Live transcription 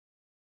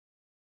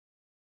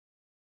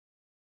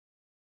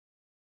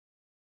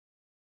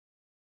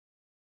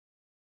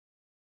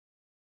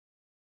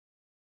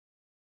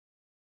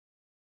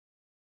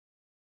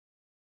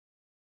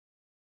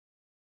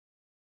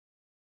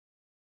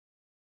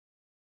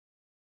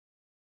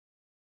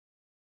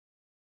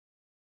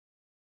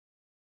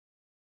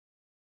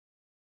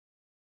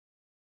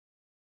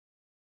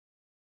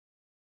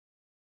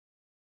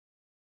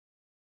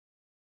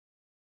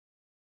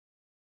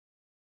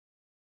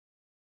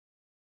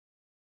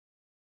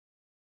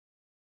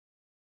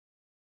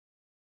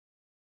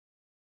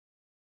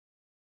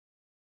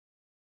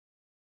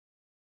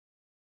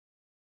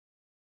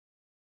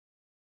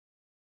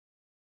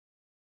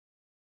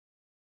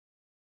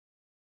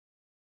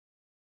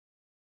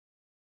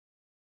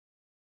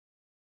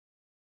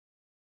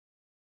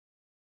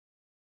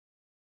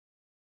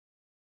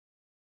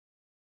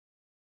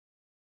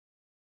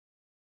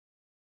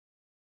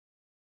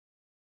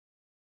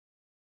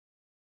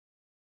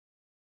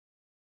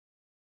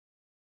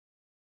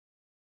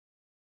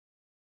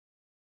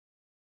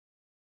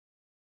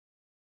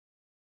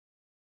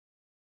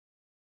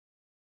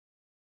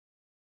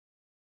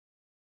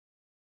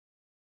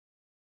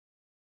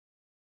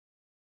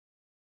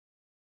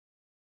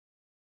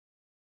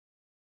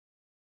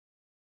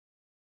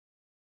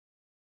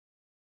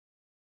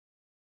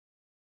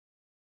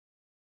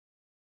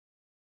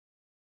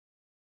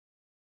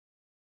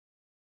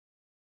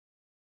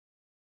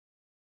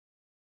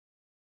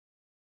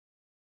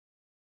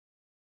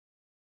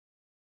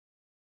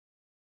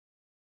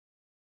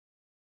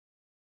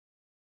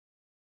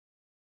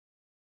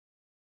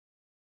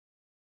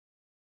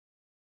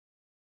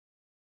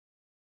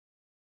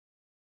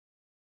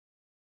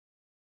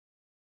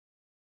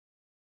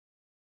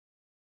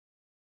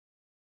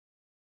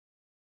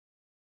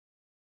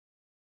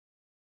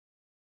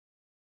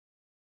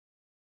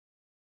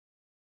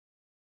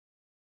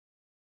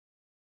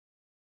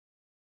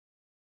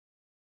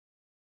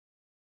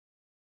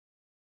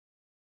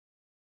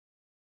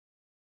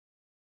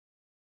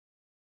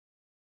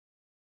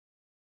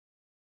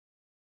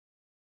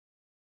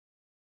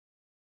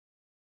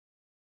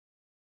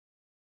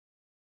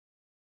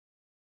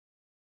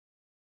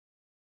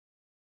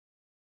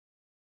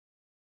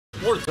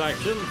sports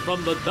action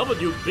from the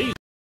WBC.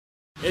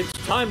 It's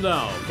time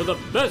now for the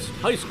best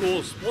high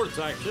school sports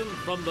action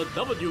from the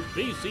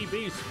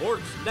WBCB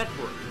Sports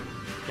Network.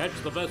 Catch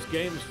the best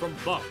games from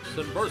Bucks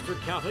and Mercer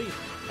County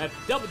at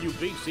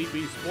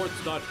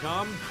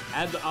WBCBsports.com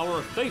and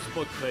our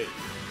Facebook page.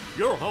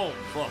 Your home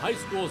for high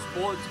school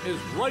sports is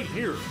right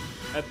here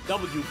at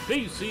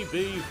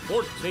WBCB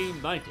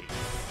 1490.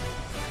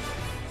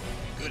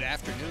 Good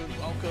afternoon.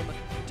 Welcome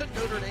to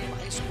Notre Dame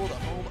High School, the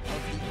home of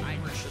the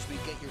Irish, as we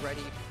get you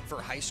ready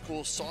for high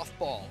school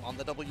softball on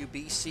the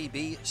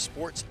WBCB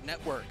Sports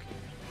Network.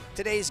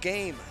 Today's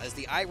game, as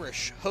the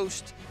Irish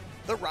host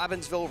the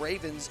Robbinsville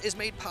Ravens, is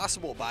made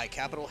possible by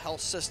Capital Health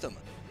System,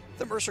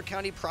 the Mercer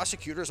County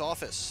Prosecutor's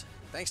Office,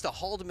 thanks to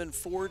Haldeman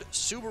Ford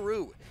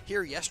Subaru,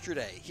 here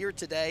yesterday, here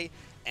today,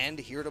 and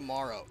here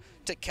tomorrow.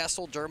 To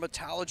Kessel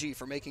Dermatology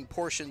for making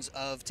portions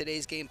of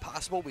today's game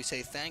possible, we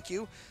say thank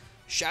you.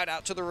 Shout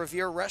out to the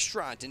Revere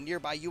Restaurant in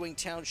nearby Ewing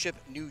Township,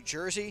 New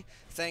Jersey.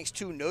 Thanks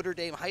to Notre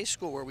Dame High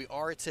School, where we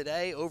are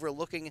today,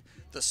 overlooking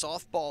the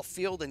softball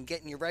field and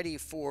getting you ready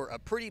for a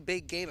pretty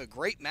big game, a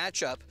great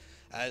matchup,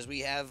 as we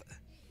have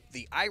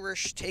the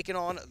Irish taking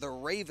on the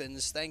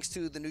Ravens, thanks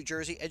to the New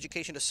Jersey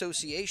Education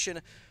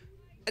Association,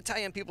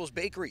 Italian People's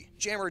Bakery,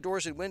 Jammer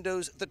Doors and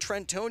Windows, the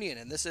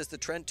Trentonian, and this is the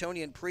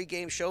Trentonian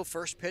pregame show.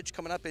 First pitch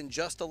coming up in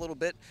just a little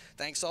bit.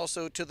 Thanks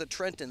also to the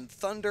Trenton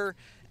Thunder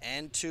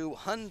and to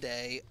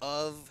Hyundai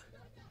of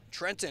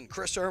Trenton,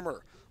 Chris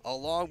Ermer,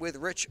 along with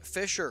Rich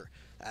Fisher,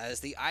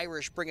 as the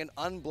Irish bring an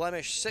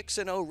unblemished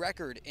 6-0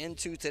 record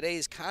into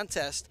today's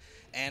contest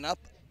and up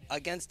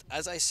against,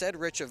 as I said,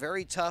 Rich, a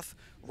very tough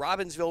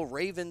Robbinsville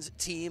Ravens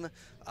team.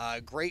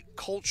 Great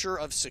culture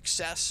of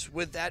success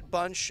with that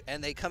bunch,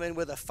 and they come in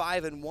with a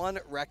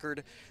 5-1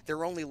 record.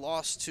 Their only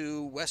loss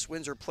to West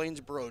Windsor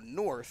Plainsboro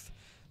North.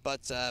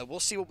 But we'll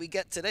see what we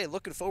get today.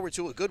 Looking forward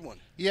to a good one.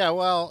 Yeah,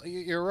 well,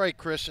 you're right,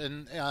 Chris.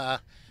 And I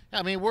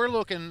mean,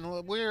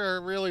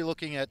 we're really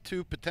looking at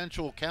two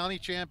potential county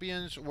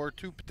champions or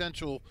two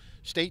potential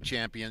state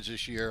champions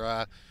this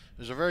year.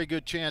 There's a very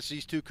good chance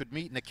these two could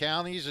meet in the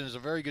counties, and there's a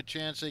very good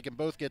chance they can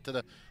both get to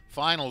the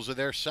finals of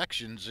their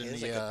sections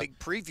in like a big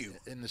preview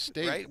in the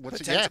state. Right?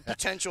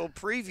 Potential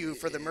preview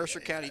for the Mercer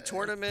County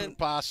tournament.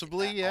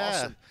 Possibly, yeah.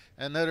 Awesome.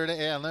 And Notre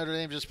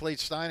Dame just played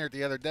Steinert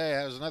the other day.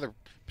 That was another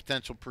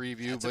potential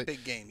preview. That's a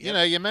big game. Yep. You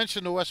know, you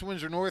mentioned the West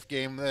Windsor North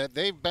game.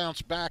 They've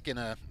bounced back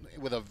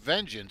with a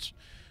vengeance,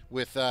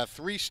 with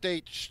three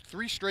straight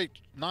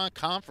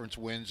non-conference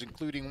wins,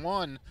 including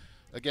one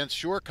against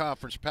Shore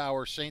Conference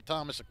power St.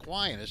 Thomas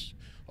Aquinas,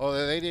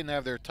 although they didn't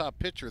have their top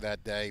pitcher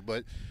that day.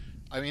 But,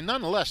 I mean,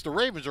 nonetheless, the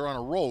Ravens are on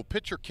a roll.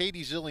 Pitcher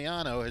Katie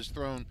Ziliano has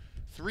thrown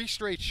 3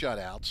 straight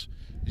shutouts.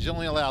 He's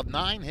only allowed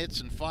 9 hits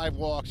and 5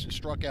 walks and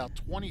struck out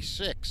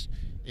 26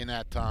 in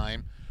that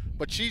time.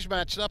 But she's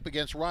matched up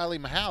against Riley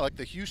Mihalik,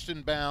 the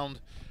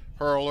Houston-bound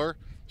hurler,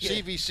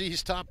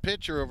 CVC's top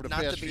pitcher over the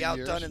past few years. Not to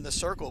be outdone in the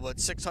circle, but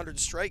 600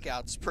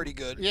 strikeouts, pretty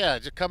good. Yeah,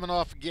 just coming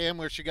off a game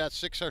where she got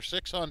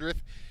 600th.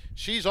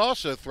 She's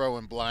also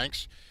throwing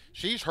blanks.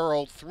 She's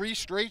hurled 3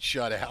 straight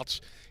shutouts,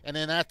 and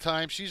in that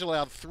time she's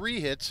allowed 3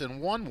 hits and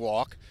 1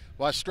 walk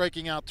while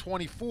striking out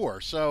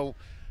 24. So,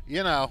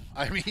 you know,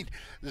 I mean,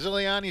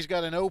 Ziliani's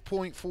got an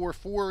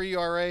 0.44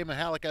 ERA.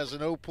 Mihalik has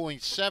an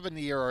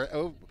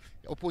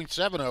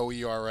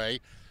 0.70 ERA.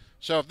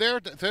 So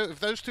if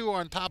those two are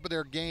on top of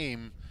their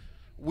game,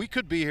 we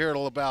could be here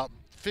till about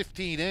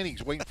 15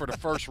 innings waiting for the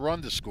first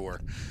run to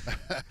score.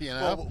 You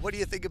know? Well, what do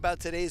you think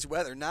about today's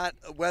weather? Not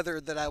a weather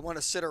that I want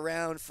to sit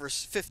around for.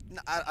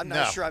 I'm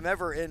not sure I'm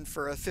ever in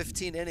for a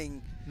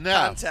 15-inning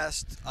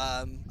contest.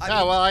 I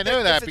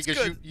know that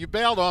because you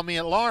bailed on me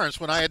at Lawrence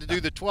when I had to do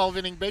the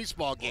 12-inning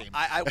baseball game.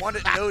 I want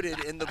it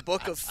noted in the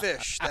book of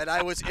fish that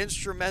I was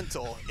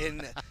instrumental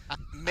in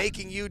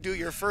making you do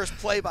your first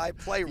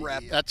play-by-play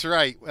rep. That's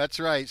right.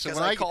 So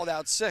when I called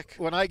out sick.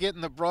 When I get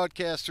in the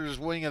broadcaster's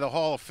wing of the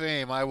Hall of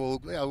Fame, I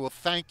will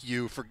thank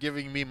you for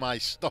giving me my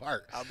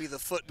start. I'll be the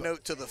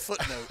footnote to the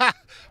footnote.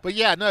 But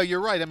yeah, no, you're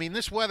right. I mean,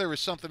 this weather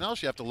is something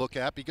else you have to look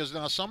at, because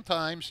now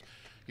sometimes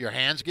your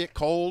hands get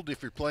cold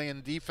if you're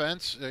playing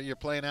defense, you're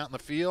playing out in the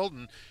field,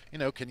 and, you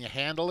know, can you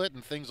handle it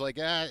and things like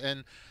that.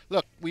 And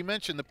look, we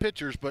mentioned the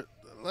pitchers, but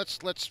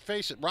let's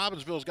face it,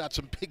 Robbinsville's got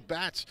some big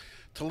bats.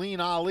 Talene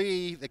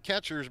Ali, the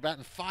catcher, is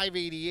batting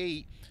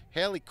 .588.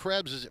 Haley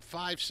Krebs is at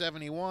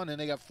 .571, and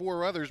they got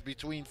 4 others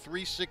between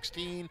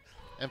 .316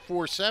 and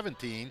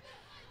 .417.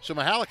 So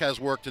Mihalik has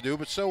work to do,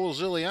 but so will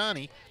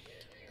Ziliani.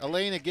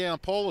 Elena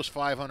Gampola's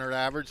 500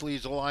 average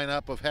leads a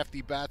lineup of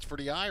hefty bats for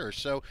the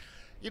Irish. So,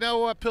 you know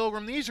what,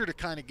 Pilgrim, these are the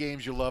kind of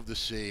games you love to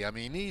see. I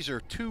mean, these are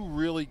two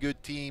really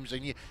good teams,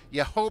 and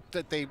you hope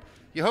that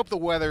the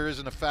weather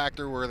isn't a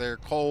factor where they're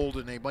cold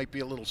and they might be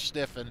a little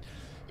stiff. And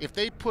if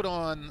they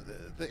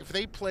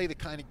play the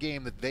kind of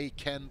game that they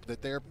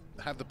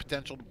have the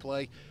potential to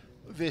play,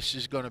 this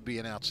is going to be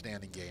an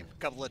outstanding game.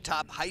 A couple of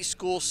top high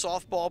school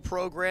softball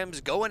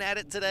programs going at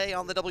it today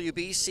on the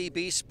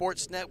WBCB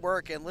Sports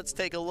Network. And let's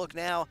take a look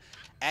now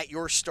at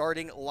your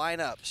starting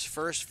lineups.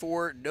 First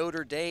for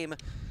Notre Dame,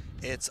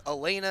 It's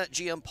Elena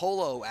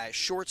Giampolo at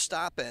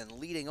shortstop, and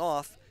leading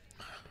off,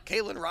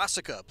 Kaylin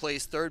Rosica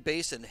plays third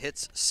base and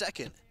hits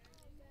second.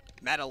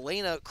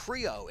 Madalena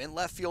Creo in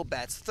left field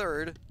bats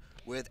third,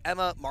 with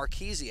Emma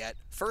Marchese at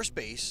first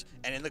base,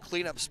 and in the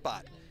cleanup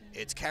spot,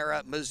 it's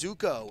Kara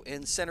Mizuko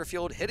in center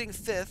field hitting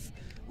fifth,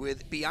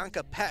 with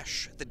Bianca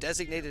Pesh, the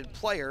designated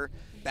player,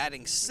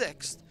 batting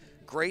sixth.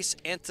 Grace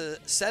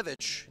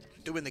Antasevich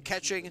doing the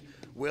catching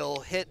will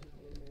hit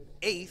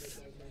eighth.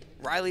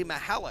 Riley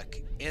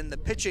Mahalik in the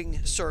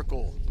pitching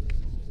circle.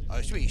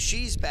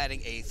 She's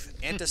batting eighth.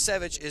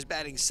 Antasevich is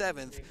batting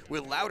seventh,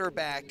 with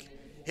Louderback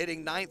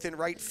hitting ninth in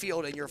right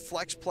field, and your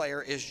flex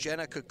player is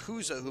Jenna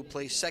Kakuza, who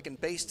plays second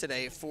base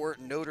today for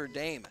Notre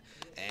Dame.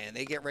 And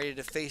they get ready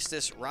to face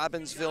this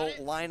Robbinsville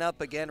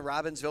lineup. Again,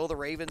 Robbinsville, the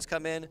Ravens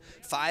come in,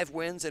 5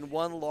 wins and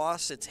 1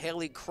 loss. It's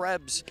Haley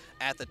Krebs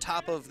at the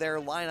top of their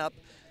lineup,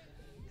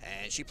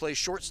 and she plays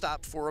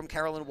shortstop for them.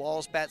 Carolyn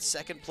Walls bats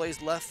second,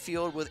 plays left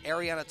field, with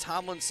Ariana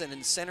Tomlinson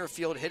in center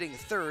field hitting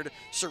third.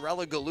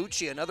 Sorella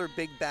Gallucci, another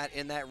big bat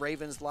in that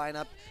Ravens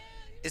lineup,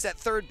 is at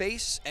third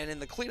base, and in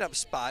the cleanup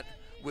spot,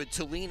 with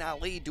Tulene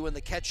Ali doing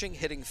the catching,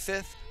 hitting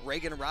fifth.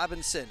 Reagan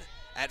Robinson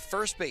at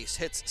first base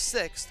hits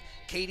sixth.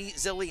 Katie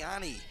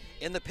Ziliani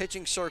in the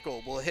pitching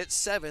circle will hit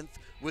seventh,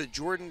 with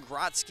Jordan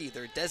Grotsky,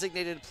 their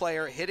designated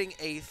player, hitting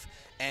eighth,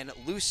 and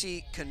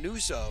Lucy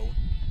Canuso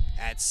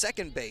at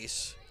second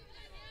base.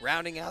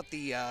 Rounding out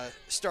the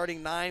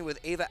starting 9 with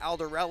Ava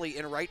Aldarelli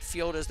in right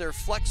field as their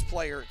flex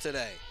player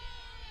today.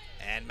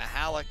 And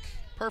Mahalik.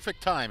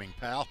 Perfect timing,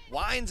 pal.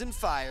 Winds and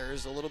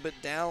fires a little bit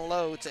down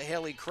low to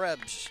Haley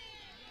Krebs.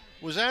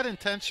 Was that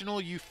intentional?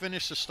 You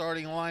finished the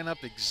starting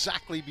lineup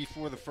exactly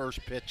before the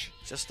first pitch?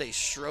 Just a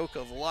stroke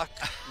of luck,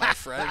 my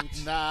friend.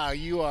 Nah,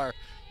 you are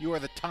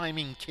the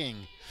timing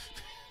king.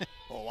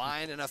 A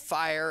wind and a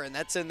fire, and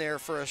that's in there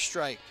for a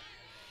strike.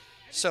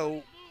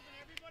 So,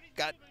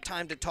 got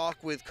time to talk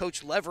with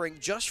Coach Levering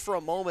just for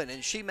a moment,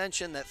 and she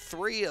mentioned that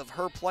 3 of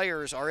her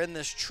players are in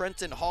this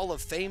Trenton Hall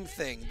of Fame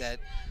thing that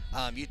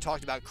you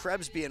talked about,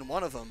 Krebs being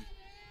one of them.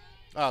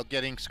 Oh,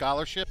 getting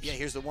scholarships? Yeah,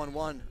 here's the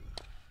 1-1.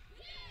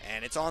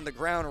 And it's on the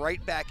ground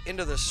right back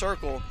into the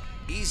circle.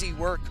 Easy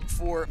work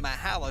for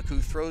Mahalik,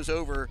 who throws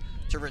over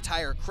to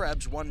retire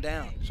Krebs, 1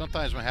 down.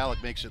 Sometimes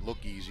Mahalik makes it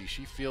look easy.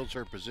 She fields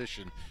her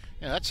position.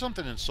 Yeah, that's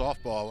something in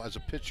softball as a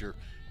pitcher.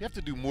 You have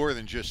to do more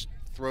than just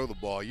throw the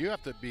ball. You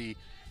have to be,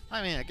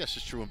 I mean, I guess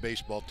it's true in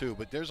baseball too,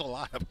 but there's a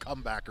lot of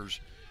comebackers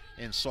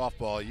in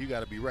softball. You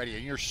got to be ready,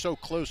 and you're so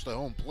close to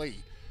home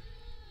plate.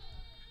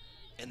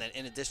 And then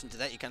in addition to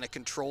that, you kind of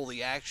control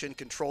the action,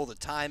 control the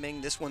timing.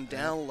 This one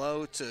down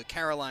low to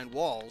Caroline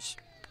Walls.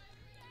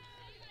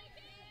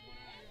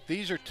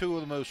 These are 2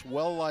 of the most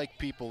well-liked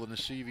people in the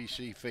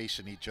CVC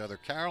facing each other.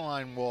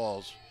 Caroline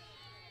Walls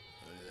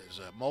is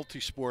a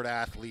multi-sport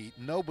athlete.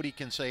 Nobody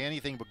can say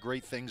anything but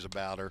great things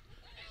about her.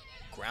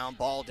 Ground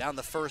ball down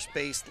the first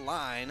base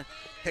line.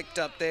 Picked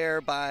up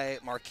there by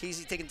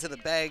Marchese, taken to the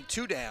bag,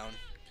 2 down.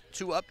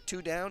 2 up,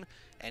 2 down.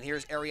 And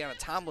here's Ariana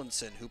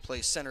Tomlinson, who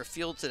plays center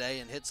field today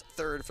and hits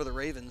third for the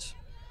Ravens.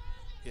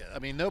 Yeah, I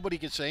mean, nobody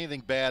can say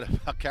anything bad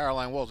about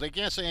Caroline Walls. They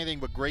can't say anything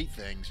but great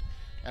things.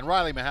 And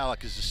Riley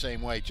Mahalik is the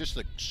same way. Just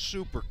a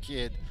super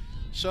kid.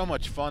 So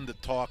much fun to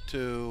talk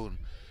to. And,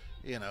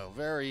 you know,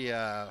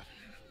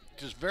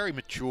 just very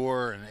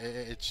mature. And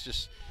it's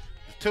just,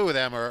 the 2 of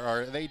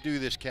them they do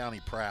this county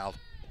proud.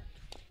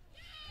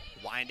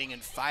 Winding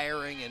and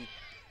firing, and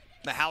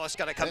Mahalik's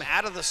got to come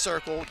out of the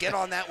circle, get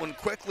on that one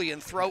quickly,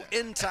 and throw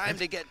in time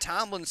to get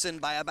Tomlinson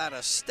by about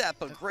a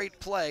step. A great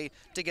play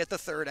to get the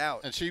 3rd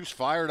out. And she was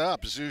fired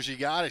up. As soon as she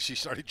got it, she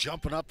started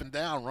jumping up and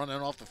down,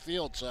 running off the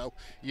field. So,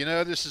 you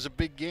know, this is a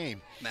big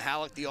game.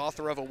 Mahalik, the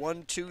author of a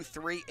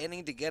 1-2-3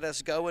 inning to get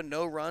us going.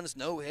 No runs,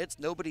 no hits,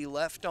 nobody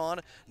left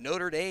on.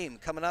 Notre Dame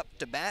coming up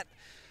to bat.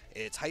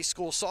 It's high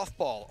school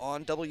softball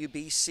on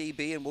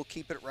WBCB, and we'll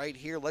keep it right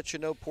here. Let you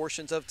know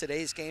portions of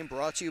today's game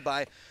brought to you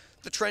by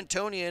the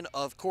Trentonian.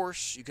 Of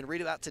course, you can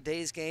read about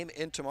today's game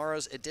in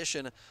tomorrow's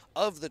edition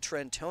of the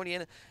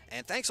Trentonian.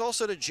 And thanks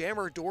also to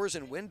Jammer Doors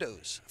and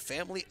Windows,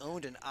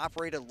 family-owned and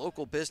operated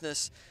local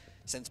business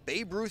since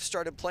Babe Ruth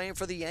started playing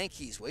for the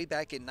Yankees way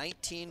back in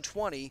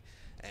 1920.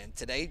 And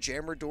today,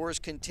 Jammer Doors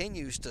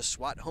continues to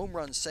swat home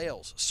run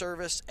sales,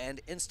 service,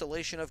 and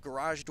installation of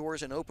garage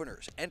doors and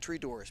openers, entry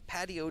doors,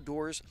 patio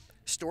doors,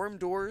 storm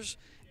doors,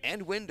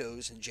 and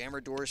windows. And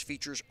Jammer Doors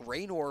features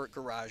Raynor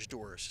garage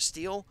doors,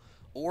 steel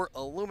or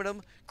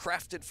aluminum,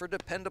 crafted for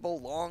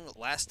dependable,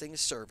 long-lasting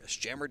service.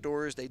 Jammer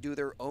Doors, they do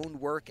their own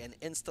work and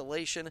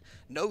installation,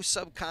 no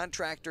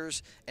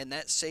subcontractors, and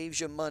that saves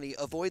you money.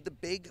 Avoid the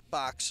big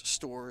box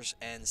stores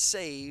and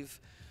save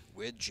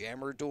with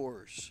Jammer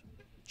Doors.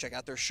 Check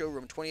out their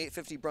showroom,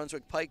 2850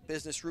 Brunswick Pike,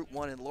 Business Route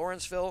 1 in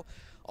Lawrenceville.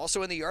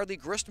 Also in the Yardley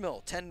Grist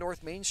Mill, 10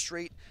 North Main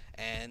Street.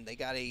 And they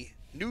got a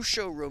new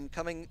showroom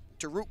coming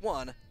to Route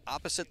 1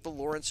 opposite the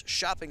Lawrence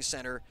Shopping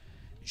Center.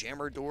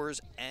 Jammer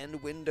Doors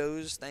and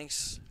Windows,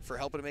 thanks for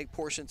helping to make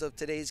portions of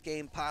today's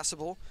game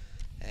possible.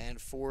 And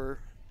for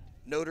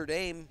Notre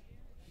Dame,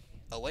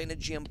 Elena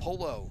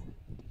Giampolo,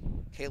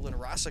 Kaylin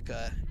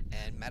Rosica,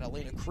 and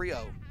Madalena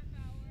Creo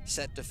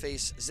set to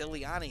face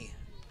Ziliani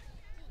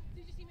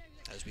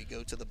as we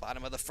go to the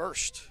bottom of the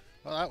first.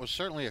 Well, that was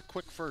certainly a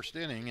quick first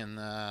inning, and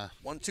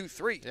 1, 2,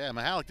 3. Yeah,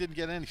 Mahalik didn't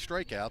get any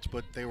strikeouts,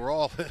 but they were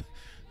all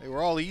they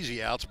were all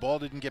easy outs. Ball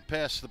didn't get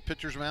past the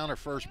pitcher's mound or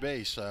first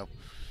base. So,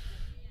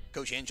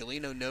 Coach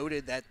Angelino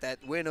noted that that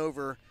win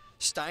over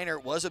Steiner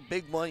was a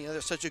big one. You know,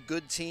 they're such a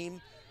good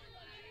team.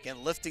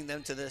 Again, lifting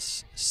them to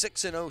this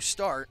 6-0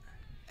 start,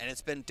 and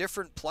it's been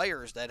different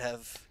players that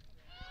have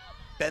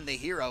been the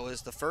hero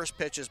as the first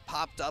pitch has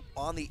popped up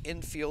on the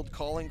infield.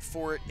 Calling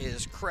for it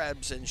is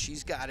Krebs, and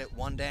she's got it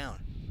 1 down.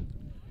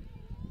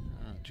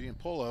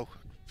 Gianpolo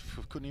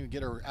couldn't even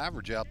get her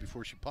average out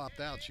before she popped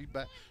out.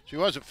 She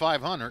was at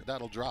 500.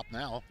 That'll drop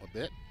now a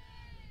bit.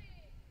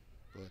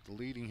 But the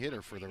leading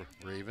hitter for the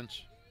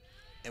Ravens.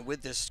 And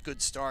with this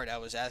good start, I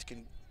was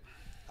asking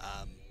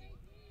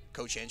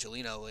Coach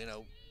Angelino, you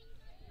know,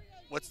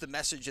 what's the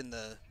message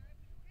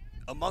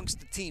amongst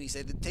the team? He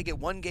said, take it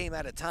one game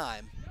at a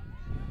time.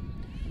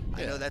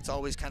 Yeah. I know that's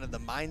always kind of the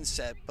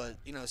mindset, but,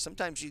 you know,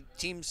 sometimes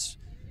teams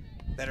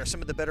that are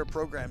some of the better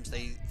programs,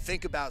 they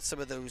think about some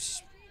of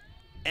those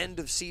end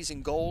of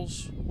season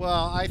goals.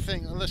 Well, I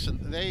think,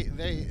 listen,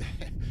 they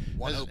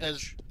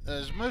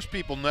as most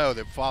people know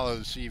that follow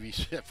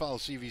CVC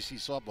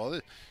softball,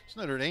 this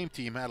Notre Dame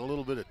team had a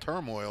little bit of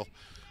turmoil.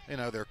 You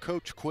know, their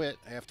coach quit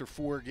after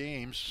 4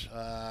 games.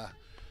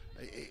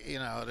 You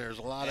know, there's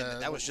a lot of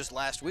that was just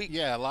last week.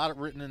 Yeah, a lot of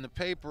written in the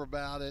paper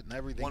about it and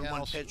everything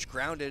else. 1-1 pitch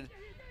grounded.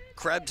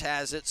 Krebs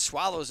has it,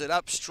 swallows it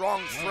up.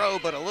 Strong throw,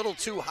 but a little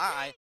too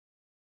high.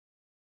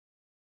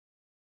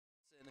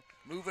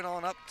 Moving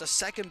on up to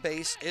second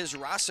base is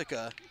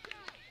Rosica.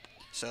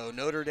 So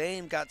Notre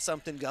Dame got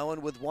something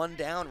going with 1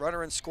 down,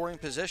 runner in scoring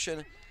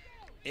position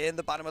in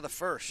the bottom of the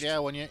first. Yeah,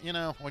 when you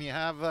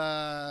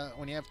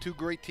have 2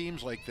 great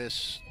teams like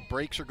this,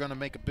 breaks are going to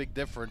make a big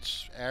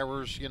difference.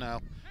 Errors, you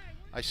know,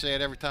 I say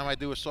it every time I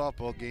do a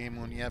softball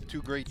game. When you have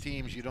 2 great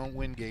teams, you don't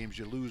win games,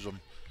 you lose them,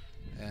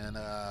 and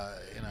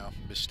you know,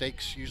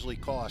 mistakes usually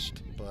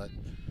cost. But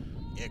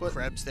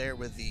Krebs there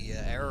with the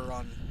error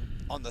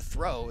on the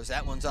throw, as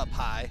that one's up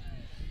high.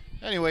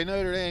 Anyway,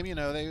 Notre Dame, you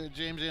know,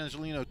 James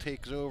Angelino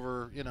takes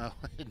over, you know,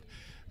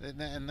 and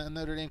then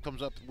Notre Dame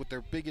comes up with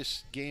their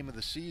biggest game of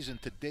the season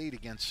to date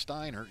against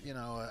Steiner, you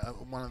know,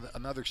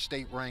 another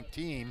state-ranked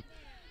team,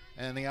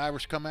 and the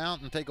Irish come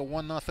out and take a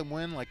 1-0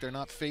 win like they're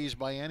not fazed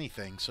by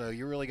anything. So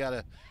you really got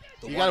to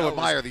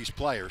admire these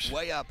players.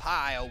 Way up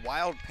high, a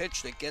wild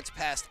pitch that gets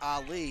past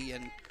Ali,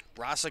 and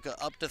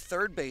Rosica up to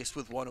third base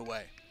with 1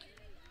 away.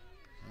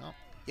 Well,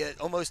 yeah,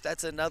 almost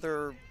that's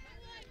another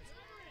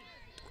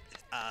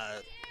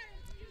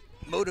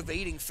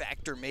motivating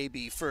factor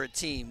maybe for a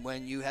team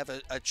when you have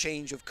a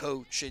change of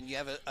coach and you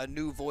have a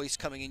new voice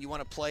coming in. You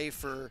want to play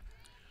for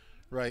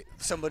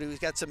somebody who's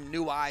got some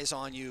new eyes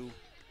on you.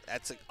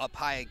 That's up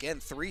high again.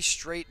 3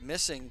 straight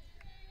missing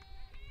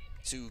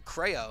to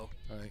Creo.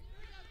 Right.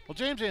 Well,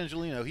 James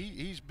Angelino,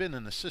 he's been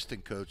an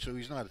assistant coach, so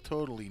he's not a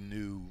totally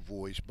new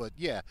voice. But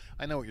yeah,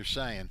 I know what you're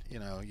saying. You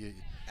know,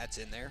 that's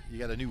in there. You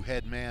got a new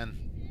head man,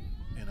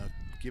 you know,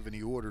 giving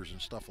the orders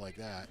and stuff like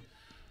that.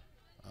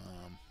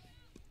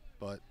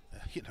 But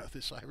you know,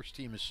 this Irish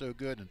team is so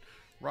good, and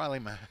Riley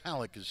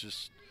Mahalik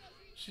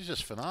she's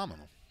just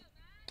phenomenal.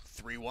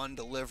 3-1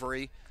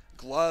 delivery,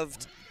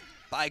 gloved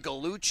by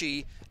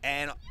Galucci,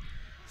 and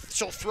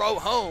she'll throw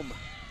home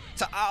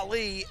to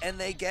Ali, and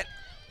they get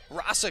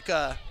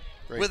Rosica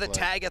with a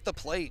tag at the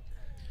plate.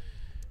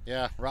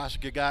 Yeah,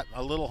 Rosica got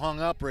a little hung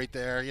up right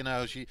there. You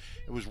know, it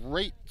was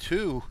rate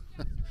 2.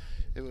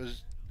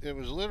 It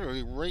was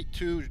literally right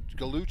to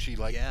Galucci,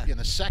 in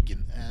a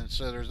second, and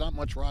so there's not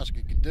much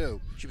Rosica could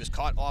do. She was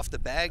caught off the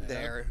bag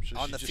there. So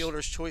on the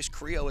fielder's choice,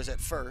 Creo is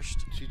at first.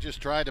 She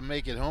just tried to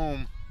make it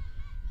home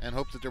and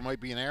hope that there might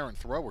be an errant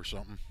throw or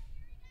something.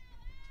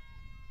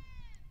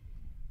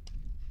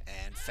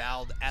 And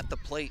fouled at the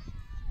plate.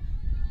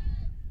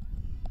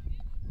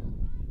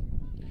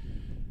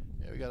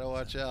 Yeah, we got to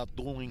watch out.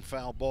 Dueling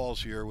foul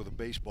balls here with a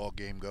baseball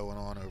game going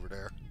on over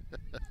there.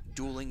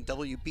 Dueling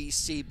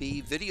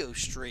WBCB video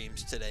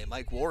streams today.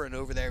 Mike Warren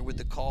over there with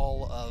the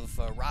call of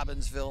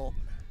Robbinsville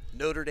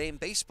Notre Dame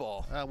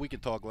baseball. We can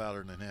talk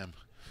louder than him.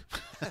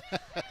 And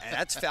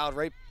that's fouled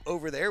right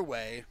over their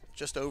way,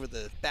 just over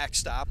the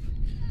backstop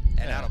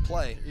and out of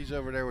play. He's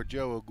over there with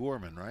Joe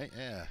O'Gorman, right?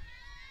 Yeah.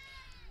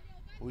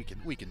 We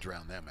can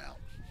drown them out.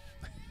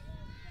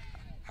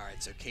 All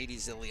right, so Katie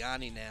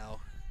Ziliani now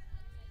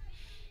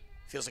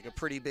feels like a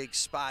pretty big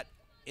spot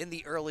in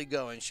the early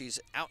going. She's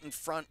out in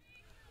front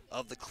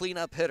of the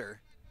cleanup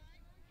hitter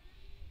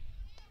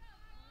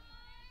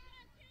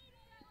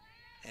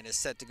and is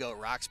set to go.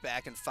 Rocks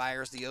back and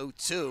fires the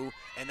 0-2,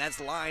 and that's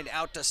lined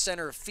out to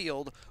center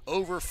field.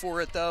 Over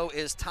for it, though,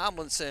 is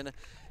Tomlinson,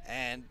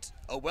 and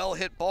a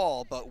well-hit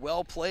ball, but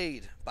well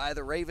played by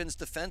the Ravens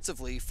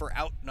defensively for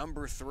out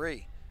number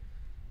 3.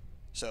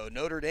 So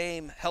Notre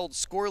Dame held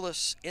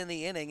scoreless in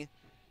the inning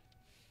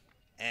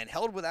and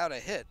held without a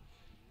hit.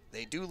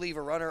 They do leave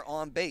a runner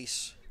on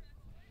base,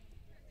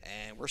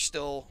 and we're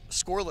still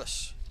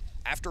scoreless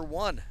after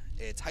 1.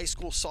 It's high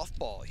school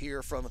softball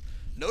here from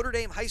Notre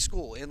Dame High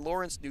School in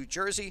Lawrence, New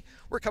Jersey.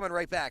 We're coming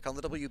right back on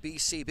the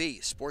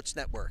WBCB Sports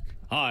Network.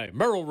 Hi,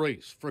 Merrill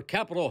Reese for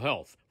Capital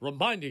Health,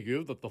 reminding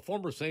you that the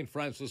former St.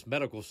 Francis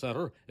Medical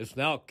Center is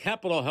now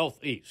Capital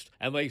Health East,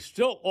 and they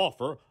still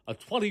offer a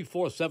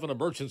 24/7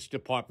 emergency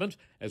department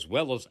as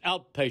well as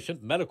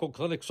outpatient medical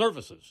clinic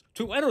services.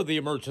 To enter the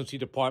emergency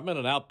department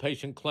and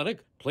outpatient clinic,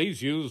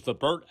 please use the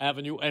Burt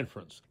Avenue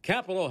entrance.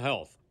 Capital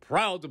Health,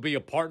 proud to be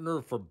a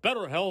partner for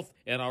better health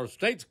in our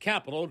state's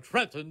capital,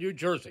 Trenton, New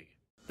Jersey.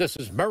 This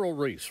is Merrill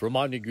Reese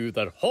reminding you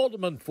that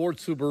Haldeman Ford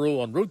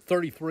Subaru on Route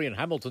 33 in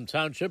Hamilton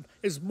Township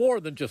is more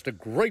than just a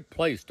great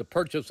place to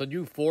purchase a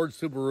new Ford,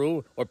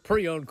 Subaru, or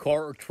pre-owned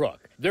car or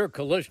truck. Their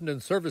collision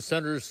and service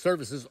centers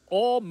services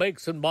all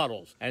makes and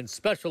models and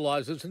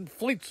specializes in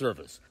fleet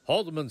service.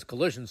 Haldeman's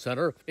Collision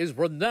Center is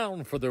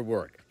renowned for their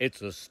work.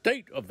 It's a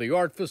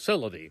state-of-the-art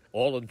facility,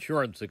 all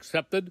insurance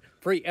accepted,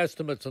 free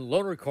estimates and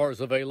loaner cars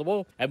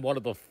available, and one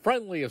of the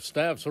friendliest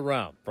staffs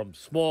around. From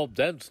small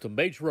dents to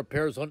major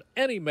repairs on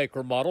any make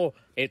or model,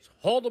 it's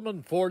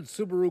Haldeman Ford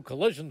Subaru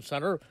Collision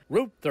Center,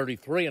 Route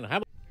 33 in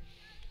Hamilton.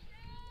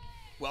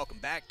 Welcome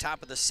back.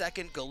 Top of the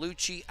second,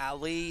 Gallucci,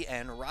 Ali,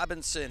 and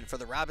Robinson for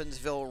the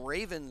Robbinsville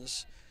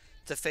Ravens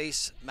to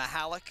face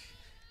Mahalik.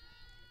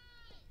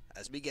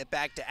 As we get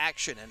back to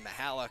action, and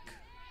Mahalik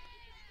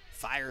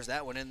fires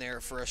that one in there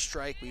for a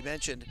strike. We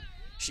mentioned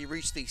she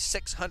reached the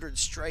 600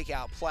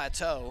 strikeout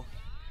plateau,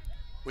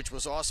 which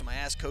was awesome. I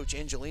asked Coach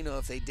Angelino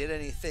if they did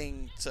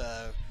anything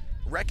to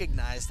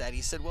recognize that.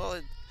 He said, well,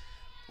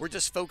 we're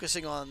just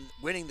focusing on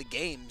winning the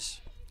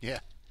games. Yeah.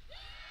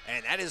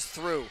 And that is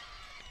through.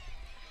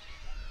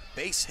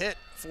 Base hit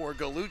for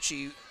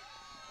Gallucci.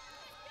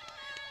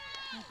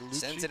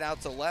 Sends it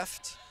out to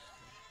left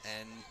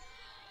and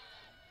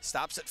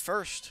stops at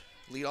first.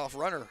 Leadoff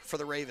runner for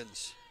the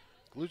Ravens.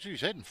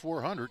 Gallucci's hitting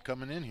 400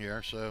 coming in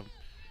here, so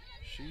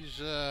she's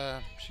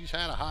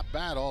had a hot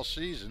bat all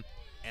season.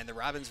 And the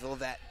Robbinsville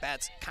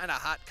bat's kind of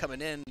hot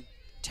coming in.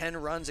 10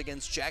 runs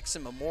against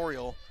Jackson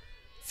Memorial.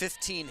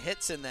 15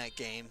 hits in that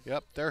game.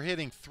 Yep, they're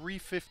hitting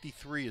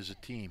 353 as a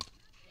team.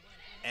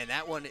 And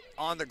that one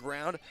on the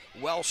ground,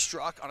 well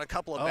struck on a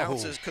couple of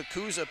bounces.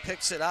 Kakuza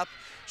picks it up.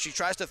 She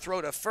tries to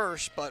throw to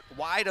first, but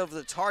wide of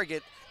the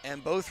target,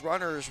 and both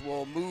runners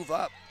will move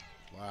up.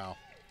 Wow.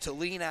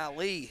 Talene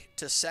Ali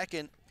to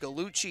second.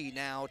 Gallucci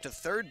now to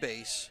third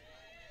base.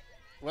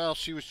 Well,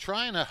 she was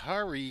trying to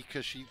hurry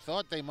because she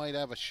thought they might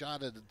have a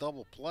shot at a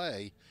double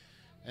play.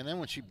 And then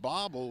when she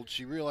bobbled,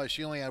 she realized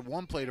she only had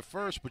one play to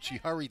first, but she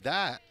hurried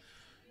that.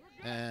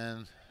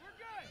 And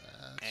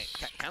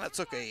kind of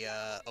took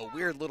a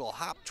weird little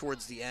hop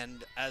towards the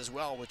end as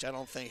well, which I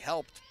don't think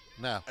helped.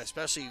 No.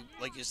 Especially,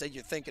 like you said,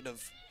 you're thinking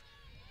of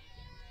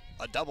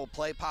a double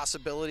play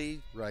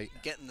possibility. Right.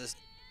 Getting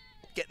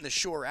the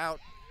shore out.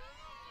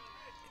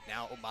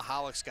 Now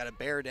Mahalik's got to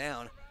bear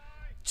down.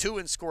 2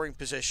 in scoring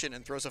position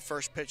and throws a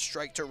first pitch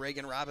strike to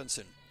Reagan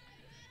Robinson.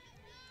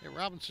 Yeah,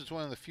 Robinson's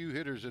one of the few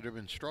hitters that have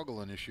been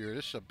struggling this year.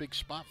 This is a big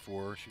spot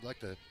for her. She's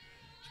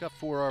got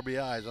 4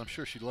 RBIs. I'm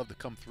sure she'd love to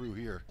come through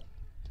here.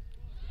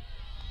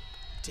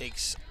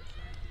 Takes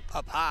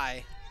up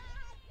high.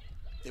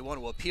 They want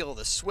to appeal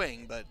the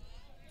swing, but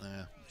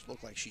it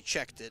looked like she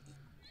checked it.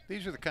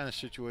 These are the kind of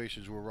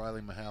situations where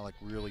Riley Mahalik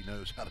really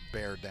knows how to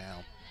bear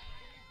down.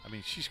 I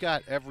mean, she's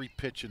got every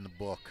pitch in the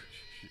book.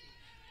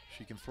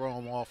 She can throw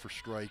them all for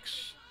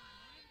strikes.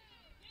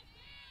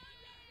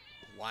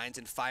 Winds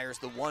and fires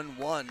the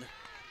 1-1,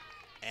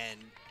 and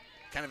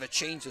kind of a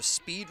change of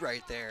speed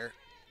right there.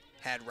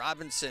 Had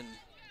Robinson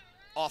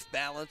off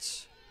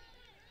balance.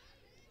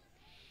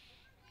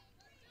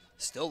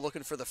 Still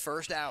looking for the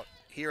first out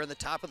here in the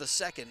top of the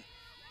second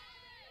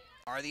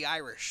are the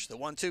Irish. The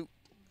 1-2.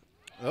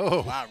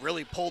 Oh. Wow,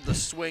 really pulled the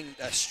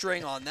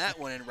string on that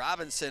one, and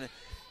Robinson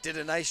did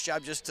a nice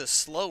job just to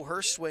slow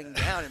her swing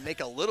down and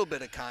make a little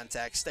bit of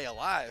contact, stay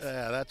alive.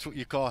 Yeah, that's what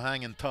you call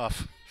hanging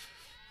tough.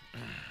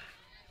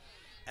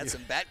 That's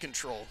some bat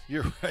control.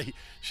 You're right.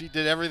 She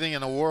did everything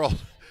in the world.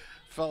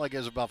 Felt like it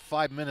was about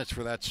 5 minutes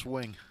for that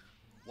swing.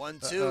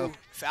 1-2,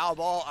 foul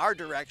ball our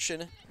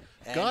direction.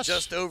 And Gus.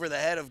 Just over the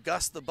head of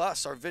Gus the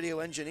Bus, our video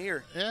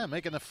engineer. Yeah,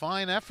 making a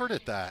fine effort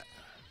at that.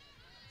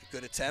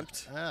 Good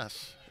attempt.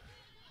 Yes.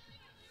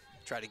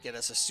 Try to get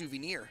us a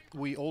souvenir.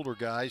 We older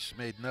guys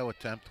made no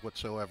attempt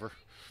whatsoever.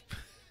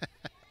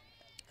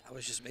 I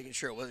was just making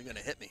sure it wasn't going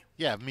to hit me.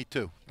 Yeah, me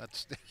too.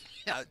 That's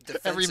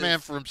every man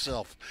for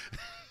himself.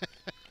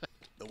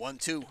 The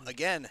 1-2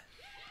 again.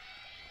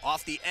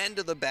 Off the end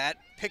of the bat,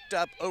 picked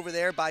up over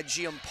there by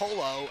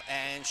Giampolo,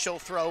 and she'll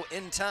throw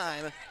in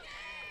time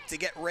to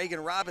get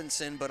Reagan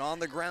Robinson, but on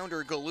the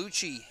grounder,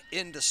 Gallucci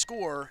in to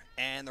score,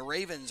 and the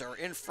Ravens are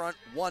in front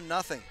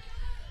 1-0.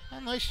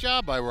 Well, nice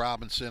job by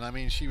Robinson. I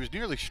mean, she was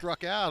nearly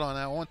struck out on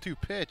that 1-2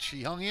 pitch.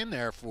 She hung in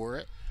there for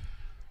it.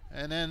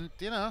 And then,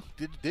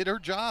 did her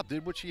job,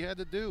 did what she had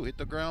to do. Hit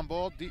the ground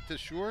ball deep to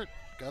short,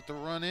 got the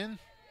run in.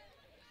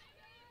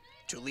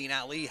 Talene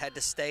Ali had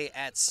to stay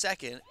at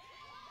second,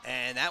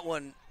 and that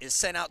one is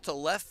sent out to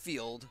left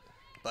field,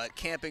 but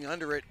camping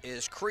under it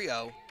is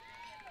Creo.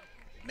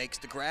 makes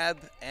the grab,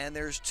 and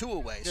there's 2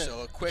 away. Yeah.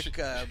 So a quick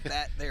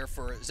bat there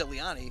for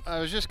Ziliani. I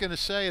was just going to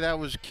say that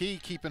was key,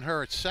 keeping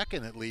her at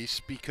second at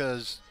least,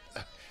 because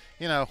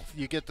you know,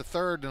 you get the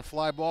third and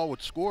fly ball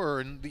would score,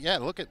 and yeah,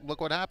 look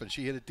what happened.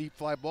 She hit a deep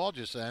fly ball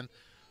just then,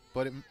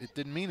 but it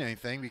didn't mean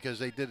anything because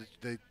they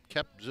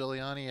kept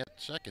Ziliani at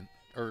second,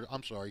 or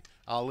I'm sorry,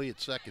 Ali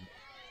at second.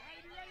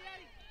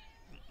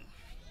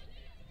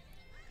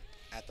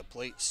 At the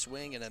plate,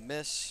 swing and a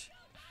miss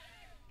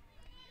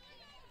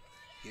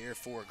here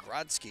for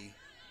Grodzki.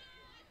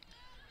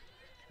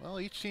 Well,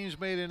 each team's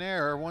made an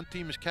error. One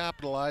team has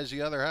capitalized,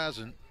 the other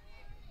hasn't.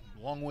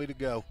 Long way to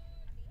go.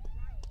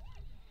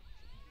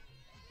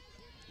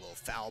 Little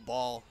foul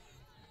ball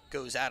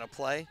goes out of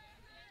play.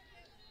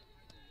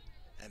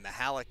 And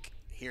Mahalik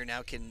here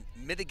now can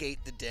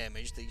mitigate the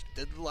damage. They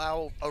did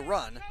allow a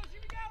run,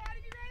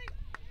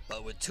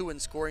 but with 2 in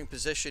scoring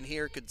position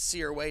here, could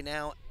see her way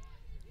now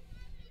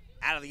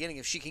out of the inning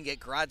if she can get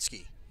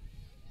Grodzki.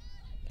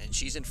 And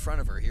she's in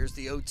front of her. Here's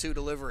the 0-2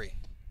 delivery.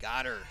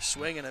 Got her.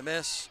 Swing and a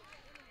miss.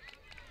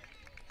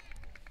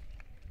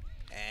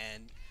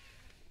 And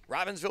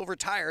Robbinsville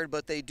retired,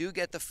 but they do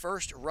get the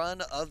first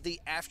run of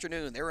the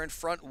afternoon. They're in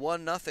front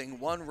 1-0.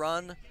 1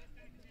 run.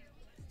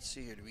 Let's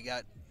see here. Do we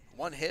got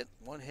one hit?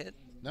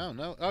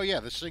 No. Oh, yeah,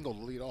 the single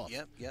to lead off.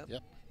 Yep.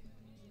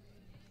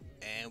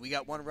 And we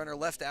got 1 runner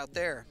left out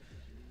there.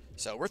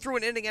 So we're through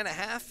an inning and a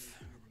half.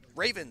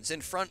 Ravens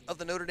in front of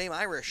the Notre Dame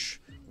Irish,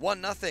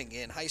 1-0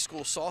 in high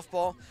school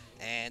softball.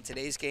 And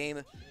today's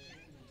game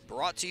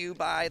brought to you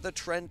by the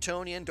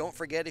Trentonian. Don't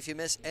forget, if you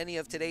miss any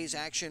of today's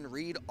action,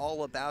 read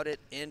all about it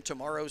in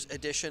tomorrow's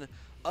edition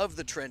of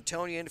the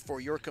Trentonian. For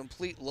your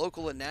complete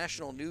local and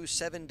national news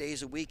 7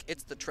 days a week,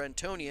 it's the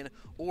Trentonian,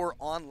 or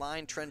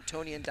online,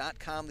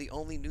 Trentonian.com, the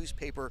only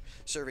newspaper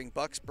serving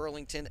Bucks,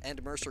 Burlington,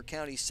 and Mercer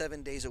County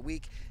 7 days a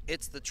week.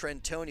 It's the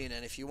Trentonian.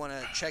 And if you want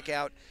to check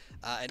out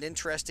an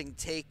interesting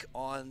take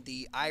on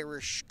the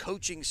Irish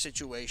coaching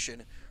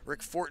situation, Rick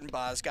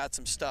Fortenbaugh's got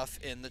some stuff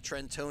in the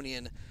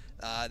Trentonian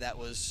that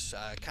was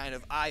kind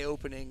of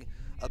eye-opening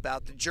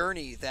about the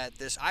journey that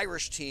this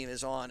Irish team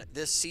is on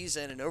this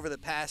season and over the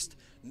past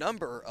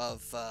number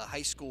of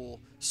high school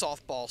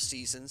softball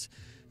seasons.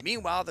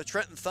 Meanwhile, the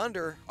Trenton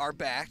Thunder are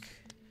back,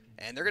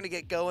 and they're going to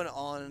get going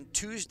on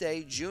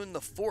Tuesday, June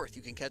the 4th.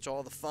 You can catch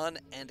all the fun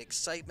and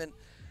excitement.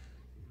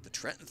 The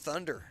Trenton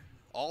Thunder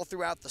all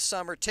throughout the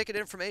summer. Ticket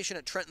information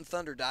at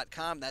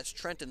TrentonThunder.com. That's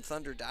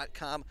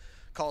TrentonThunder.com.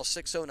 Call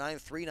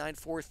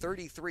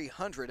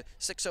 609-394-3300,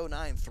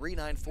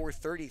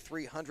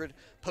 609-394-3300.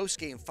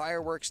 Post-game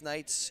fireworks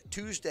nights,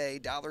 Tuesday,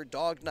 Dollar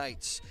Dog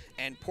nights,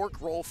 and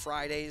pork roll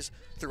Fridays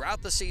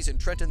throughout the season.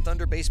 Trenton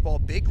Thunder baseball,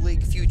 big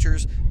league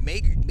futures,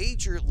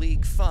 major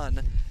league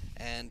fun,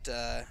 and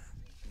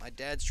my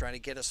dad's trying to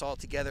get us all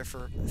together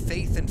for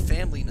Faith and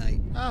Family Night.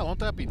 Oh, won't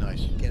that be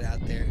nice? Get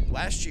out there.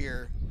 Last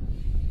year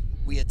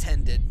we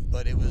attended,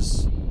 but it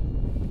was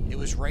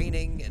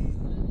raining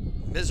and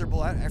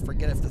miserable. I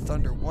forget if the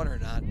Thunder won or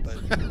not, but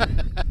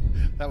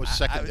that was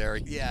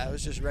secondary. I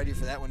was just ready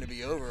for that one to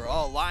be over.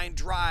 Oh, line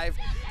drive.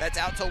 That's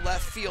out to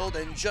left field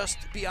and just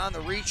beyond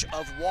the reach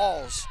of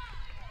Walls.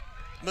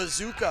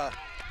 Mazuka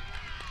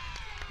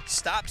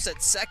stops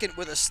at second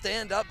with a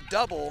stand-up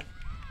double,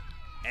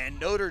 and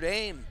Notre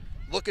Dame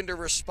looking to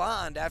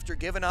respond after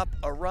giving up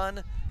a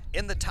run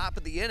in the top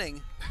of the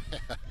inning.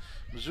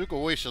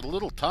 Mazuka wasted a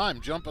little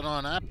time jumping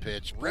on that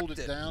pitch, pulled Ripped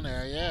it down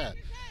there, yeah.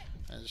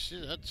 And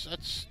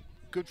that's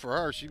good for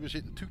her. She was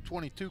hitting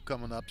 222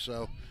 coming up,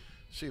 so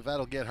see if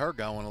that'll get her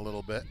going a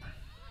little bit.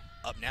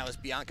 Up now is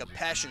Bianca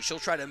Pesh, and she'll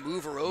try to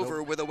move her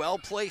over with a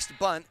well-placed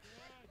bunt.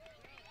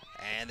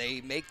 And they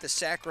make the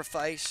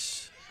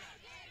sacrifice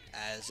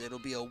as it'll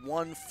be a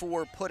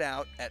 1-4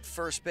 putout at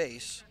first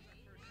base.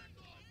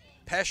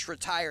 Pesh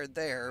retired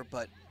there,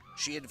 but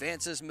she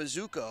advances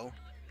Mizuko,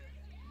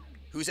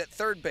 who's at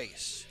third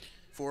base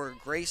for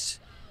Grace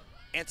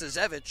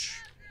Antazevich,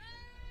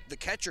 the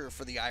catcher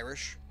for the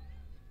Irish.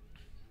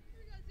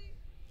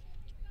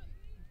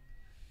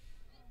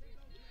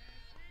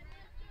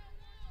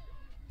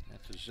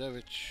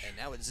 Antazevich. And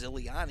now it's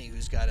Ziliani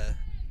who's got to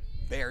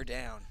bear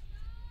down.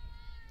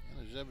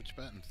 Antazevich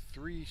batting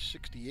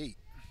 .368.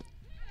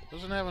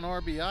 Doesn't have an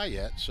RBI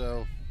yet,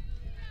 so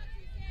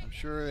I'm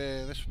sure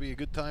this will be a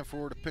good time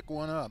for her to pick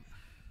one up.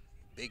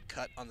 Big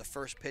cut on the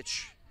first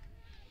pitch.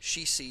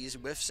 She sees,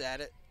 whiffs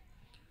at it.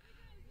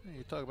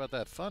 You talk about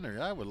that Thunder.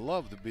 I would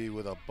love to be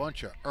with a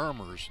bunch of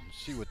Ermers and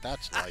see what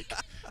that's like.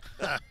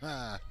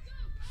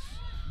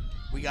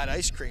 We got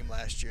ice cream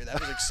last year. That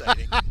was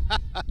exciting.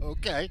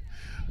 Okay.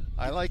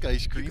 I like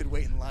ice cream. You could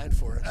wait in line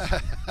for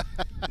us.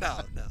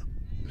 No.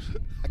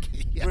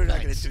 Yeah, we're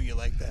not going to do you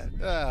like that.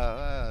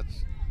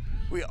 That's...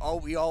 We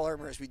all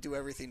Ermers. We do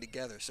everything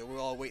together, so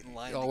we'll all wait in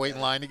line. All wait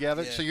in line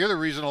together? Yeah. So you're the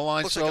reason the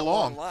line's Looks so like a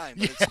long. long line,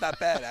 but it's not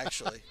bad,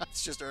 actually.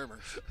 It's just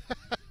Ermers.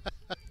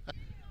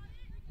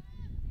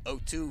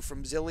 0-2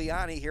 from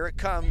Ziliani. Here it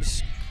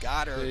comes.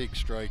 Got her. Big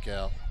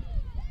strikeout.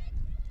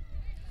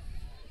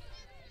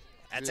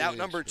 That's out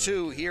number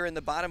 2 here in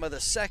the bottom of the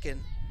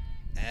second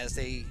as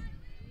they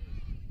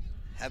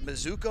have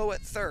Mizuko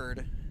at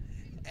third,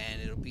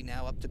 and it'll be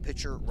now up to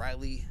pitcher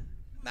Riley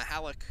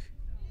Mahalik.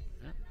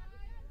 Yep.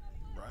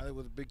 Riley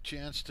with a big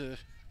chance to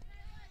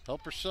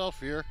help herself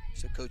here.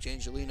 So Coach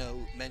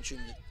Angelino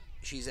mentioned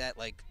she's at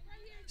like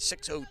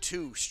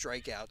 602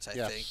 strikeouts,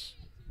 I think.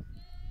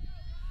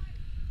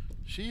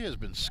 She has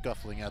been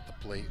scuffling at the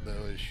plate,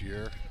 though, this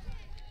year.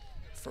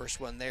 First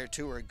one there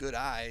to her, good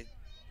eye.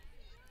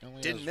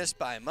 Only Didn't has- miss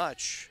by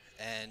much,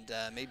 and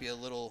maybe a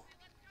little,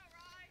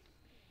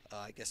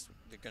 I guess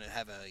they're going to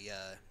have a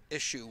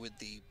issue with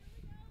the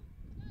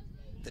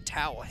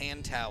towel,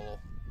 hand towel.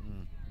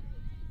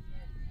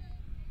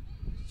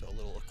 So a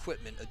little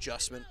equipment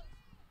adjustment.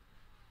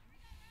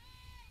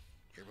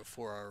 Here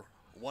before our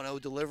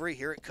 1-0 delivery,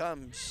 here it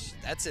comes.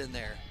 That's in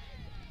there.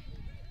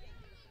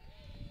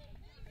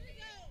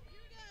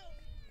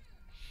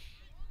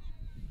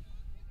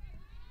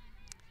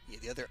 Yeah,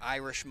 the other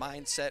Irish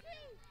mindset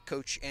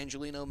Coach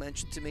Angelino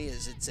mentioned to me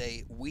is it's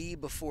a we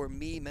before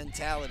me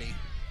mentality.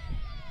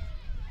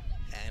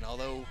 And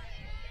although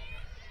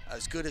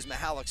as good as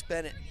Mahalik's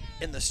been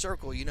in the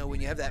circle, you know, when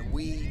you have that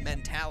we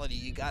mentality,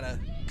 you got to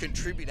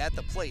contribute at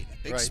the plate.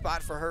 Big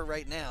spot for her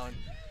right now. And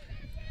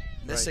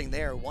missing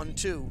there,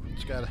 1-2.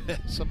 It's got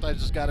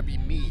sometimes it's got to be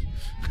me.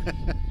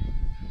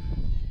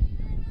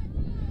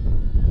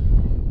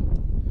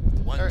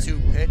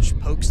 1-2 pitch,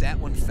 pokes that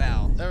one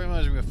foul. That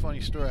reminds me of a funny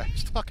story. I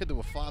was talking to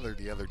a father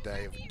the other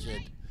day of a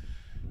kid,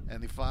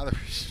 and the father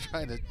was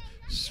trying to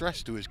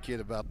stress to his kid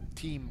about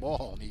team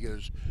ball, and he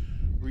goes,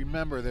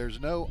 "Remember,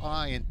 there's no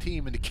I in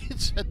team." And the kid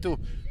said to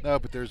him, "No,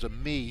 but there's a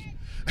me."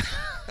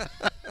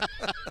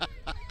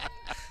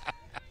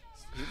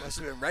 He must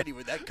have been ready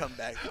with that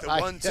comeback. The I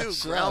 1-2, guess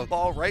so. ground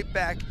ball right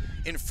back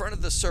in front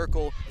of the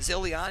circle.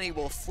 Ziliani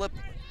will flip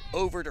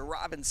over to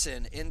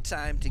Robinson in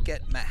time to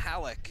get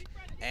Mahalik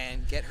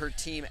and get her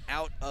team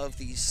out of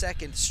the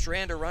second,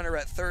 strand a runner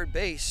at third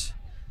base,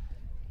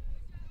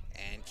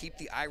 and keep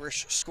the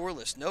Irish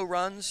scoreless. No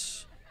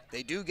runs.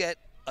 They do get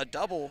a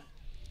double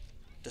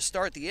to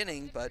start the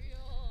inning, but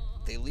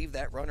they leave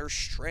that runner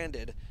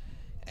stranded.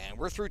 And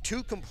we're through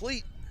 2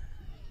 complete.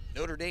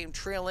 Notre Dame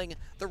trailing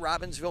the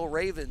Robbinsville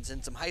Ravens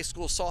in some high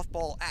school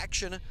softball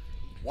action.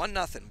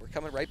 1-0. We're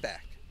coming right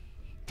back.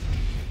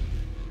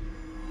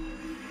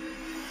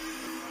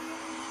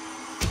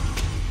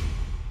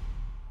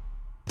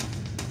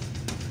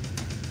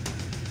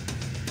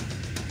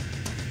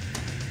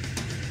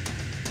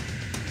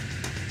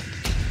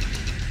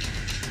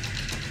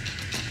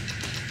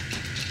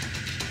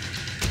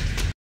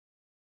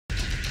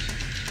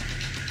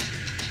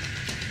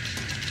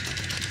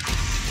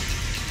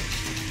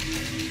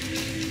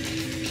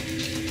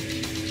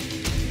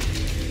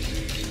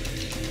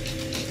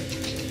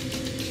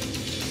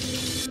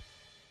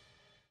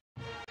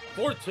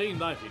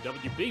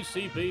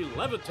 WBCB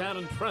Levittown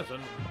and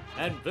Trenton,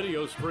 and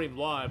video stream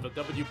live at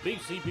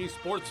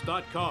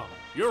WBCBsports.com.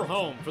 Your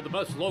home for the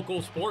best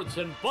local sports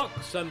in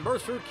Bucks and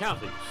Mercer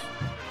counties.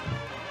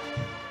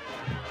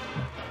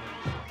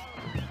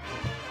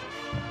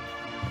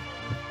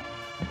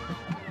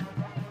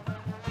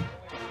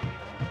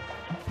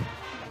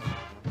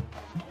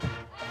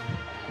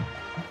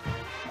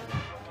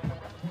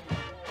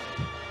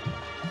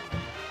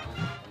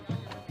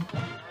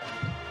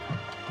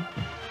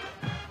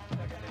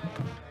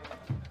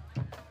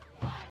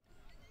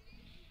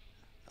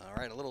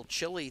 A little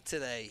chilly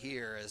today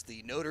here as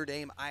the Notre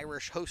Dame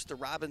Irish host the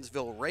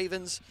Robbinsville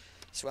Ravens.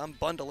 So I'm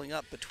bundling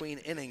up between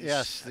innings.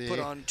 Yes, I put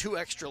on 2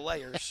 extra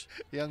layers.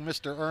 Young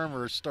Mr.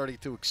 Irmer is starting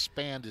to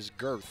expand his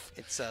girth.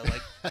 It's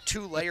like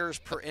 2 layers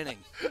per inning.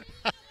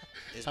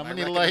 How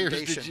many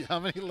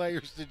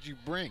layers did you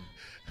bring?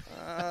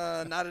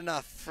 Not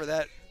enough for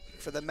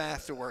the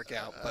math to work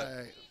out,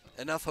 but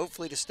enough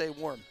hopefully to stay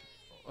warm.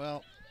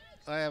 Well,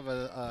 I have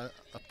a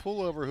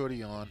pullover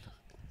hoodie on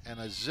and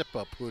a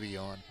zip-up hoodie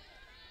on.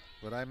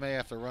 But I may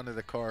have to run to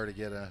the car to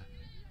get an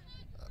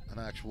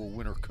actual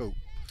winter coat.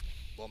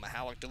 Well,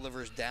 Mahalik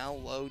delivers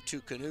down low to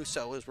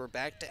Canuso as we're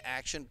back to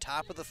action,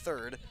 top of the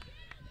third.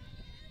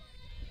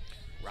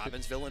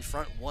 Robbinsville in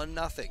front,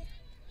 1-0.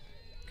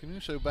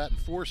 Canuso batting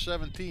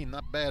 .417,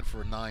 not bad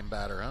for a 9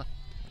 batter, huh?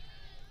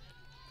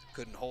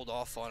 Couldn't hold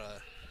off on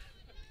a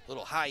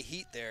little high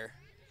heat there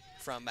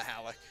from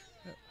Mahalik.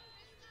 Yep.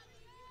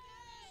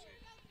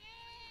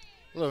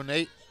 Hello,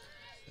 Nate.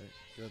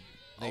 Good.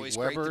 Always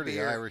Nate great Weber, to be the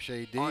here Irish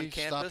AD, on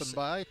campus. stopping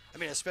by. I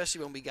mean,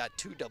 especially when we got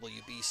 2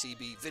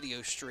 WBCB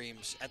video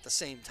streams at the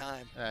same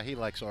time. He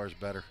likes ours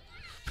better.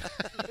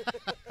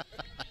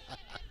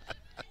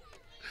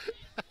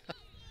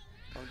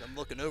 I'm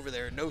looking over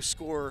there, no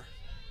score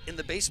in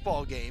the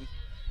baseball game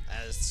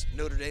as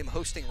Notre Dame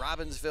hosting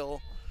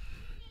Robbinsville.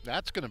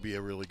 That's going to be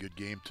a really good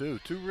game, too.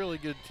 2 really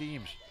good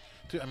teams.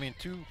 2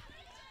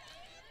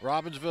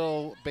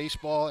 Robbinsville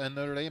baseball and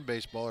Notre Dame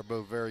baseball are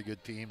both very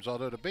good teams,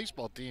 although the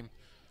baseball team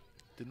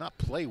did not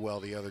play well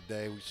the other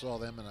day. We saw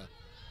them in a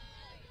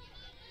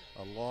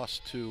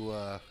loss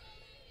to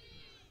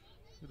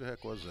who the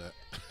heck was that?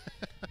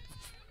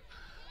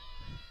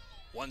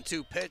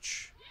 1-2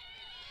 pitch.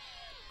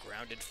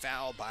 Grounded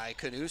foul by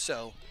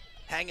Canuso.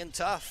 Hanging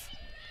tough.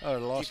 Oh, I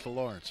lost to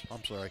Lawrence.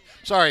 I'm sorry.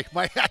 Sorry,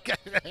 I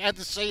had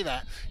to say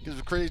that because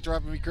it's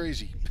driving me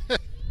crazy.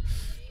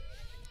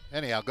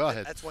 Anyhow, go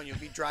ahead. That's when you'll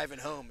be driving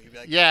home. You'll be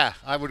like, yeah,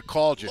 I would have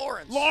called you.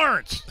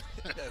 Lawrence.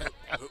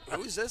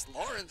 Who is this?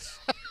 Lawrence.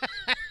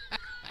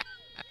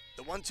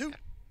 The 1-2.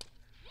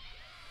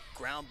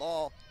 Ground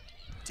ball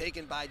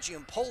taken by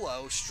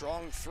Giampolo.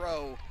 Strong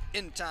throw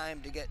in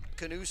time to get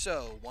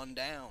Canuso. 1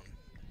 down.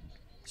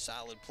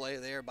 Solid play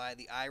there by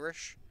the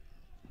Irish.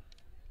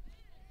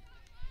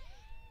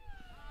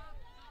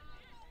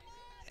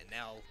 And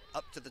now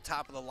up to the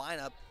top of the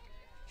lineup.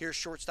 Here's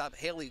shortstop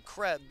Haley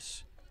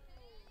Krebs,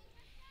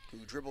 who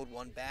dribbled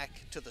one back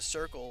to the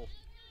circle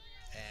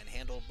and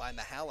handled by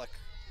Mihalik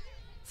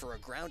for a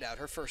ground out,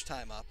 her first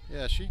time up.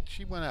 Yeah, she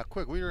went out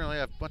quick. We didn't really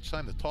have much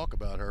time to talk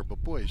about her,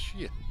 but boy, is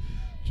she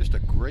just a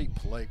great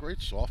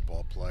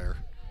softball player.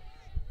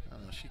 I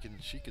don't know,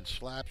 she can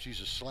slap.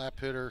 She's a slap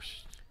hitter.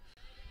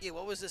 Yeah,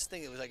 what was this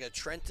thing? It was like a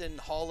Trenton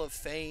Hall of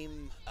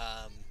Fame.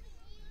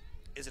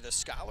 Is it a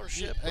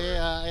scholarship?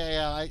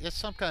 Yeah. It's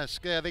some kind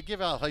of they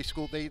give out high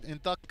school. They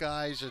induct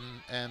guys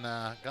and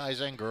guys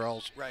and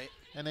girls. Right.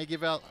 And they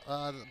give out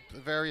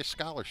various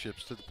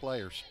scholarships to the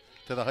players,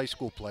 to the high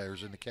school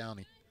players in the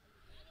county.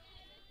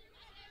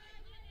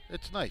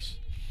 It's nice.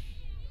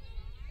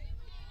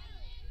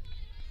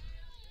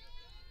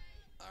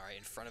 All right,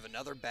 in front of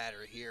another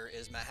batter here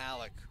is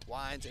Mihalik.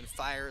 Winds and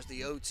fires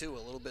the 0-2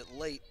 a little bit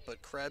late,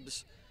 but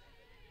Krebs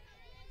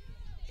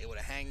able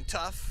to hang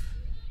tough.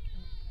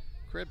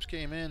 Krebs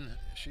came in.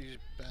 She's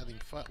batting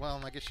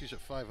well, I guess she's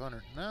at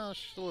 500. No,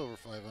 she's still over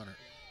 500.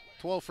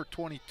 12 for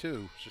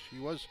 22. So she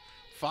was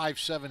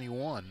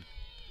 571.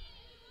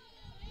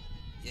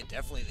 Yeah,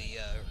 definitely the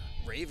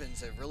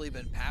Ravens have really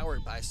been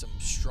powered by some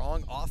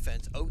strong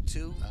offense.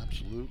 0-2.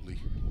 Absolutely.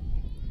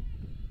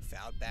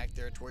 Fouled back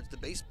there towards the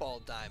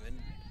baseball diamond,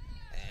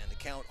 and the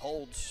count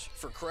holds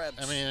for Krebs.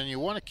 I mean, and you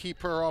want to keep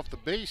her off the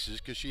bases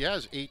because she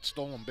has 8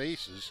 stolen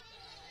bases.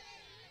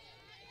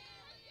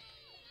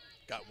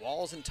 Got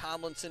Walls and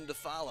Tomlinson to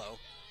follow.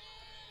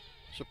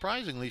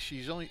 Surprisingly,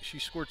 she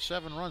scored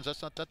 7 runs.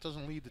 That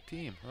doesn't lead the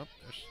team. Oh,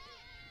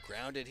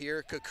 grounded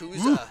here,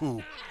 Kakuza.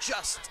 Ooh.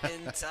 Just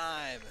in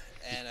time.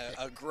 And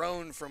a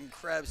groan from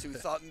Krebs, who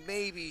thought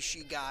maybe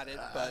she got it,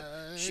 but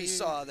she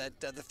saw that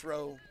the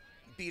throw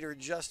beat her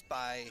just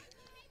by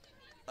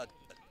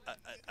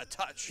a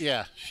touch.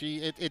 Yeah,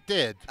 it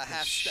did. A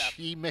half step.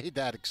 She made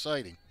that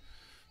exciting.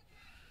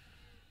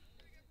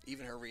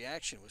 Even her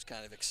reaction was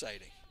kind of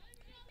exciting.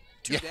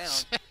 2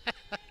 yes. down.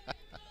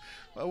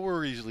 Well,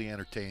 we're easily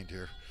entertained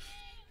here.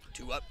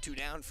 2 up, 2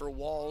 down for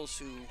Walls,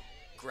 who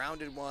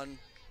grounded one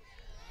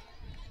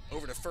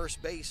over to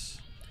first base.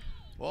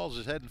 Walls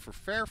is heading for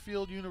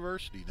Fairfield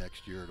University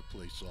next year to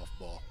play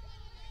softball.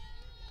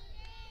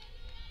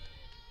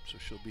 So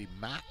she'll be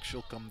Mac.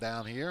 She'll come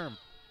down here and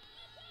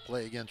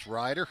play against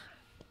Ryder.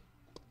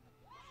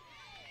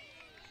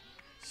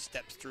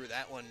 Steps through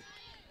that one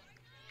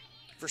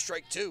for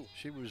strike 2.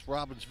 She was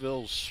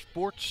Robbinsville's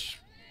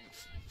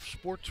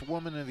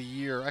Sportswoman of the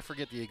Year. I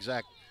forget the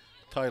exact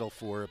title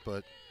for it,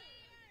 but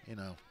you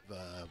know,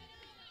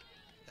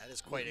 that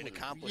is quite an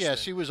accomplishment. Yeah,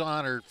 she was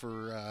honored for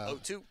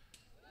 0-2.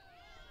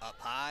 Up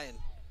high, and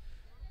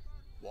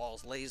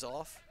Walls lays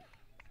off.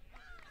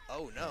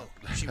 Oh no,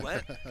 she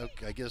went.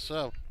 Okay, I guess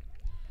so.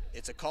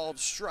 It's a called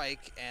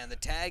strike, and the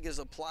tag is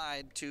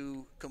applied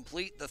to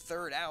complete the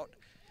 3rd out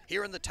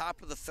here in the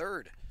top of the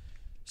 3rd.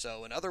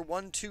 So another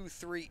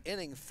 1-2-3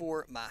 inning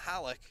for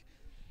Mihalik.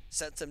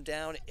 Sets him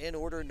down in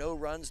order, no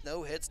runs,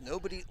 no hits,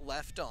 nobody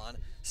left on.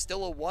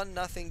 Still a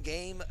 1-0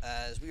 game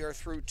as we are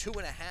through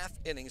 2.5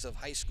 innings of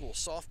high school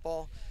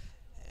softball.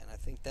 And I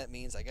think that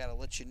means I gotta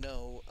let you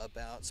know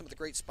about some of the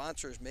great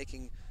sponsors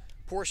making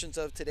portions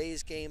of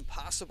today's game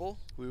possible.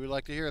 We would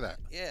like to hear that.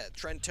 Yeah,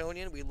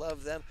 Trentonian, we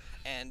love them.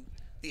 And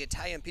the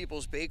Italian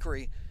People's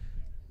Bakery,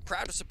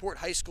 proud to support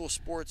high school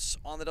sports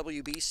on the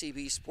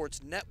WBCB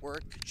Sports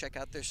Network. Check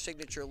out their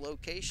signature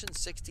location,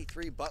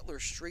 63 Butler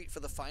Street, for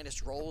the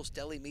finest rolls,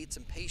 deli meats,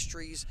 and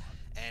pastries.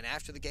 And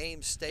after the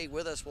game, stay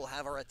with us. We'll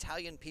have our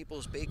Italian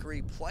People's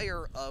Bakery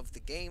player of the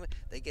game.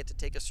 They get to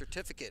take a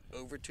certificate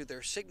over to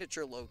their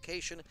signature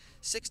location,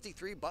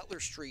 63 Butler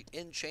Street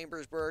in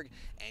Chambersburg,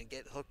 and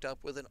get hooked up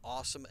with an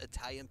awesome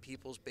Italian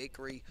People's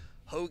Bakery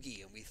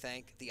hoagie. And we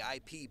thank the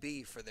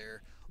IPB for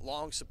their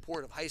long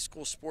support of high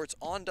school sports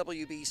on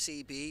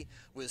WBCB,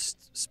 with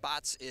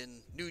spots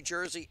in New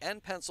Jersey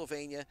and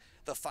Pennsylvania,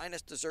 the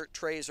finest dessert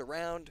trays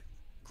around,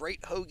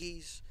 great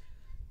hoagies.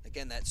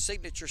 Again, that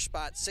signature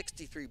spot,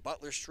 63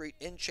 Butler Street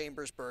in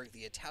Chambersburg,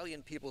 the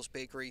Italian People's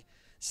Bakery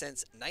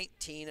since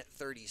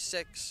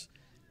 1936.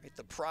 Right,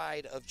 the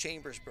pride of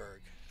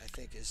Chambersburg, I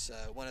think, is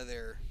one of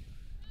their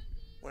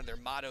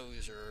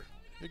mottos, or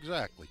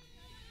exactly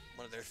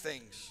one of their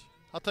things.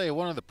 I'll tell you,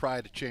 one of the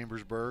pride of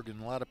Chambersburg,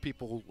 and a lot of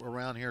people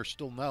around here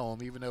still know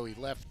him, even though he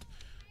left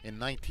in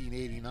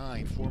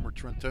 1989, former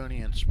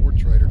Trentonian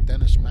sports writer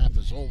Dennis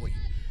Maffezoli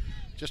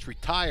just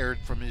retired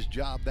from his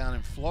job down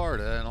in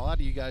Florida, and a lot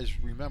of you guys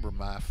remember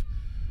Maff.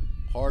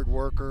 Hard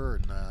worker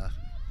and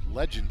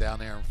legend down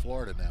there in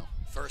Florida now.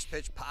 First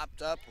pitch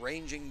popped up,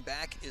 ranging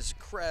back is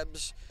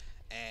Krebs,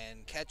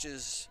 and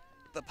catches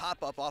the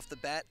pop-up off the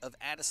bat of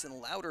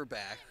Addison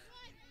Louderback.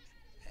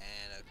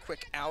 And a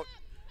quick out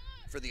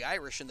for the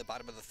Irish in the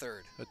bottom of the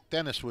third.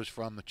 Dennis was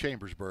from the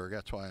Chambersburg.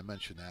 That's why I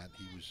mentioned that.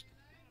 He was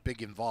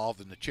big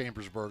involved in the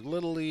Chambersburg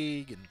Little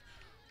League and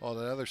all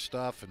that other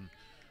stuff. And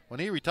when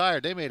he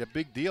retired, they made a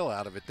big deal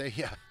out of it.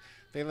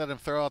 They let him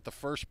throw out the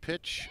first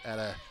pitch at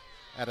a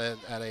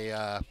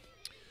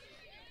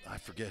I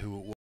forget who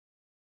it was.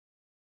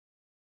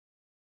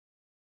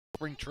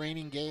 Spring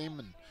training game.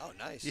 And oh,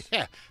 nice.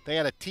 Yeah, they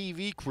had a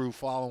TV crew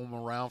follow him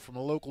around from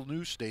a local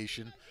news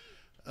station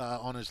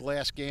on his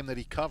last game that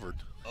he covered.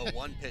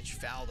 One pitch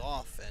fouled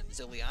off, and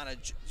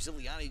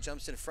Ziliani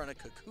jumps in front of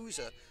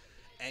Kakuza.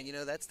 And, you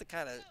know, that's the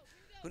kind of,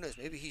 who knows,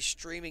 maybe he's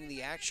streaming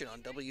the action on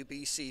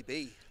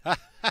WBCB.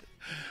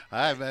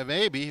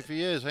 Maybe, if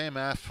he is. Hey,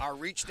 Matt. Our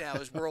reach now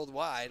is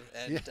worldwide,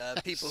 and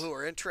Yes. People who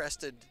are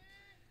interested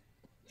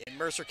in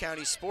Mercer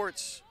County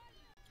sports,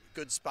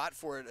 good spot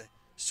for it.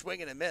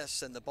 Swing and a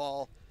miss, and the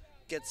ball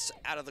gets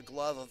out of the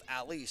glove of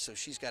Ali, so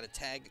she's got to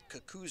tag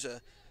Kakuza.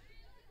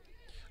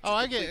 Oh,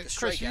 I get,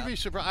 Chris, you'd be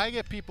surprised. I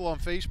get people on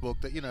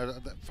Facebook that, you know,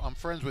 that I'm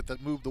friends with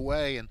that moved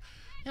away, and,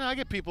 you know, I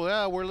get people,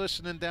 we're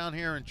listening down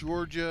here in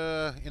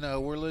Georgia, you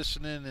know, we're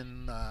listening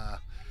in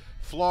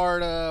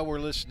Florida, we're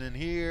listening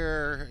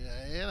here,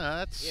 you know,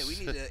 that's... Yeah, we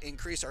need to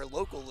increase our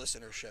local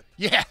listenership.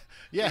 Yeah.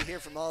 We hear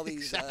from all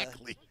these...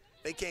 Exactly.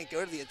 They can't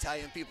go to the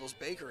Italian People's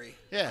Bakery,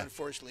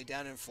 unfortunately,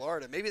 down in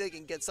Florida. Maybe they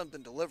can get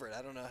something delivered.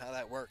 I don't know how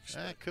that works.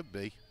 It could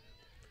be.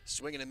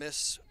 Swing and a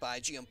miss by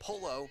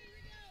Giampolo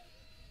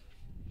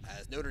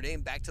as Notre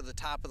Dame back to the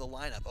top of the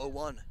lineup,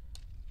 0-1.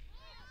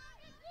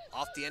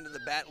 Off the end of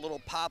the bat,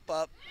 little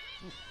pop-up,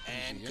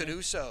 and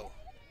Canuso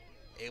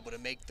able to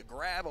make the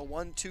grab. A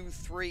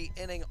 1-2-3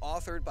 inning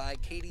authored by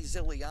Katie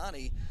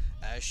Ziliani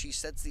as she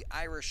sets the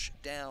Irish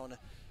down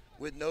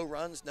with no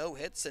runs, no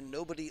hits, and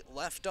nobody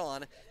left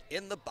on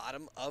in the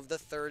bottom of the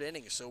third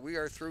inning. So we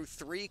are through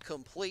 3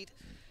 complete,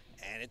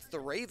 and it's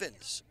the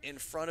Ravens in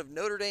front of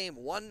Notre Dame,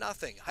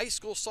 1-0. High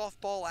school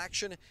softball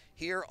action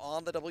here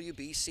on the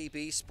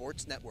WBCB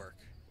Sports Network.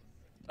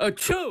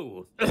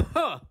 Achoo!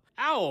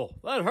 Ow,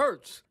 that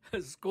hurts.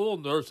 School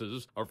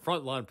nurses are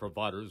frontline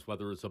providers,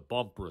 whether it's a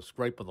bump or a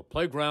scrape on the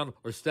playground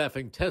or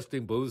staffing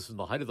testing booths in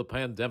the height of the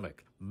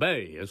pandemic.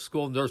 May is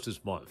School Nurses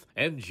Month.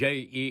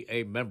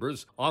 NJEA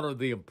members honor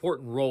the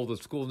important role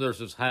that school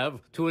nurses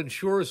have to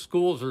ensure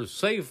schools are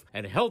safe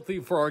and healthy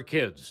for our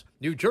kids.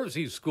 New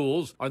Jersey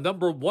schools are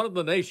 #1 in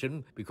the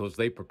nation because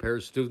they prepare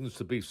students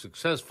to be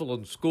successful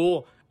in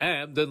school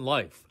and in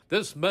life.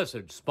 This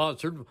message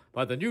sponsored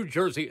by the New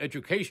Jersey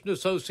Education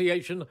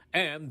Association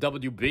and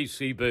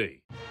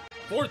WBCB.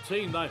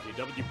 1490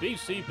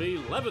 WBCB,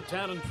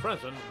 Levittown and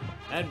Trenton,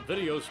 and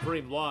video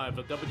stream live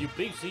at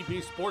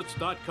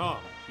WBCBsports.com.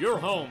 Your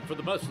home for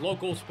the best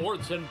local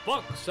sports in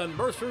Bucks and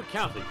Mercer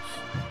counties.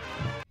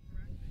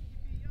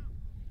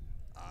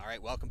 All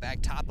right, welcome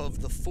back. Top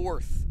of the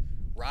fourth.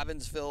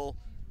 Robbinsville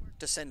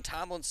to send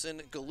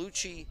Tomlinson,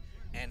 Gallucci,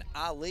 and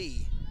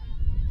Ali.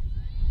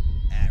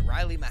 And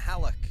Riley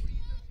Mahalik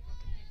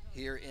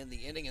here in the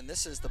inning. And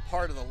this is the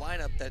part of the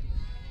lineup that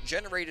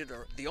generated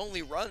the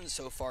only run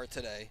so far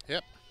today.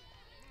 Yep.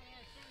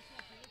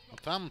 Well,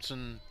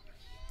 Tomlinson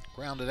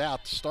grounded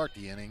out to start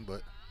the inning,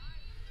 but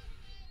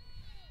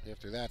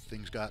after that,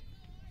 things got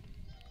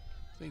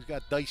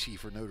dicey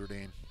for Notre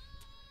Dame.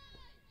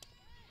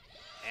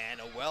 And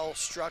a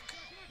well-struck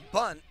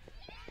bunt,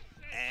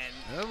 and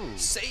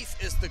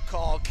safe is the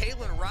call.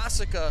 Kaylin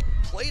Rossica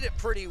played it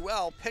pretty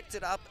well, picked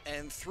it up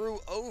and threw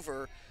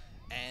over,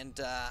 and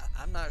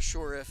I'm not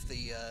sure if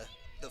the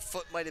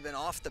foot might have been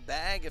off the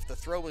bag, if the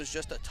throw was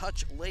just a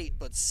touch late,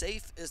 but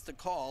safe is the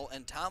call,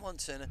 and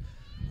Tomlinson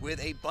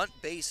with a bunt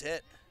base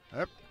hit.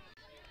 Yep.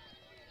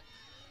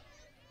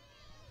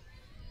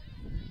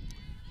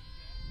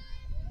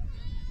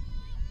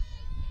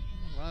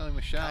 Riley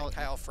Michelle.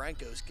 Kyle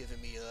Franco's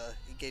giving me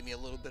he gave me a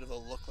little bit of a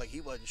look like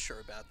he wasn't sure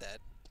about that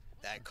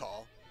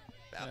call.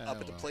 Up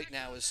at the plate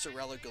now is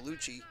Sorella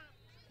Gallucci.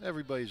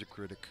 Everybody's a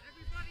critic.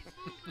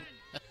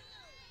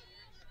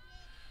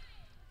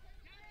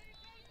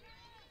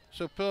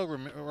 So,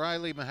 Pilgrim,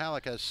 Riley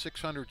Mahalik has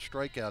 600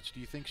 strikeouts.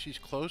 Do you think she's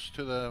close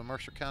to the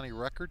Mercer County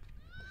record?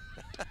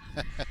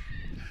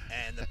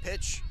 And the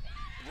pitch,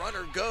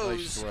 runner goes.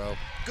 Nice throw.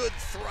 Good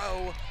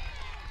throw.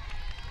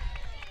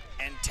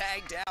 And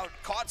tagged out,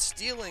 caught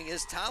stealing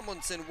is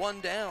Tomlinson, 1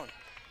 down.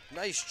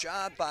 Nice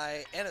job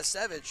by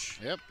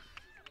Anasevich. Yep.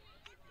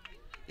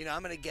 You know,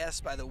 I'm going to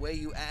guess by the way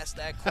you asked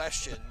that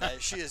question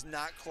that she is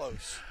not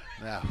close.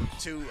 No.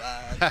 To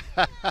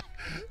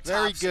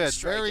very good,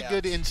 very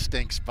good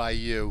instincts by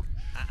you.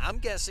 I'm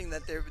guessing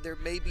that there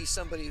may be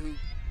somebody who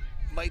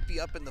might be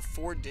up in the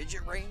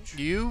 4-digit range.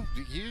 You're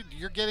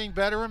getting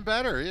better and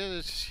better.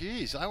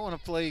 Jeez, I want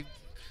to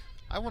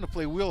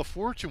play Wheel of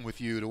Fortune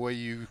with you. The way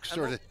you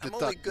sort of deduct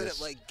I'm only good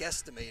this. at like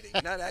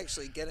guesstimating, not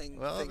actually getting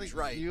things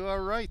right. You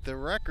are right. The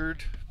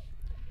record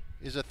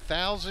is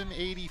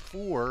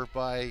 1,084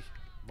 by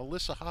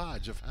Melissa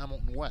Hodge of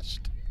Hamilton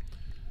West.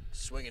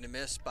 Swing and a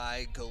miss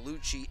by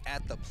Gallucci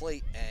at the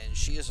plate, and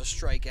she is a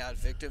strikeout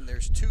victim.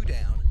 There's 2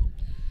 down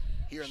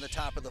here in the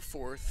top of the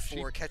 4th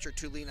for catcher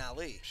Tulene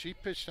Ali. She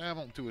pitched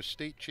Hamilton to a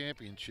state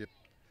championship,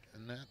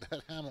 and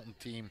that Hamilton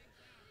team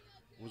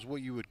was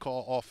what you would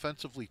call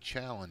offensively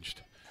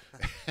challenged.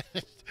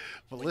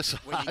 But listen,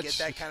 when you get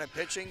that kind of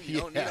pitching, you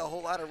don't need a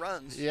whole lot of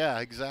runs. Yeah,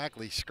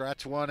 exactly.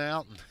 Scratch one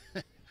out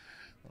and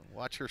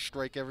watch her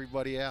strike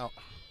everybody out.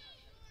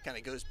 Kind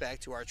of goes back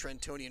to our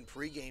Trentonian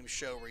pregame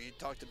show where you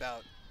talked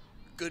about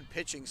good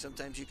pitching.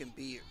 Sometimes you can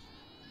be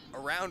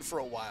around for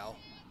a while,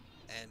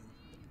 and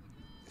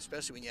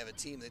especially when you have a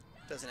team that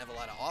doesn't have a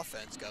lot of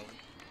offense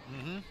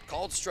going.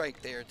 Called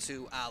strike there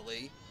to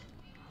Ali.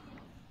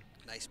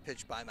 Nice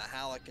pitch by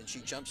Mahalik, and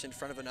she jumps in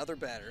front of another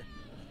batter.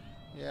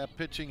 Yeah,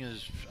 pitching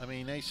is, I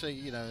mean, they say,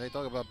 you know, they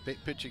talk about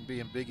pitching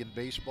being big in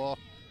baseball.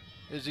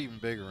 It's even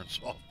bigger in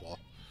softball.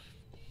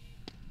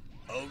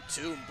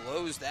 0-2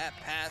 blows that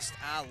past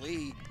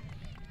Ali.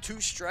 2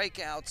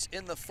 strikeouts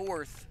in the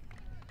 4th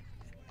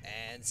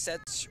and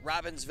sets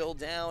Robbinsville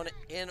down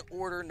in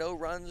order. No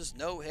runs,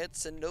 no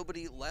hits, and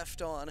nobody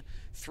left on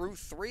through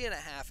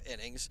 3.5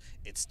 innings.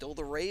 It's still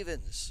the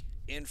Ravens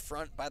in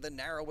front by the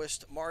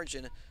narrowest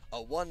margin,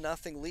 a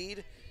 1-0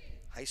 lead.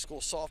 High school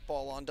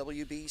softball on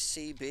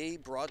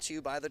WBCB, brought to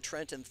you by the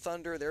Trenton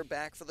Thunder. They're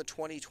back for the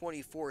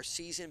 2024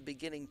 season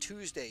beginning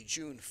Tuesday,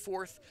 June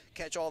 4th.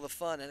 Catch all the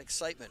fun and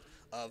excitement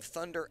of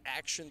Thunder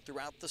action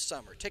throughout the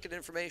summer. Ticket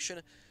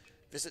information,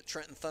 visit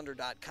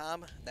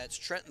TrentonThunder.com. That's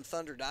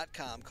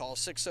TrentonThunder.com. Call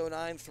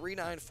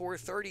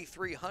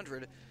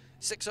 609-394-3300.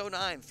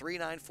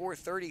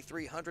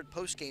 609-394-3300.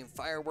 Postgame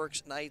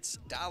fireworks nights,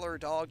 dollar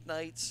dog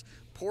nights,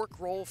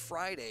 pork roll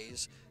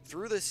Fridays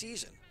through the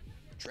season.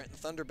 Trenton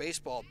Thunder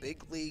baseball,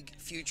 big league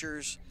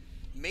futures,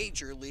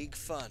 major league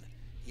fun.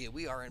 Yeah,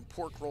 we are in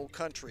pork roll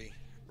country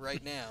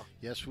right now.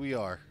 Yes, we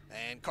are.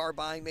 And car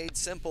buying made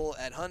simple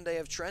at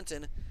Hyundai of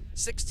Trenton,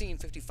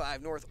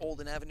 1655 North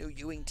Olden Avenue,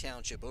 Ewing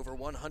Township. Over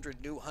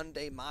 100 new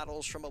Hyundai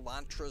models, from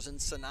Elantras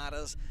and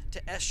Sonatas to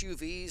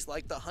SUVs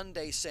like the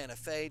Hyundai Santa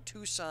Fe,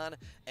 Tucson,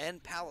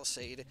 and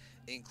Palisade,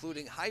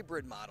 including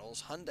hybrid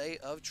models.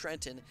 Hyundai of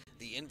Trenton,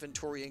 the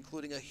inventory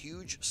including a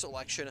huge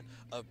selection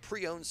of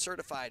pre-owned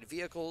certified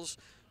vehicles,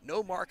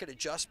 no market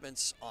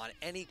adjustments on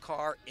any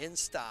car in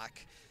stock,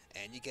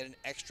 and you get an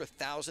extra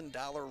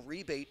 $1,000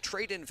 rebate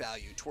trade-in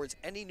value towards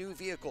any new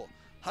vehicle.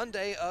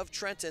 Hyundai of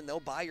Trenton, they'll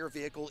buy your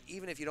vehicle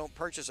even if you don't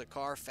purchase a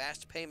car.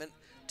 Fast payment,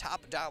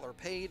 top dollar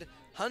paid.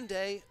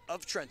 Hyundai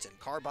of Trenton,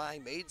 car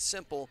buying made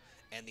simple,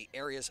 and the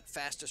area's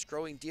fastest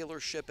growing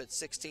dealership at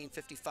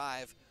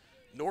 1655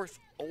 North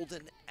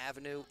Olden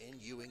Avenue in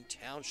Ewing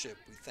Township.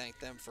 We thank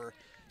them for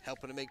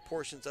helping to make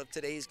portions of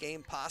today's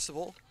game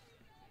possible.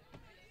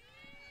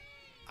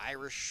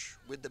 Irish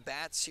with the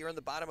bats here in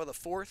the bottom of the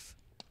 4th.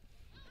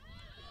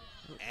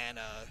 And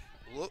a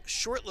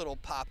short little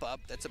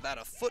pop-up that's about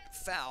a foot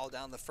foul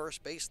down the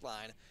first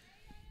baseline.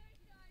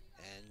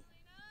 And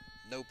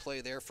no play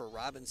there for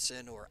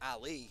Robinson or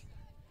Ali.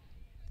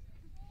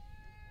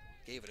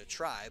 Gave it a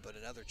try, but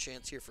another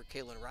chance here for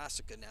Kaylin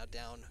Rossica, now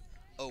down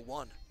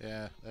 0-1.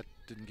 Yeah, that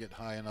didn't get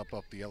high enough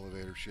up the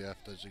elevator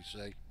shaft, as they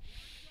say.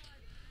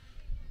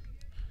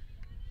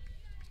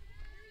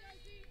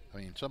 I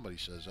mean, somebody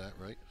says that,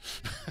 right?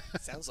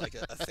 Sounds like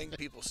a thing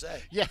people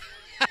say. Yeah.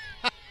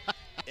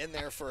 In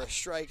there for a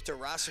strike to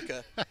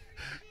Rossica.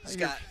 He's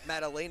got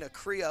Madalena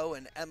Creo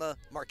and Emma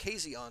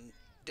Marchese on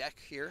deck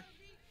here.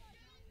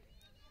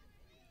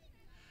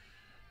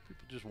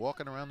 People just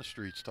walking around the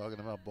streets talking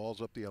about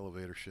balls up the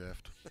elevator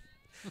shaft.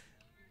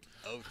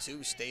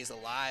 0-2 stays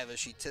alive as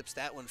she tips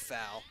that one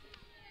foul.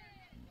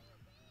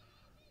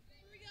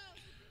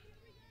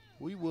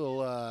 We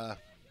will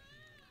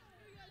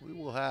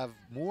have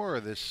more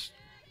of this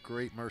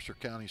great Mercer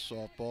County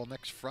softball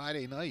next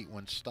Friday night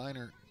when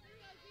Steiner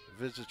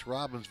visits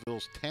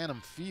Robbinsville's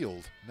Tandem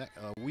Field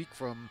a week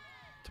from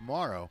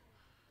tomorrow.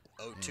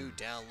 0-2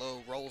 down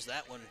low, rolls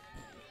that one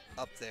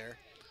up there.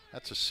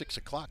 That's a 6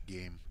 o'clock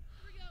game.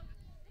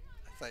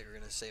 I thought you were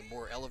going to say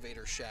more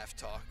elevator shaft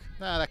talk.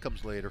 Nah, that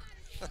comes later.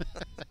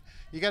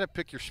 You got to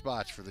pick your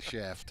spots for the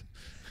shaft.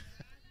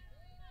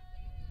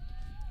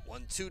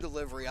 1-2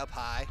 delivery up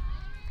high.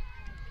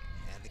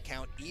 And the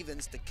count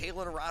evens to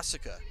Kaylin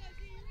Rossica.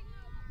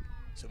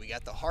 So we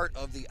got the heart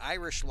of the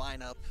Irish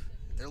lineup.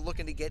 They're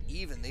looking to get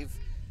even. They've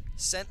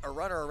sent a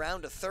runner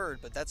around to third,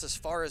 but that's as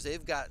far as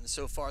they've gotten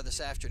so far this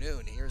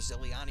afternoon. Here's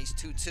Ziliani's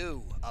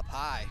 2-2 up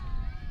high.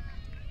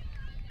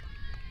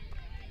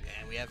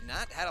 And we have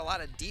not had a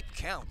lot of deep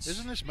counts.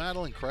 Isn't this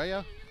Madeline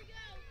Creo?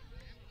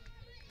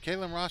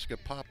 Kaylin Rossica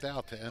popped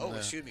out to end. Oh,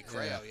 excuse me,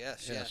 Creo.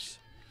 Yes.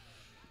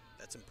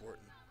 That's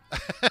important.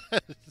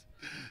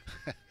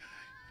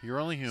 You're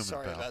only human,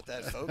 Sorry pal. about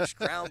that, folks.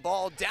 Ground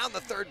ball down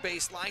the third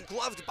base line,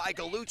 gloved by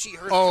Gallucci.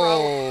 Her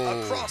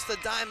throw across the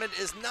diamond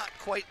is not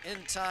quite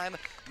in time.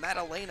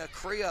 Madalena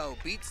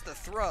Creo beats the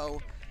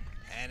throw,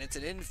 and it's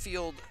an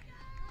infield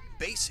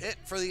base hit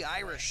for the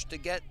Irish to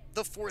get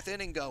the 4th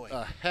inning going.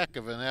 A heck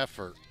of an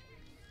effort.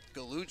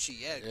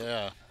 Gallucci,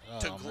 Yeah.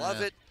 to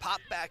glove it,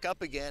 pop back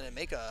up again, and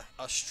make a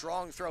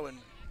strong throw. And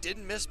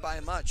didn't miss by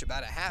much,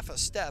 about a half a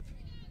step.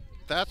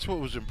 That's what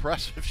was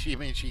impressive.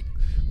 She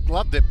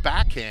gloved it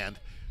backhand,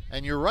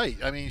 and you're right.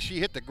 I mean, she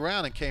hit the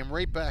ground and came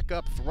right back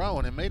up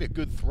throwing and made a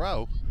good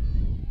throw.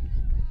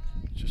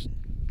 Just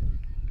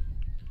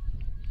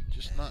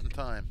not in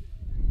time.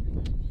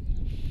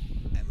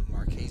 Emma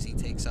Marchese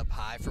takes up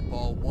high for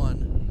ball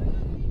one.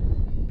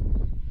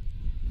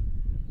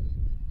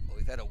 Well,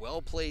 we've had a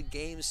well-played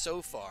game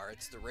so far.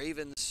 It's the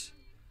Ravens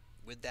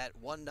with that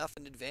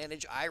 1-0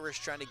 advantage. Irish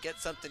trying to get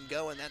something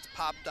going. That's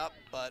popped up,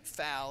 but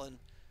foul and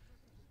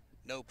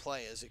no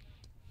play as it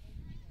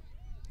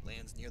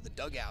lands near the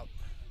dugout.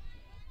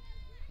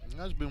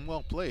 That's been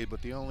well played,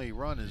 but the only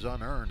run is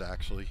unearned,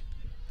 actually.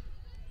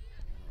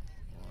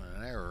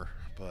 An error,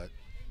 but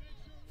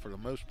for the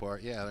most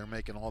part, yeah, they're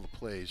making all the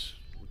plays,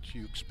 which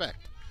you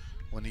expect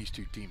when these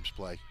two teams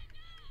play.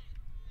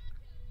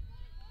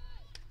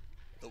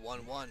 The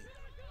 1-1,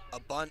 a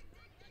bunt.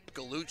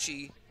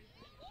 Gallucci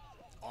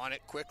on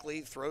it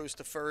quickly, throws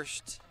to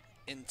first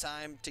in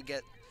time to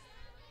get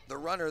the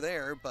runner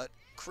there, but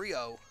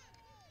Creo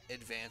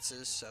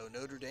advances, so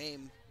Notre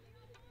Dame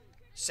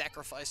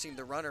sacrificing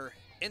the runner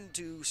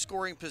into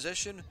scoring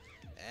position,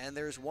 and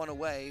there's one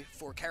away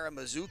for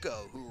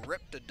Karamazzuko, who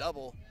ripped a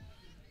double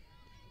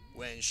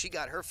when she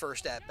got her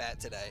first at-bat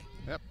today.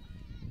 Yep.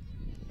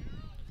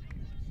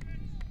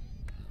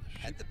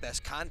 Had the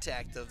best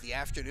contact of the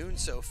afternoon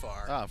so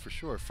far. Ah, for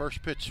sure.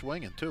 First pitch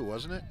swinging, too,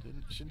 wasn't it?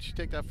 Shouldn't she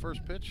take that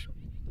first pitch?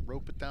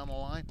 Rope it down the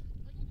line?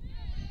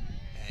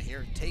 And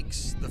here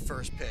takes the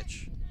first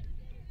pitch.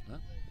 Huh?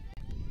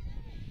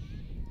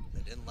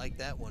 They didn't like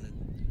that one.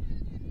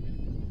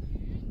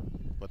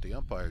 But the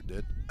umpire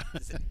did.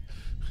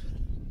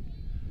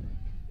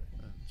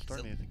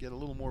 Starting to get a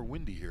little more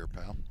windy here,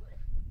 pal.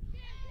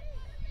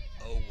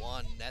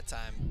 0-1 that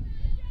time.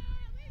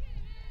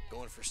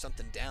 Going for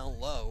something down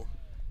low.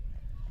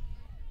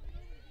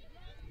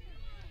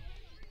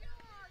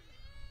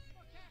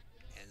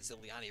 And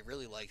Ziliani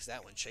really likes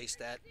that one. Chased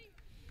that.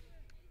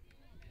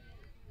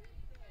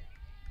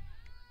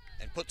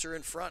 And puts her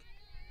in front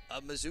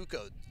of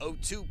Mizuko.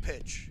 0-2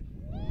 pitch.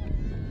 A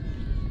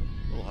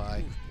little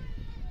high.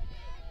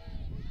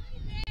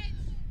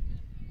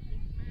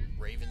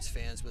 Ravens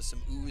fans with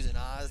some oohs and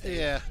ahs.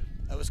 Yeah.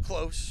 That was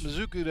close.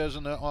 Mizuku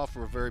doesn't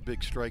offer a very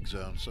big strike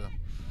zone, so.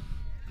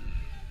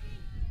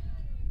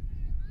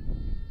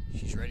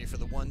 She's ready for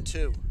the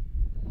 1-2.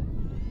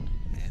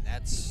 And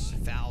that's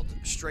fouled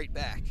straight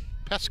back.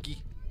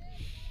 Pesky.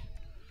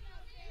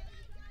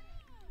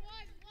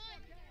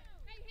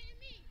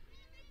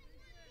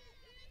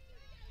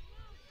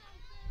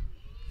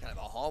 Kind of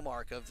a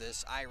hallmark of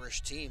this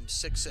Irish team,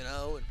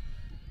 6-0, and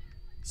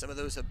some of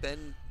those have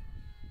been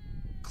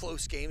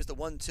close games. The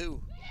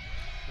 1-2.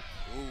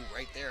 Ooh,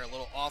 right there, a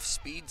little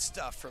off-speed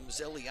stuff from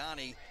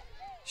Ziliani.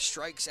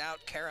 Strikes out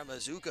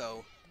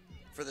Karamazzuko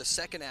for the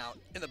second out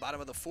in the bottom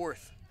of the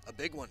fourth. A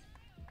big one.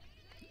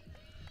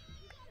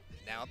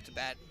 Now up to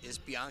bat is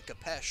Bianca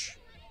Pesh.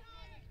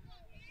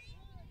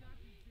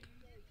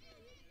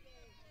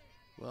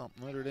 Well,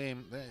 Notre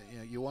Dame,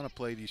 you want to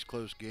play these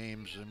close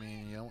games. I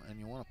mean, and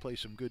you want to play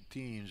some good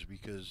teams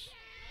because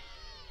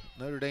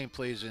Notre Dame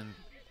plays in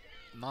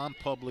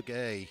non-public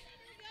A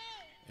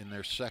in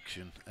their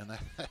section, and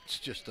that's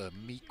just a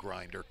meat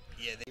grinder.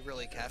 Yeah, they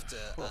really have to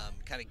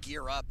kind of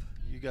gear up.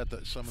 You got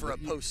for a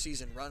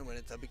postseason run when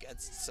it's up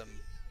against some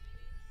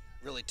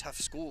really tough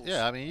schools.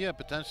 Yeah, I mean, you have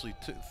potentially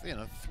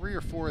 3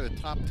 or 4 of the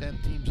top 10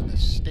 teams in the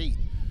state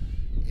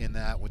in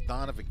that, with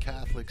Donovan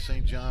Catholic,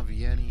 St. John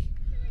Vianney,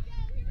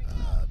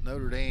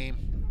 Notre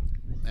Dame,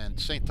 and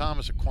St.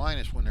 Thomas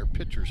Aquinas when their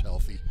pitcher's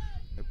healthy.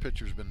 Their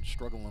pitcher's been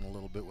struggling a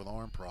little bit with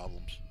arm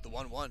problems. The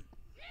 1-1.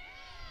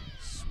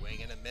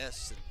 Swing and a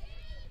miss. And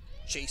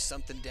chase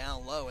something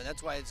down low, and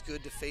that's why it's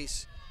good to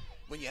face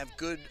when you have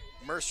good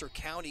Mercer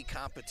County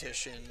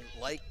competition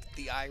like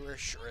the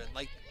Irish or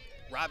like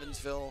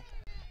Robbinsville,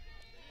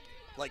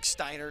 like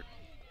Steinert.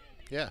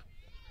 Yeah.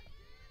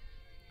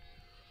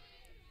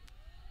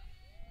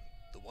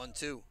 The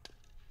 1-2.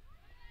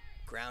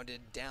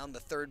 Grounded down the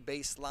third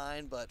base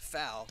line, but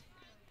foul.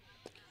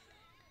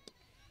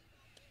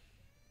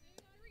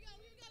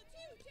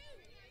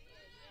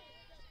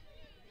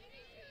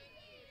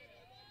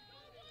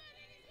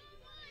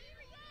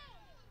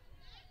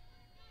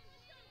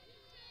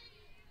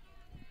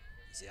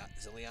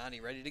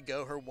 Ziliani ready to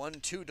go. Her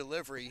 1-2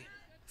 delivery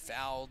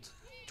fouled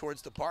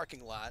towards the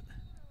parking lot.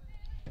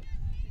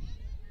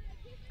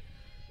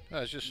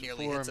 It's just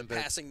nearly hits a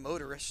passing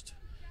motorist.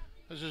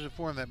 I was just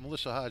informed that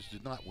Melissa Hodge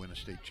did not win a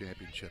state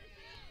championship.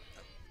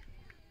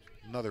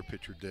 Another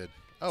pitcher did.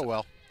 Oh,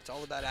 well. It's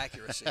all about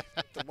accuracy.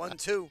 The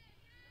 1-2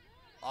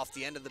 off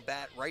the end of the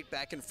bat, right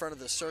back in front of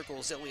the circle.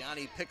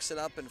 Ziliani picks it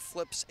up and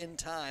flips in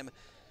time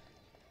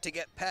to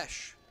get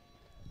Pesh.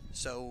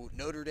 So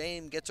Notre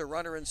Dame gets a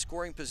runner in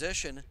scoring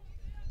position,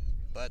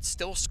 but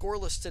still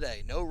scoreless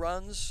today. No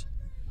runs.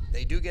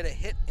 They do get a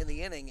hit in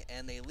the inning,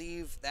 and they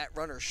leave that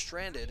runner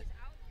stranded.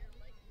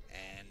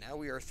 And now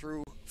we are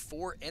through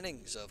 4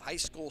 innings of high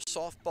school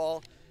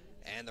softball,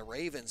 and the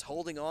Ravens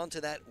holding on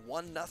to that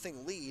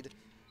 1-0 lead.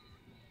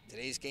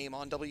 Today's game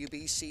on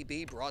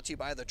WBCB brought to you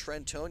by the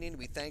Trentonian.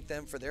 We thank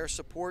them for their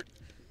support.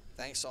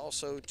 Thanks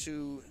also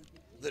to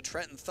the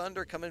Trenton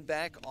Thunder coming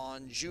back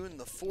on June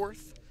the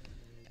 4th.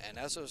 And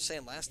as I was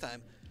saying last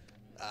time,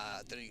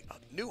 the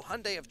new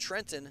Hyundai of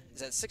Trenton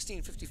is at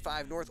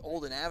 1655 North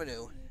Olden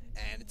Avenue,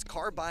 and it's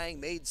car buying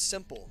made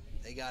simple.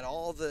 They got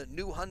all the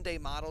new Hyundai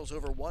models,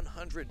 over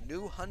 100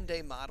 new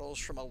Hyundai models,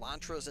 from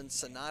Elantras and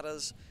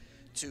Sonatas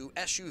to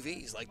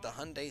SUVs like the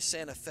Hyundai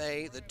Santa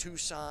Fe, the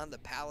Tucson, the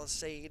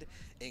Palisade,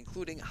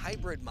 including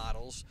hybrid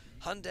models.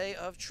 Hyundai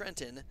of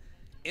Trenton,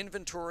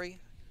 inventory,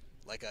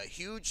 like a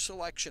huge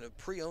selection of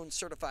pre-owned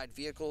certified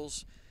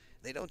vehicles.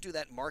 They don't do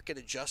that market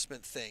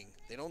adjustment thing.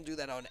 They don't do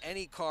that on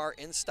any car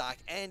in stock,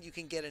 and you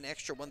can get an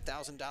extra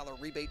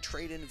 $1,000 rebate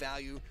trade-in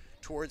value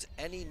towards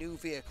any new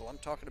vehicle. I'm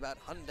talking about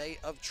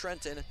Hyundai of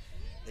Trenton.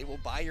 They will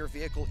buy your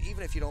vehicle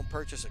even if you don't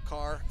purchase a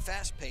car.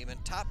 Fast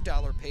payment, top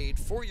dollar paid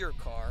for your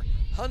car.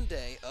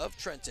 Hyundai of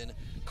Trenton,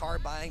 car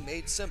buying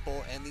made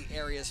simple, and the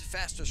area's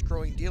fastest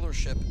growing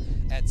dealership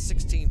at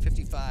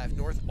 1655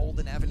 North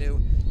Olden Avenue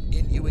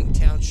in Ewing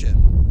Township.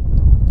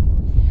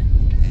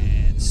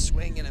 And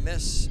swing and a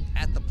miss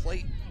at the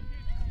plate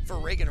for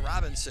Reagan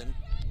Robinson.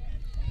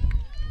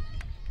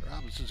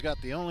 Robinson's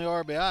got the only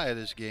RBI of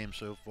this game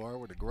so far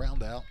with a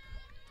ground out.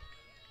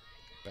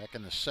 Back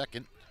in the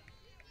second.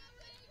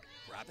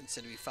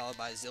 Robinson to be followed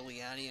by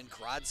Ziliani and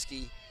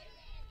Grodzki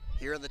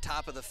here in the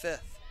top of the 5th.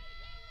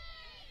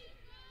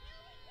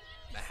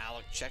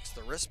 Mihalik checks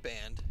the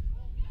wristband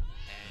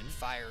and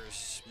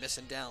fires,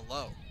 missing down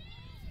low.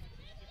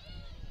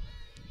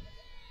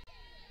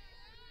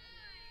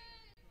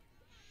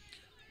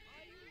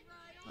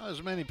 Not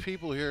as many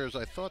people here as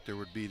I thought there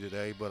would be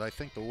today, but I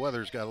think the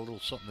weather's got a little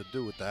something to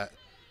do with that.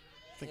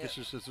 I think it's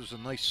just, if there's a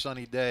nice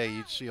sunny day,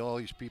 you'd see all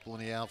these people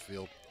in the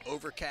outfield.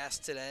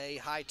 Overcast today,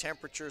 high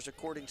temperatures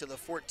according to the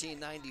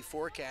 1490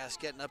 forecast,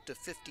 getting up to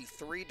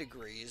 53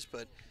 degrees,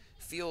 but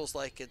feels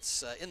like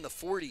it's in the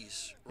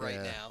 40s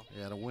right now.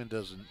 Yeah, the wind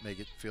doesn't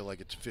make it feel like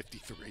it's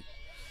 53.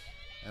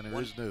 And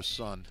there is no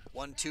sun.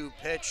 1-2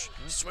 pitch,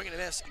 swing and a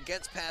miss,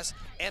 gets past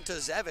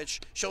Antozevich.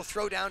 She'll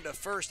throw down to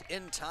first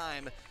in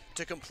time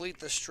to complete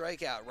the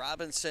strikeout.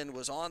 Robinson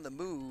was on the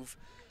move,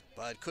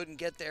 but couldn't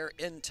get there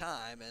in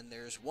time, and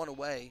there's one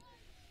away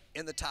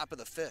in the top of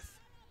the 5th.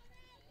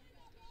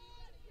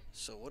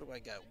 So what do I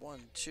got?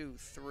 1, 2,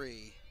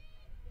 3,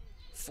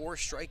 4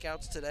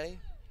 strikeouts today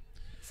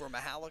for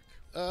Mihalik.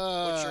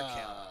 What's your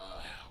count?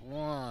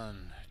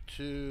 1,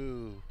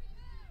 2,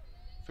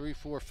 3,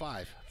 4,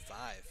 5.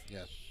 5.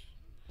 Yes.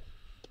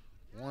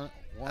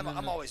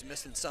 I'm always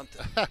missing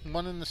something.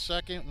 1 in the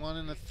second, 1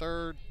 in the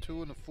third,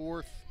 2 in the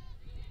fourth,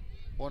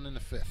 1 in the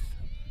 5th.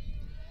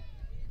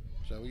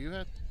 Is that what you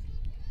had?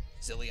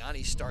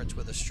 Ziliani starts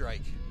with a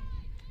strike.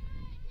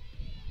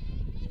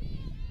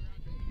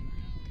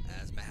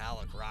 As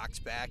Mihalik rocks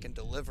back and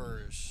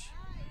delivers.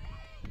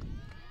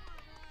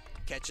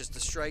 Catches the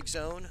strike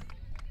zone.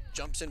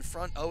 Jumps in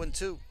front,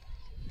 0-2.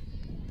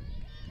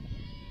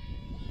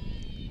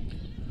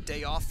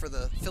 Day off for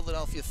the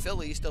Philadelphia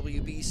Phillies.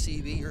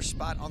 WBCB, your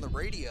spot on the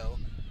radio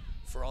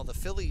for all the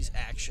Phillies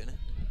action.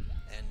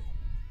 And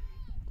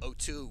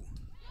 0-2.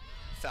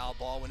 Foul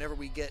ball. Whenever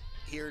we get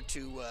here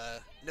to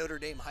Notre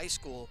Dame High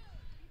School,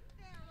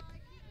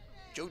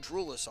 Joe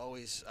Drulis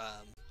always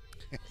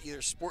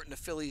either sporting a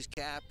Phillies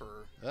cap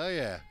or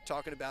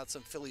talking about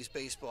some Phillies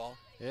baseball.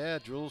 Yeah,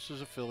 Drulis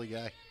is a Philly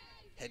guy.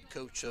 Head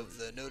coach of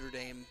the Notre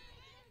Dame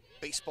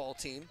baseball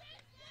team.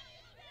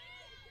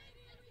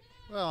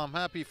 Well, I'm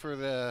happy for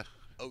the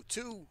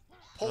 0-2.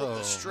 Pulled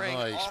the string,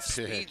 nice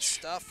off-speed pitch.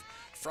 stuff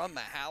from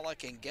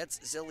Mihalik, and gets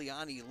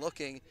Ziliani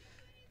looking,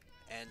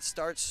 and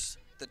starts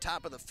the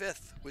top of the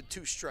 5th with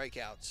 2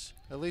 strikeouts.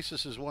 At least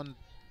this is one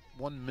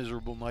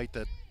miserable night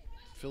that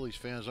Phillies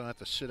fans don't have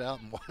to sit out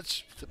and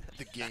watch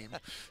the game.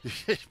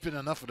 There's been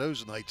enough of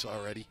those nights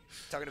already.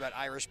 Talking about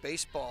Irish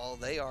baseball,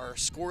 they are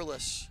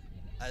scoreless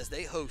as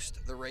they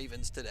host the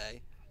Ravens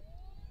today.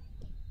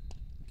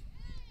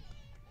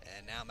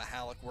 And now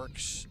Mihalik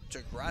works to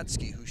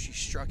Grodzki, who she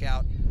struck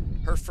out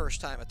her first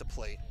time at the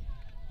plate.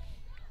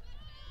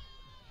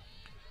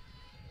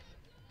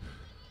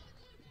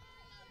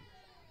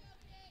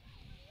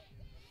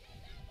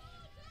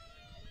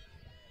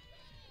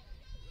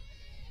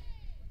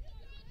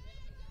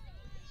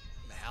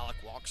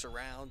 Mihalik walks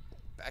around,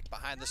 back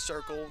behind the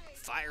circle,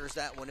 fires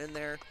that one in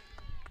there.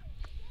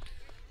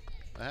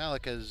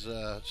 Mihalik is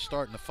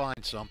starting to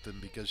find something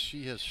because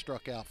she has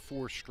struck out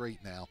 4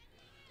 straight now.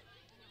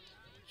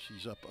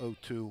 She's up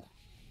 0-2 on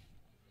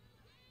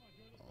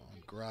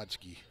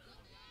Grodzki.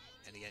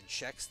 And again,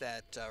 checks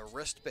that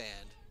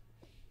wristband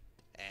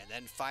and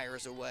then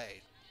fires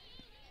away.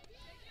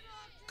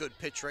 Good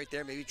pitch right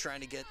there, maybe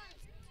trying to get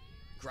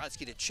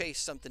Grodzki to chase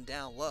something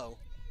down low.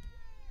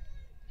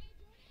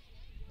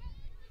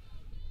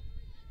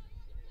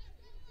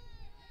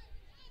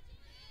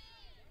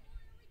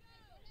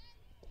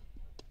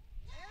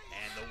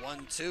 And the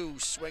 1-2,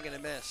 swing and a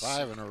miss.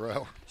 5 in a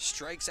row.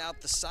 Strikes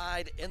out the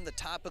side in the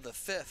top of the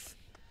 5th.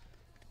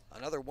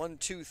 Another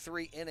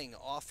 1-2-3 inning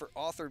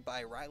authored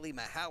by Riley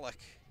Mihalik.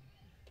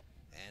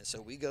 And so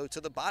we go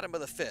to the bottom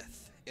of the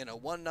 5th in a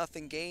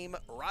 1-0 game.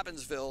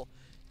 Robbinsville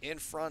in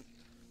front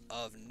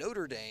of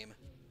Notre Dame.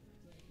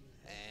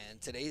 And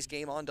today's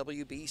game on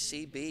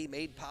WBCB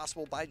made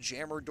possible by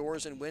Jammer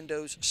Doors and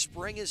Windows.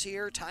 Spring is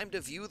here. Time to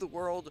view the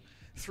world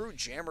through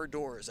Jammer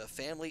Doors, a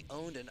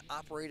family-owned and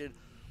operated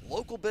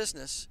local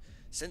business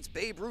since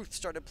Babe Ruth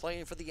started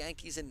playing for the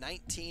Yankees in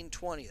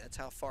 1920. That's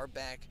how far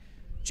back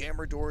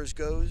Jammer Doors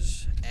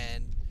goes.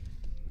 And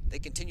they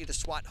continue to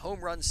SWAT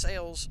home run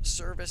sales,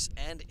 service,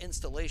 and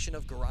installation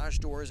of garage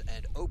doors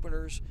and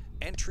openers,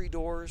 entry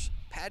doors,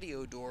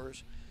 patio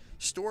doors,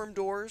 storm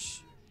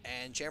doors,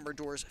 and Jammer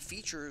Doors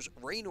features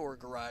Raynor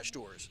garage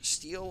doors,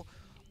 steel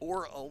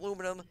or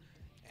aluminum,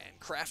 and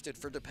crafted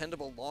for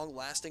dependable,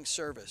 long-lasting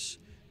service.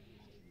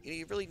 You know,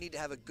 you really need to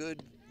have a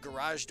good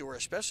garage door,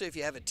 especially if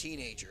you have a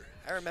teenager.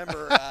 I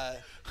remember,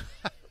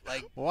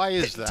 like, why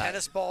is hitting that?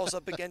 tennis balls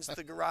up against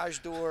the garage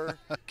door,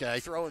 Okay.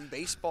 throwing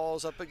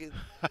baseballs up against,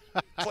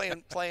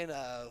 playing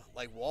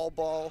like wall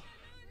ball.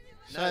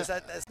 No, So-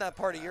 that's not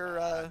part of your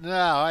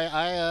No,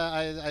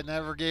 I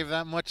never gave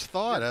that much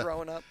thought. your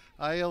growing up.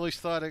 I always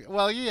thought,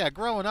 well, yeah,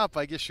 growing up,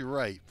 I guess you're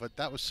right, but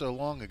that was so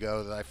long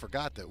ago that I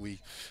forgot that we.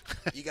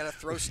 You got to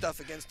throw stuff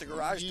against the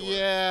garage door.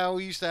 Yeah,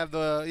 we used to have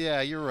the.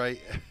 Yeah, you're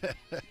right.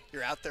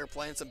 You're out there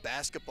playing some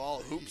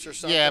basketball, hoops or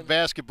something. Yeah,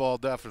 basketball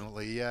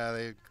definitely. Yeah,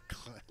 they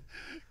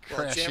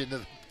crash Jam- into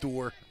the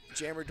door.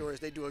 Jammer Doors,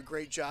 they do a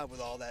great job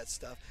with all that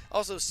stuff.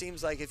 Also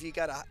seems like if you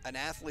got an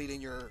athlete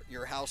in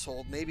your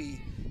household,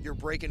 maybe you're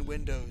breaking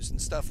windows and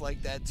stuff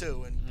like that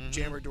too, and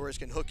Jammer Doors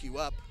can hook you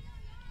up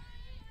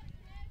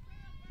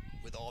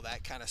with all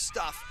that kind of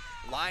stuff.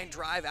 Line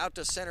drive out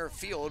to center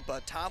field,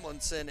 but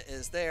Tomlinson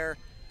is there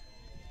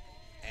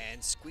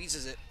and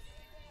squeezes it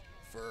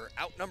for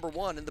out number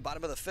 1 in the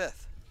bottom of the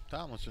 5th.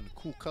 Tomlinson, a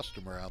cool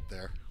customer out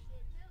there.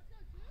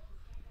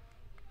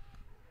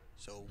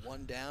 So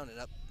 1 down, and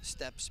up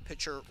steps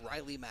pitcher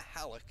Riley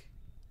Mahalik.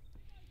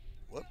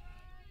 Whoop.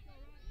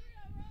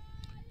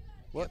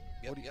 What?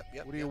 Yep,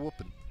 What are you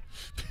whooping?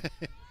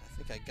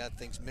 I think I got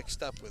things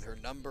mixed up with her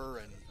number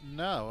and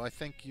No, I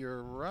think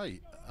you're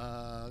right.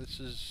 This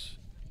is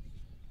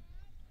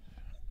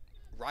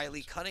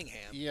Riley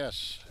Cunningham.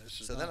 yes.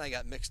 This is So not, then I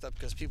got mixed up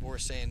because people were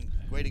saying,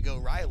 way to go,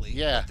 Riley.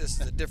 Yeah. But this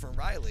is a different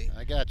Riley.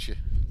 I got you.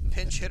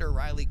 Pinch hitter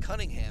Riley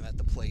Cunningham at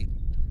the plate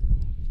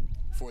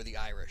for the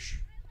Irish.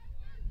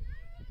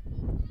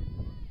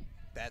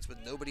 Bats with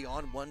nobody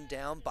on, 1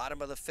 down,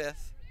 bottom of the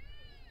 5th.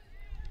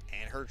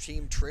 And her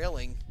team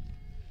trailing.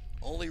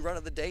 Only run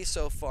of the day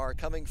so far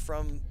coming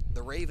from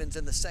the Ravens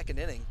in the 2nd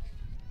inning.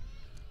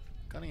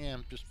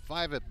 Cunningham just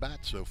 5 at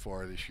bats so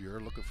far this year,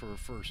 looking for her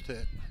first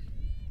hit.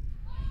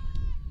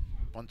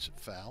 Bunts it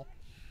foul.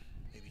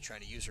 Maybe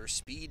trying to use her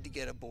speed to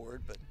get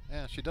aboard, but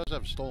Yeah, she does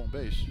have a stolen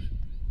base.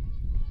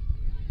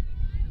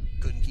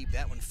 couldn't keep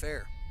that one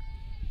fair.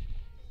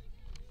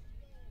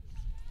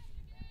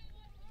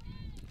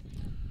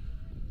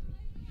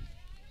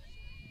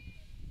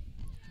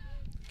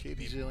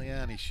 Katie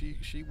Ziliani,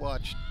 she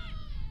watched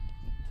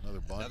another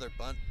bunt. Another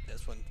bunt.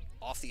 This one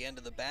off the end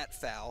of the bat,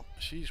 foul.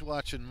 She's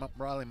watching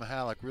Riley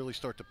Mahalik really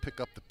start to pick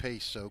up the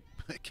pace, so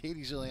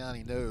Katie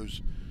Ziliani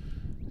knows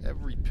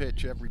every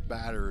pitch, every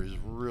batter is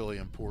really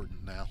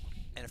important now.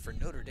 And for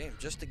Notre Dame,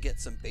 just to get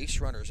some base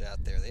runners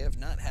out there, they have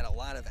not had a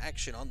lot of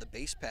action on the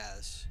base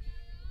paths.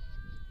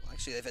 Well,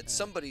 actually, they've had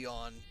somebody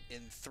on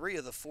in 3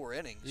 of the 4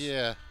 innings.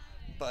 Yeah,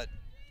 But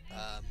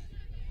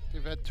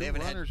they've had 2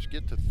 haven't had- runners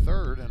get to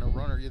 3rd and a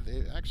runner.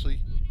 They actually,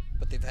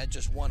 they've had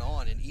just 1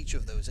 on in each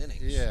of those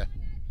innings. yeah.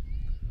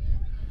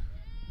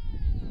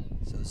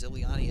 So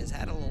Ziliani has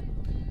had a little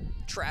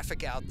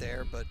traffic out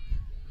there, but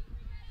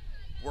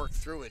worked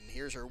through it. And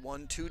here's her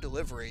 1-2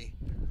 delivery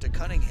to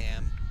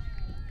Cunningham.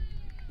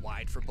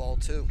 Wide for ball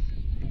 2.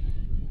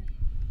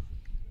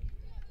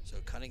 So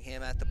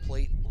Cunningham at the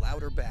plate,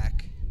 Louder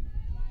back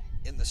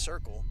in the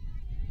circle.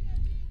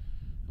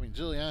 I mean,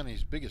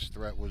 Ziliani's biggest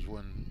threat was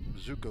when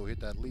Zuko hit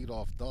that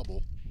leadoff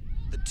double.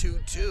 The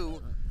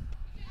 2-2,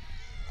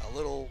 a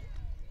little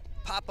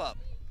pop-up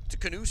to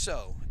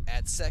Canuso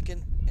at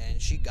second,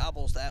 and she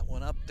gobbles that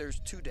one up. There's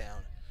 2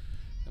 down.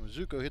 And when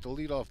Zuko hit the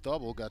leadoff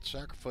double, got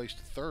sacrificed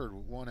to 3rd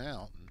with 1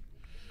 out.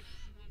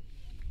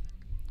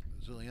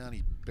 And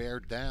Ziliani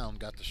bared down,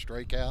 got the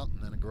strikeout,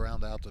 and then a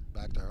ground out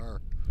back to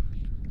her.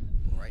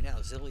 Right now,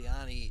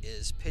 Ziliani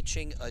is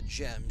pitching a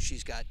gem.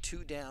 She's got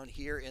 2 down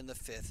here in the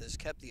 5th, has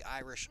kept the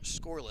Irish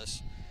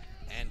scoreless,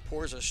 and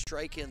pours a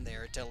strike in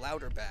there to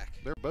Louderback.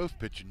 They're both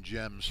pitching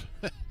gems.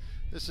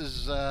 This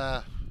is,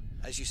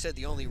 As you said,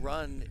 the only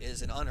run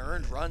is an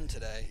unearned run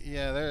today.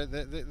 yeah,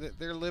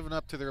 they're living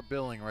up to their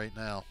billing right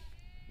now.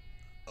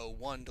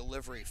 0-1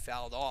 delivery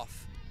fouled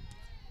off.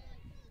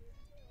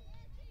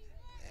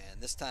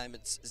 And this time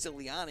it's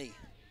Ziliani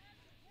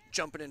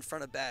jumping in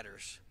front of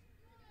batters.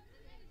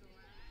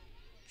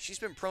 She's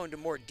been prone to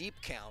more deep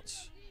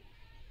counts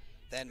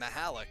than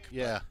Mahalik.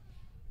 Yeah.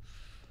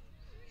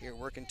 Here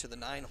working to the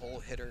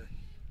 9-hole hitter.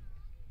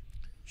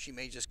 She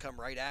may just come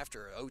right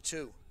after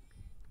 0-2.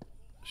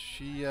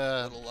 She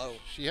A little low.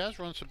 She has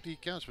run some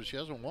deep counts, but she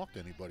hasn't walked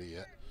anybody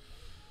yet.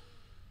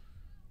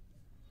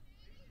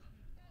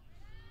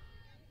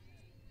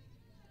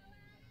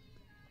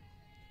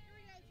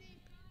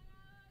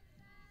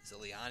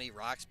 Ziliani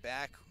rocks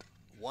back.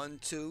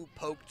 1-2,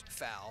 poked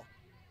foul.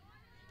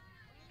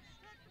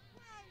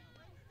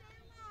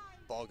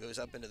 Ball goes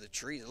up into the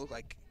trees. It looked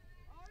like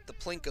the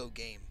Plinko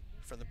game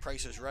from The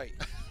Price is Right.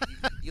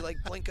 You like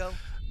Plinko?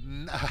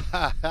 No,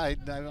 I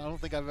don't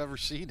think I've ever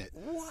seen it.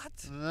 What?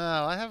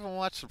 No, I haven't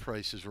watched The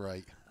Price is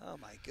Right. Oh,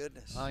 my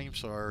goodness. I'm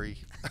sorry.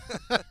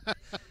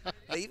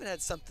 They even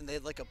had something, they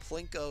had like a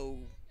Plinko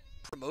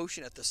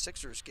promotion at the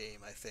Sixers game,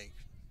 I think.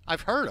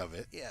 I've heard of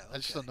it. Yeah, I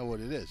just okay. don't know what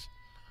it is.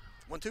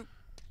 1-2.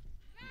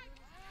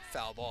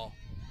 Foul ball.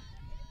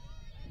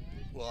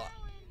 Well,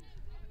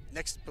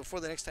 before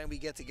the next time we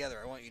get together,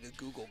 I want you to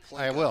Google Plinko.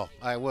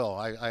 I will.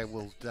 I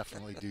will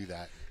definitely do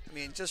that. I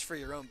mean, just for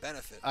your own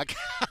benefit.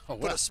 Well,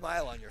 Put a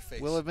smile on your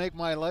face. will it make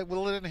my life?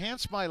 Will it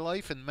enhance my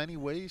life in many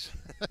ways?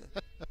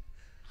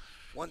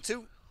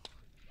 1-2.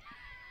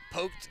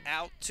 Poked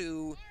out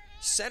to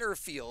center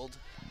field,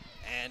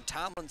 and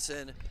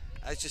Tomlinson,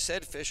 as you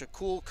said, Fish, a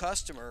cool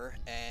customer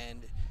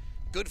and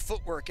good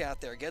footwork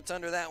out there. Gets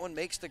under that one,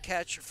 makes the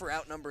catch for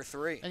out number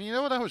 3. And you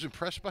know what I was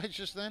impressed by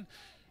just then?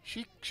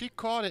 She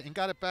caught it and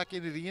got it back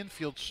into the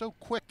infield so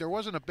quick. There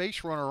wasn't a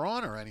base runner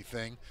on or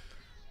anything.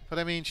 But,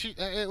 I mean,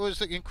 it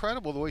was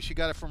incredible the way she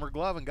got it from her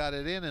glove and got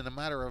it in a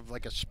matter of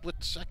like a split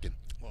second.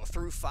 Well,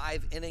 through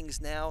 5 innings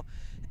now,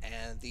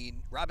 and the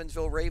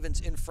Robbinsville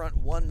Ravens in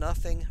front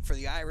 1-0 for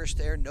the Irish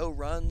there. No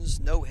runs,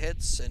 no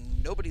hits,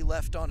 and nobody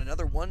left on.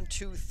 Another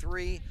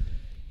 1-2-3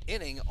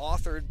 inning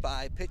authored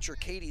by pitcher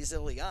Katie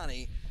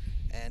Ziliani.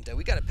 And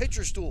we got a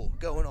pitcher's duel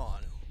going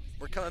on.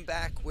 We're coming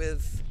back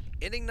with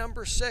inning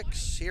number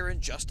 6 here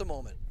in just a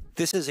moment.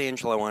 This is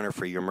Angelo Honor,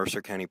 your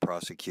Mercer County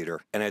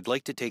prosecutor, and I'd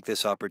like to take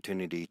this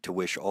opportunity to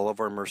wish all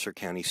of our Mercer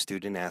County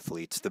student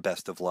athletes the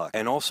best of luck,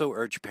 and also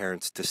urge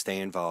parents to stay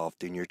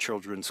involved in your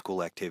children's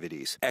school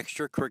activities.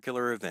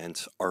 Extracurricular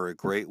events are a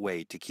great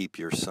way to keep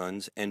your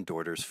sons and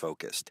daughters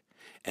focused,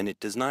 and it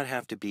does not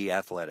have to be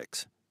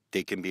athletics.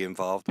 They can be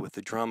involved with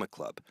the drama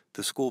club,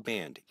 the school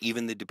band,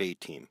 even the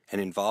debate team. An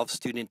involved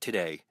student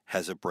today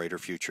has a brighter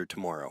future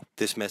tomorrow.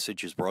 This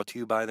message is brought to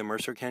you by the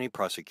Mercer County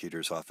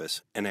Prosecutor's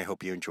Office, and I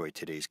hope you enjoyed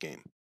today's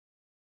game.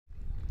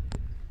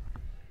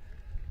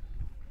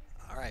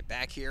 All right,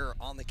 back here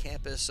on the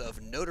campus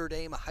of Notre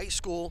Dame High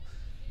School.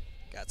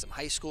 Got some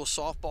high school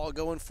softball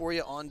going for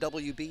you on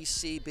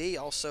WBCB.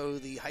 Also,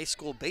 the high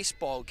school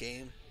baseball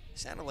game.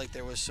 Sounded like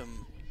there was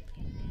some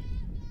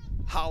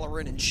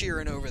hollering and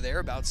cheering over there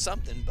about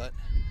something, but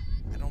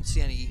I don't see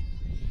any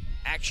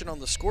action on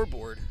the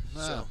scoreboard.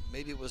 No. So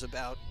maybe it was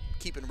about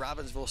keeping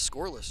Robbinsville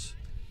scoreless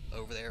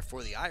over there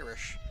for the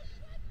Irish.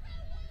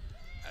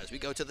 As we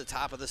go to the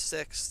top of the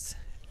 6th,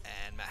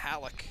 and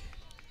Mahalik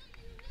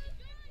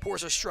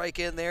pours a strike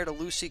in there to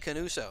Lucy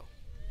Canuso.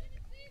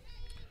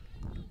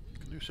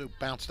 Canuso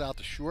bounced out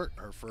to short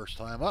her first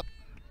time up.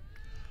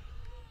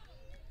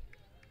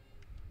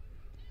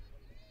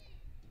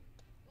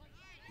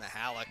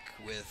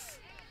 Mahalik with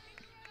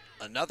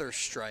another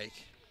strike.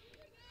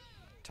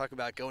 Talk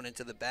about going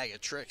into the bag of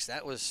tricks.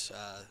 That was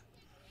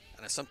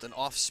kind of something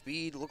off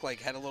speed. Looked like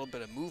it had a little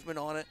bit of movement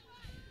on it.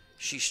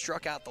 She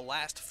struck out the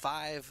last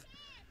 5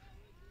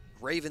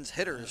 Ravens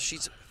hitters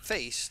she's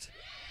faced,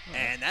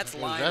 and that's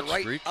lined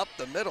right streak. up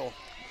the middle.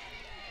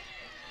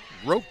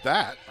 Wrote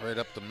that right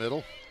up the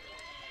middle.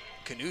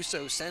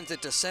 Canuso sends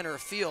it to center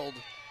field,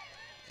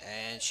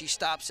 and she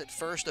stops at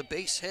first. A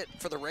base hit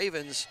for the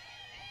Ravens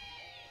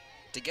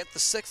to get the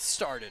 6th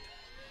started.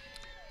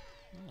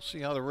 We'll see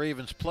how the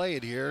Ravens play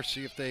it here.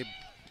 See if they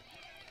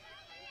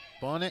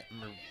bunt it and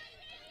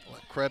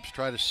let Krebs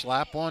try to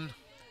slap one.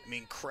 I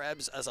mean,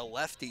 Krebs as a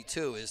lefty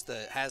too has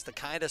the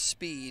kind of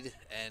speed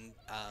and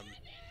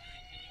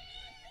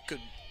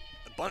could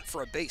bunt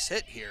for a base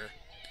hit here.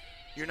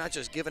 You're not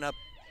just giving up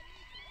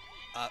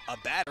a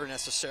batter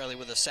necessarily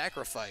with a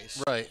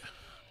sacrifice. Right.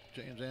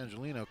 James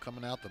Angelino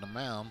coming out to the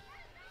mound.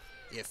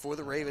 Yeah, for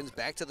the Ravens,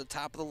 back to the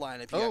top of the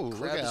lineup. Oh, You got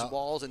look Krebs, out.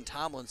 Walls, and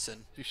Tomlinson.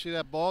 Do you see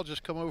that ball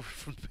just come over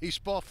from the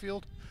baseball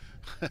field?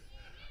 I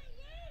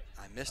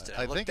missed it.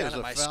 I I looked think it down was at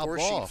a my foul score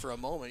ball. sheet for a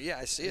moment. Yeah,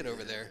 I see it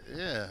over there.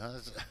 Yeah.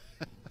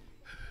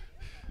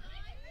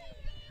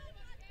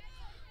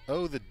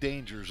 Oh, the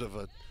dangers of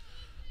a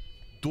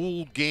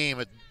dual game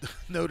at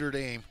Notre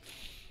Dame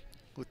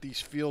with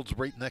these fields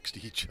right next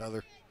to each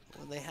other.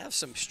 Well, they have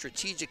some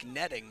strategic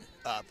netting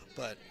up,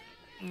 but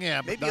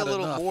Yeah, but maybe not a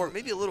little enough. more.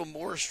 Maybe a little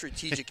more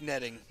strategic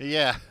netting.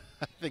 Yeah,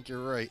 I think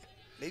you're right.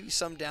 Maybe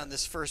some down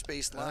this first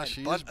base line.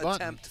 she is Bunt bunting.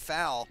 attempt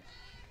foul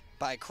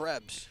by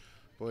Krebs.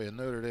 Boy, and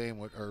Notre Dame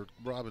or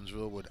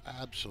Robbinsville would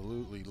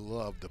absolutely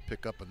love to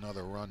pick up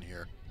another run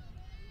here.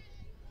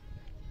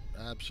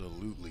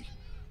 Absolutely.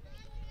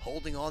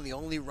 Holding on, the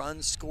only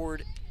run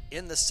scored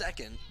in the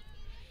 2nd.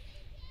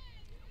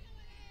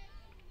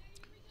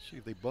 See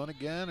if they bunt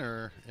again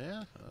or,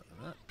 yeah.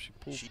 She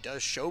pulled. She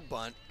does show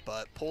bunt,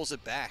 but pulls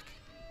it back.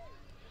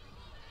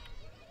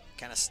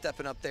 Kind of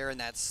stepping up there in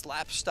that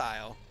slap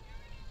style.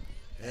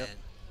 Yep. And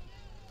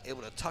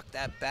able to tuck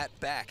that bat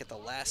back at the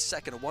last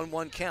second. A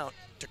 1-1 count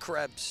to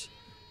Krebs.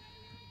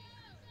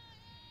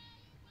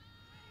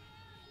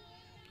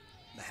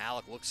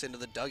 Mahalik looks into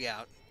the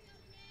dugout.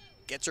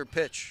 Gets her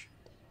pitch.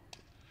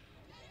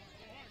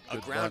 A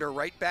grounder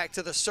right back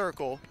to the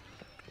circle.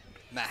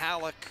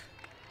 Mahalik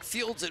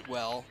fields it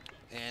well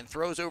and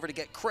throws over to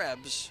get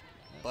Krebs,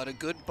 but a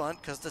good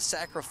bunt because the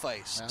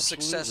sacrifice.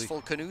 Absolutely.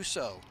 Successful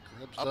Canuso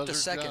up to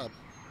second. Job.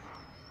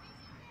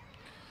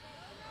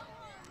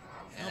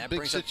 And that big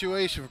brings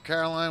situation for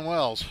Caroline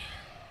Wells.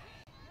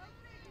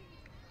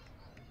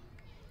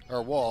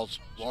 Or Walls.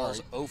 Walls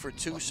Sorry. 0 for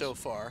 2 so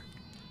far.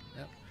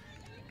 Yep.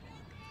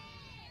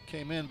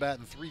 Came in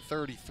batting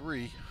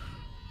 .333.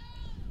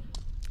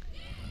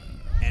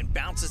 And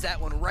bounces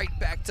that one right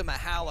back to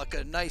Mahalik.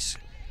 A nice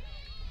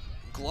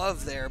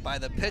glove there by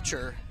the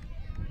pitcher.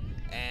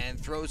 And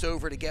throws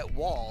over to get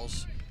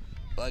Walls.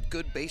 But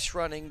good base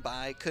running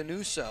by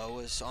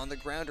Canuso is on the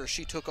grounder.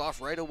 She took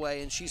off right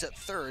away, and she's at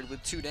third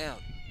with 2 down.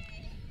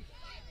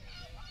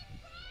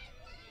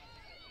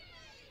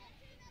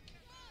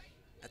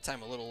 That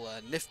time a little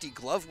nifty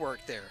glove work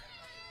there.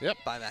 Yep.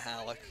 By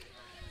Mahalik.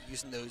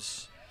 Using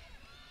those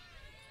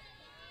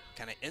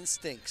kind of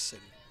instincts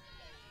and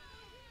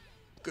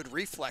good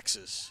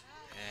reflexes.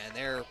 And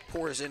there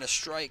pours in a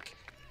strike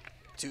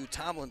to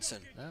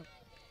Tomlinson. Yep.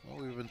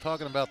 Well, we've been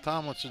talking about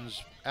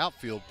Tomlinson's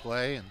outfield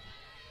play, and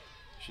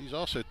she's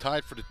also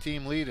tied for the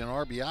team lead in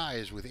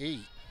RBIs with 8.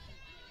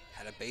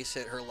 Had a base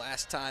hit her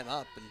last time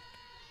up, and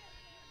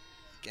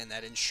again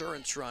that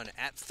insurance run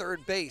at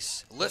third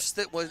base lifts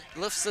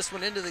this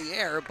one into the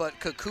air, but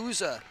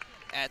Kakuza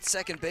at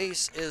second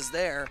base is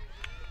there,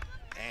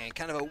 and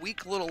kind of a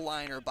weak little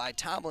liner by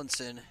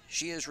Tomlinson.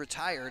 She is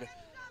retired,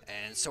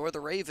 and so are the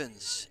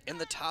Ravens in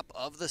the top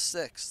of the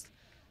 6th.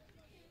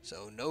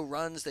 So no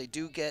runs. They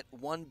do get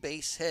 1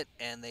 base hit,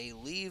 and they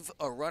leave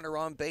a runner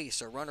on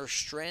base, a runner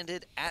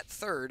stranded at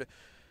third.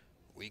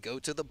 We go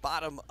to the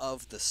bottom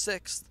of the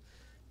 6th.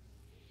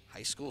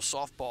 High school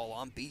softball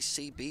on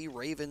BCB.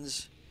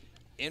 Ravens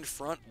in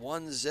front,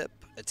 1-0.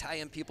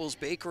 Italian People's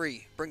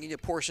Bakery bringing you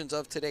portions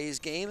of today's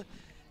game.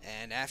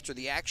 And after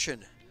the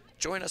action,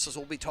 join us as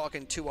we'll be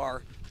talking to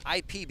our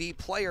IPB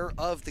player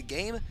of the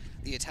game.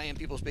 The Italian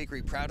People's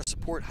Bakery, proud to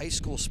support high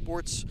school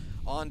sports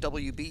on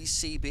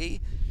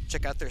WBCB.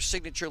 Check out their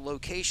signature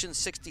location,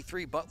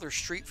 63 Butler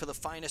Street, for the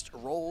finest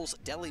rolls,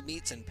 deli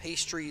meats, and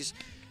pastries.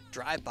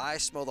 Drive by,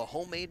 smell the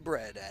homemade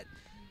bread at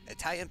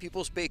Italian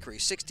People's Bakery,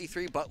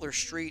 63 Butler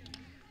Street.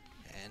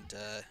 And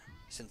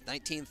since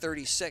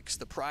 1936,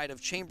 the pride of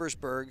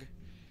Chambersburg.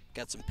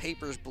 Got some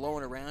papers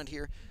blowing around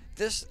here.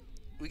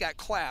 We got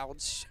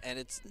clouds, and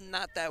it's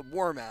not that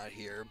warm out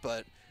here,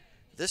 but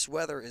this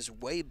weather is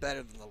way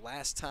better than the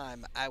last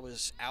time I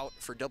was out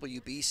for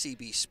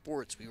WBCB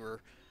Sports. We were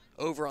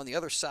over on the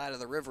other side of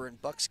the river in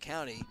Bucks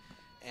County,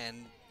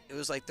 and it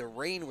was like the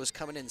rain was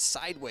coming in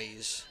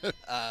sideways.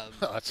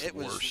 That's the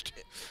worst.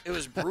 It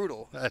was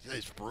brutal. That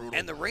is brutal.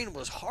 And the rain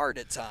was hard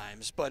at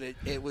times, but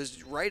it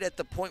was right at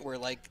the point where,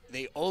 like,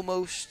 they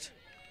almost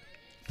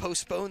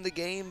postponed the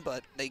game,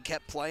 but they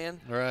kept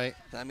playing. Right.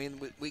 I mean,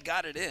 we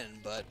got it in,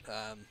 but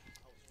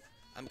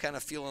I'm kind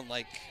of feeling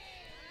like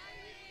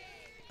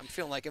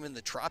I'm in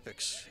the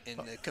tropics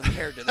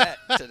compared to that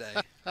today.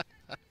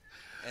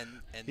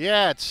 And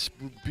yeah, it's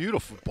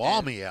beautiful,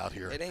 balmy out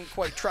here. It ain't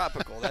quite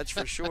tropical, that's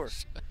for sure.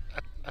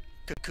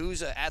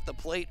 Kakuza at the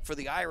plate for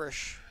the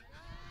Irish,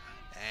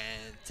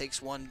 and takes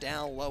one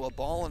down low, a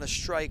ball and a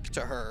strike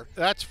to her.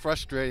 That's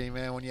frustrating,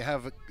 man, when you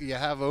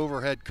have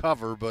overhead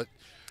cover, but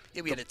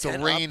yeah, we had the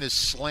rain is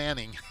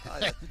slanting.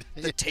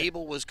 The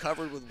table was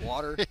covered with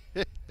water.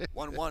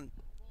 1-1.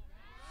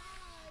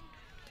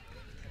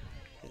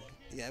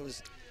 Yeah, it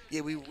was.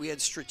 Yeah, we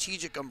had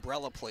strategic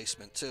umbrella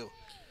placement too.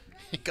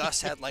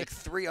 Gus had like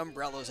 3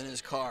 umbrellas in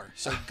his car.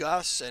 So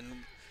Gus and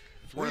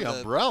One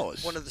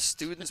of the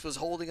students was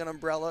holding an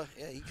umbrella.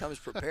 Yeah, he comes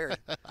prepared.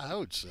 I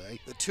would say.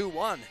 The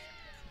 2-1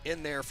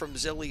 in there from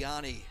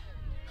Ziliani.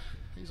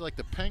 He's like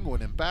the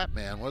Penguin in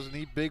Batman. Wasn't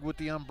he big with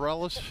the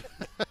umbrellas?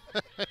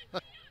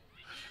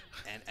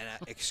 and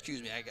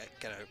excuse me, I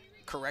got a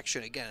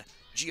correction again.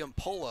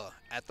 Giampola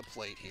at the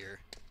plate here.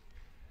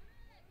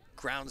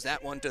 Grounds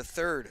that one to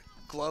third.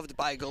 Gloved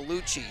by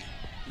Galucci.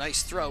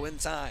 Nice throw in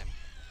time.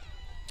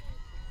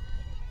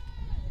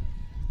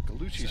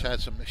 Galucci's she's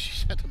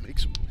had to make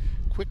some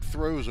quick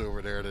throws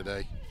over there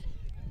today.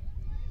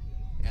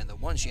 And the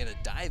one, she had a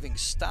diving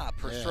stop.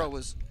 Her throw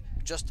was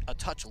just a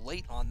touch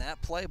late on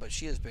that play, but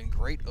she has been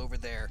great over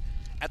there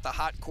at the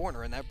hot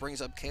corner, and that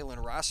brings up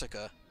Kaylin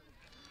Rosica.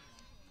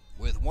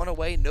 With 1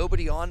 away,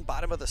 nobody on,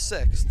 bottom of the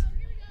 6th.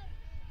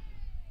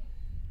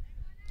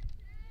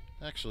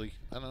 Actually,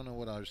 I don't know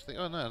what I was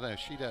thinking. Oh, no,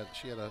 she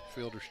had a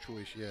fielder's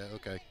choice. Yeah,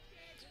 okay.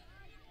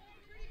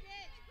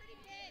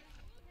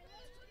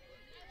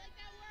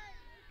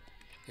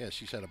 Yeah,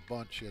 she's had a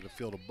bunt. She had to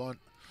field a bunt.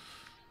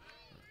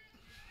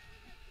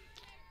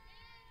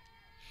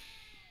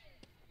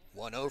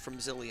 1-0 from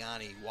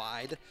Ziliani,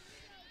 wide.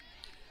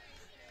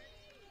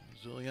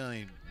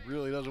 Ziliani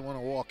really doesn't want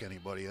to walk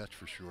anybody, that's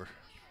for sure.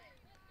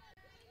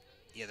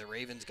 Yeah, the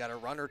Ravens got a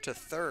runner to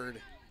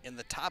third in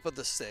the top of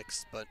the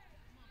 6th, but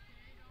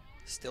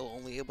still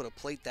only able to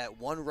plate that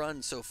 1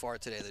 run so far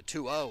today, the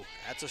 2-0.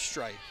 That's a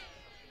strike.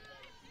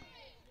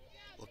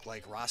 Looked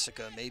like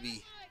Rosica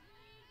maybe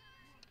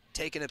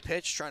taking a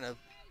pitch, trying to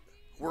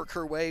work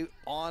her way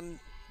on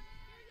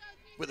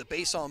with a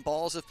base on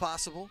balls if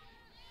possible.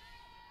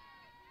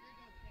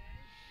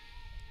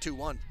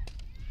 2-1.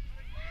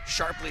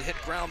 Sharply hit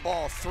ground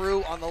ball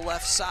through on the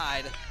left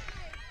side.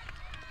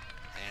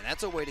 And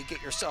that's a way to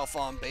get yourself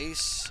on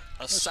base.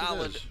 A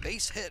solid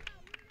base hit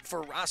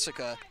for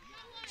Rosica.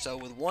 So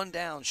with one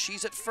down,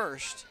 she's at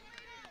first.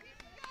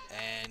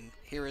 And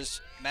here is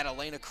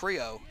Madalena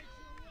Creo.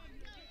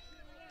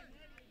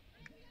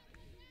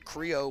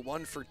 Creo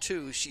 1 for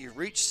 2. She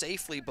reached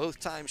safely both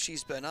times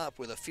she's been up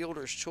with a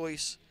fielder's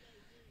choice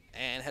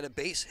and had a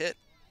base hit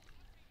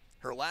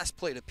her last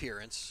plate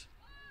appearance.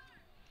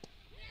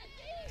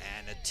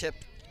 And a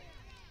tipped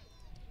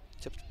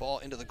ball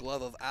into the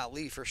glove of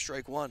Ali for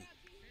strike 1.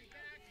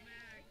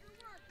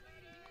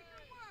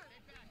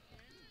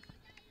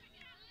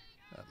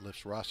 That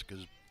lifts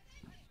Rosica's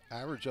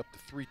average up to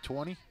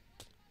 320.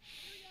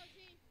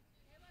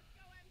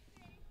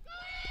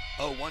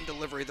 0-1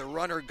 delivery, the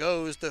runner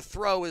goes, the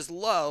throw is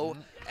low,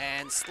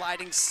 and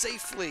sliding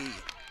safely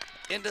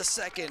into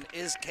second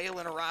is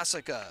Kaylin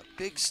Rosica.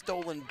 Big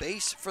stolen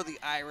base for the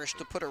Irish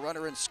to put a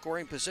runner in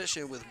scoring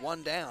position with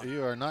one down.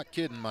 You are not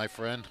kidding, my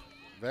friend.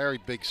 Very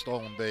big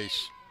stolen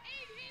base.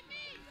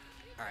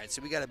 All right,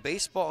 so we got a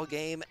baseball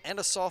game and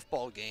a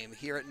softball game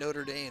here at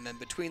Notre Dame, and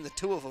between the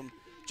two of them,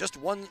 just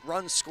one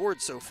run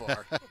scored so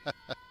far.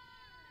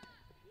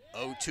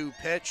 0-2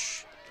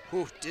 pitch.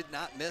 Whew, did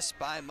not miss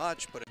by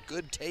much, but a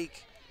good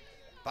take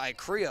by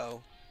Creo.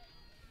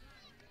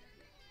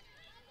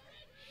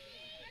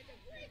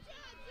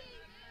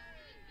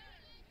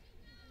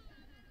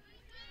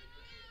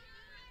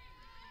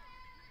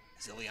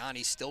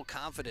 Ziliani still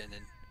confident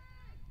and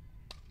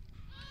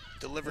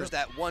delivers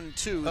that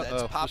 1-2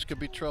 that's popped. This could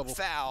be trouble.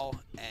 Foul,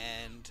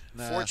 and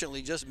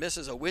fortunately just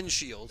misses a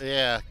windshield.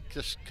 Yeah,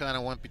 just kind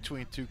of went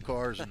between two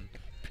cars and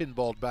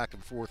pinballed back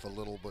and forth a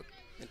little. But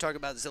and talk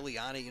about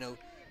Ziliani, you know,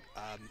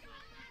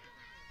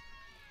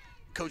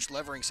 Coach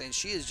Levering saying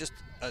she is just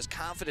as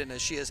confident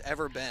as she has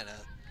ever been.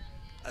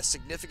 A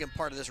significant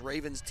part of this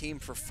Ravens team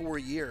for 4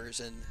 years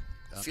and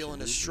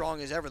feeling as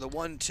strong as ever. The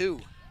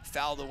 1-2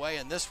 fouled away,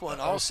 and this one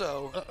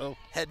also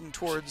heading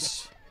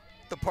towards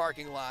the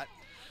parking lot.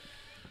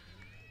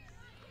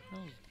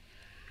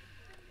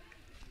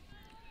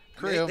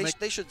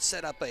 They should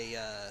set up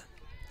a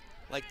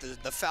like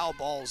the foul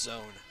ball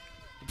zone.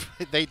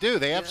 They do.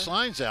 They have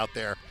signs out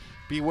there.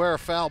 Beware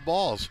of foul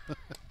balls.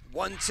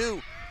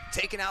 1-2,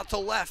 taken out to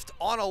left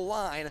on a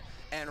line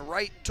and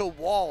right to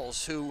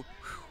Walls, who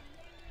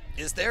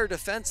is there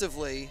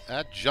defensively.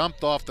 That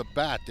jumped off the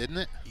bat, didn't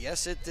it?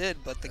 Yes, it did,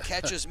 but the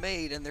catch is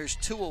made, and there's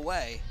 2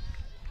 away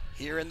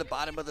here in the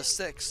bottom of the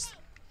 6th.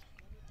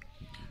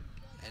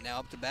 And now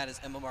up to bat is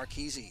Emma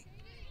Marchese.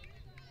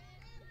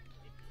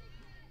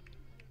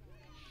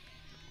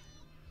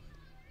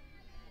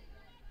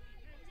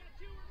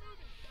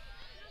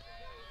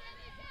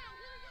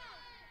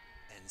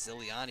 And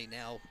Ziliani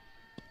now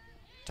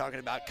talking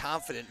about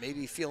confident,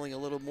 maybe feeling a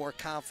little more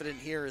confident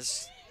here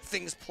as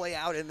things play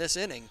out in this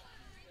inning.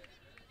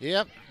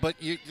 Yep, but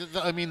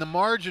I mean, the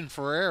margin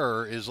for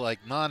error is like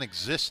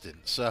non-existent.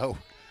 So,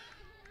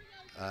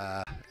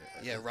 yeah,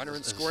 runner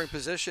in scoring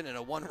position in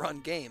a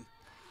 1-run game.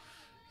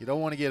 You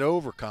don't want to get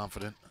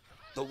overconfident.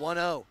 The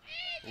 1-0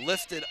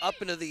 lifted up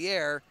into the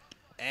air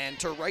and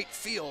to right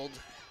field,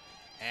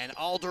 and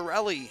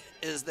Alderelli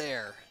is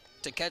there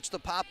to catch the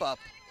pop-up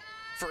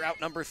for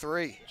out number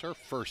 3. It's her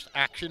first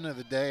action of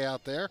the day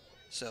out there.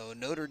 So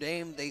Notre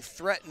Dame, they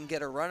threaten,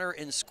 get a runner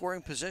in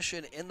scoring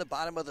position in the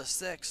bottom of the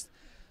 6th.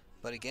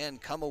 But again,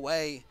 come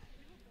away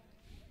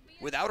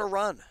without a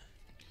run.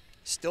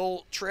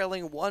 Still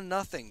trailing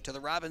 1-0 to the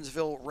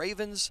Robbinsville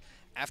Ravens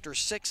after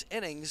 6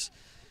 innings.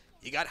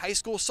 You got high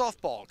school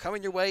softball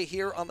coming your way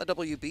here on the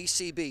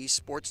WBCB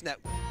Sports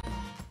Network.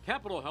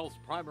 Capital Health's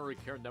primary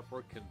care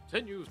network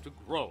continues to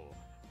grow,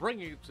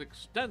 bringing its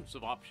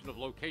extensive option of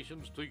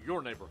locations to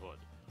your neighborhood.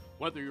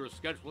 Whether you're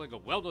scheduling a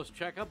wellness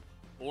checkup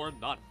or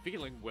not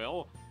feeling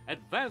well,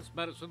 advanced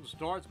medicine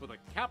starts with a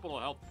Capital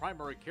Health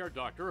primary care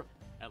doctor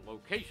at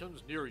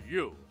locations near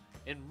you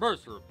in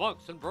Mercer,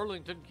 Bucks, and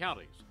Burlington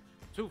counties.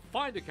 To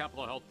find a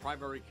Capital Health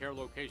primary care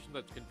location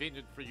that's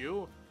convenient for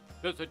you,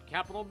 visit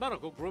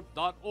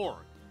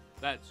capitalmedicalgroup.org.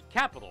 That's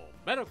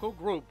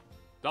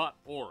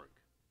capitalmedicalgroup.org.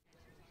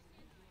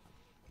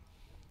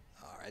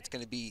 All right, it's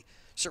going to be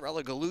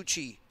Sorella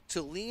Gallucci,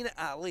 Tulene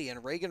Ali,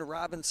 and Reagan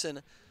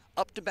Robinson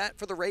up to bat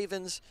for the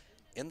Ravens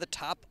in the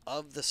top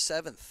of the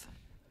 7th.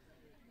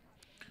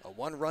 A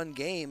 1-run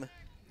game.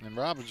 And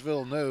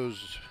Robbinsville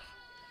knows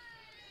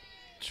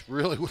it's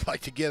really would like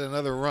to get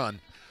another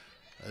run.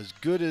 As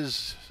good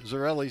as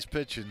Zarelli's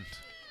pitching.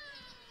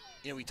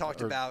 You know, we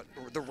talked about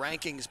the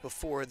rankings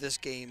before this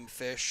game,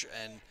 Fish,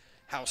 and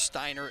how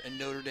Steiner and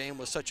Notre Dame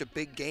was such a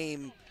big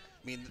game.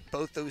 I mean,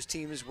 both those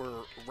teams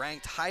were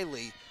ranked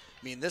highly.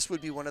 I mean, this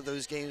would be one of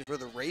those games where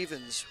the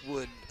Ravens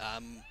would,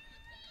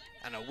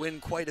 win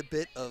quite a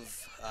bit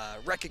of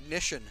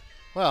recognition.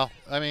 Well,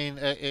 I mean,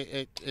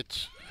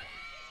 it's...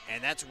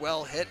 And that's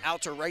well hit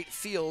out to right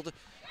field.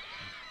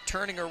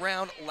 turning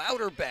around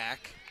Louderback,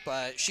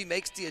 but she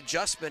makes the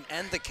adjustment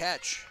and the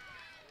catch.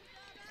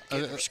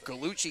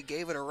 Galucci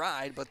gave it a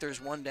ride, but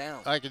there's one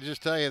down. I can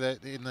just tell you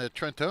that in the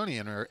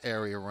Trentonian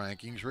area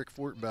rankings, Rick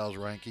Fortenbaugh's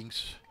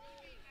rankings,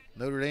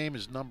 Notre Dame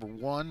is number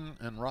 1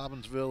 and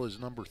Robbinsville is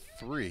number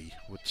 3,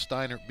 with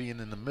Steinert being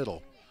in the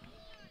middle.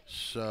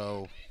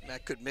 So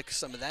that could mix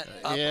some of that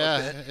up yeah,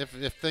 a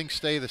bit. if things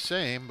stay the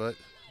same, but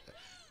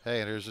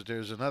hey,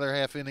 there's another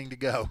half inning to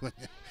go.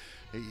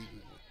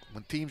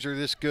 When teams are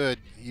this good,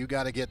 you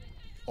got to get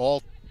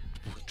all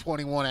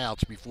 21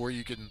 outs before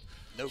you can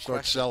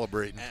start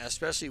celebrating. And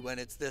especially when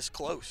it's this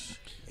close.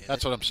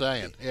 That's what I'm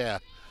saying. Yeah.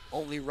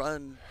 Only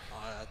run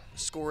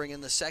scoring in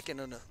the second,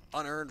 an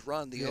unearned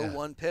run, the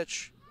 0-1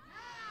 pitch.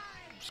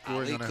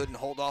 Ali couldn't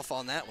hold off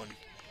on that one.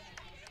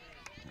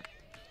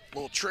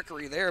 Little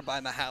trickery there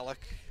by Mihalik.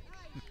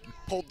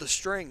 Pulled the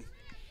string,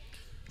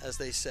 as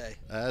they say.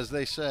 As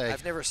they say.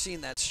 I've never seen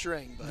that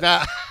string, but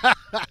nah.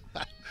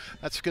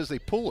 That's because they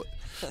pull it.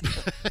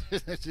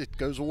 It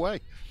goes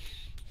away.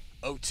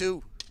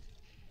 0-2.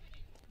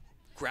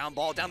 Ground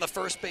ball down the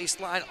first base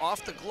line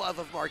off the glove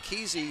of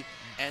Marchese,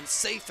 and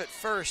safe at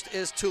first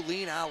is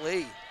Tulane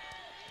Ali.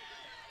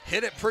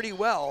 Hit it pretty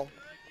well.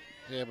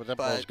 Yeah, but that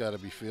ball's got to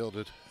be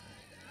fielded.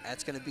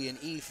 That's going to be an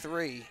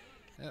E3.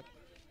 Yep.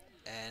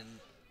 And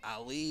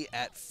Ali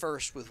at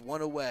first with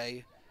one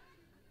away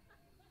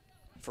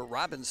for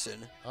Robinson.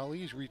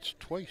 Ali's reached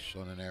twice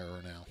on an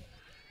error now.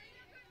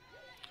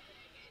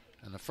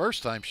 And the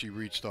first time she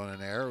reached on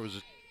an error was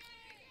a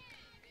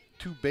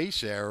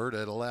two-base error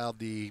that allowed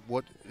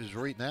what is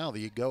right now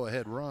the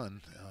go-ahead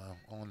run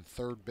on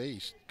third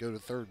base, go to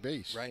third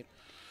base. Right.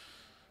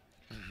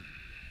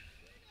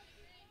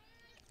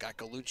 Got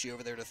Galucci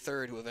over there to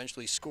third, who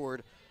eventually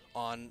scored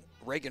on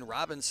Reagan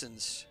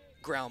Robinson's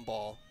ground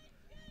ball.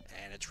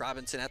 And it's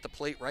Robinson at the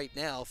plate right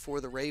now for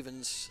the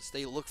Ravens as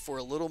they look for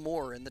a little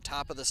more in the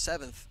top of the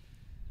 7th.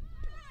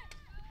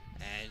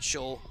 And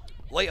she'll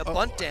lay a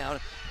bunt down,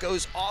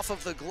 goes off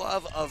of the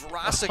glove of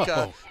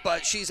Rosica,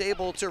 but she's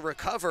able to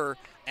recover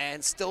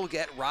and still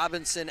get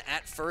Robinson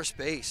at first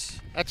base.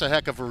 That's a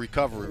heck of a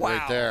recovery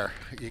right there,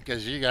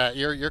 because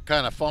you're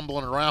kind of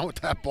fumbling around with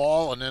that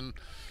ball, and then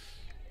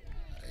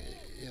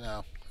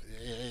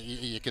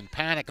you can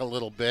panic a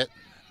little bit.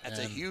 That's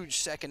a huge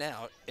second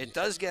out. It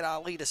does get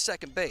Ali to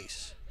second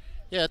base.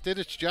 Yeah, it did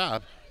its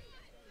job.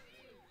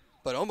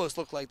 But almost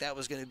looked like that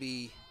was going to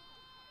be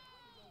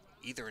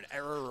either an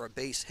error or a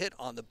base hit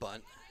on the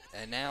bunt.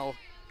 And now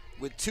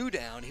with 2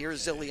 down,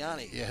 here's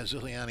Ziliani. Yeah,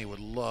 Ziliani would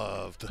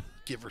love to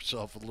give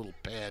herself a little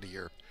pad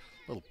here,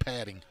 a little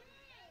padding.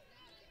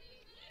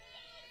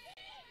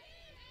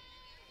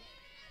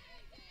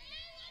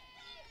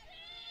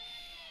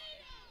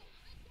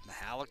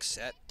 Mihalik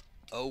set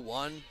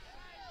 0-1.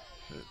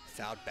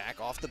 Fouled back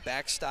off the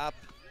backstop,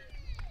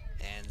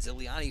 and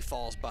Ziliani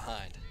falls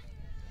behind.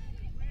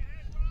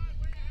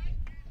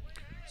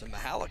 So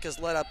Mihalik has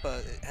let up,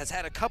 has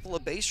had a couple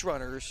of base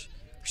runners.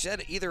 She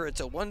said either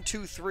it's a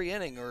 1-2-3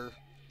 inning or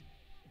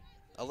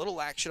a little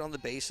action on the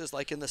bases,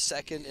 like in the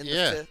second, in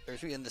the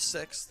fifth, or in the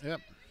 6th.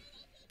 Yep.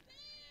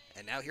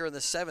 And now here in the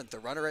 7th, the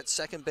runner at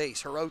second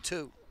base, her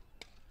 0-2.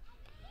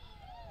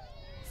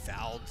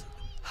 Fouled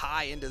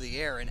high into the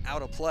air and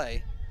out of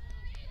play.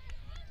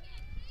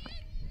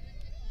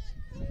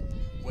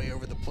 Way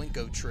over the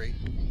Plinko tree.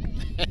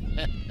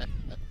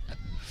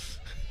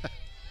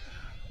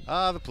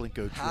 The Plinko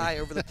tree. High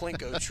over the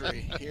Plinko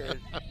tree here at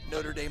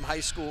Notre Dame High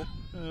School.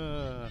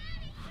 So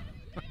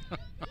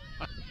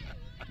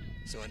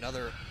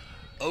another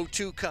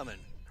 0-2 coming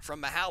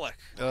from Mihalik.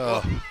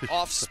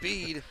 Off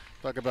speed.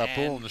 Talk about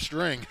pulling the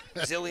string.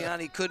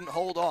 Ziliani couldn't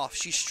hold off.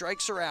 She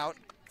strikes her out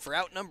for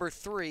out number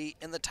 3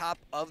 in the top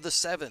of the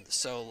 7th.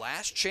 So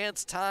last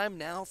chance time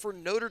now for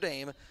Notre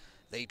Dame.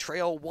 They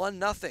trail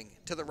 1-0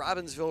 to the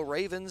Robbinsville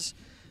Ravens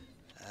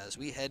as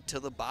we head to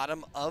the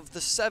bottom of the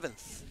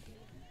 7th.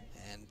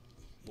 And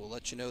we'll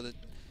let you know that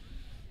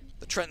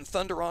the Trenton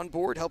Thunder on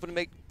board, helping to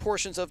make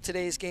portions of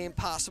today's game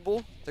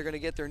possible. They're going to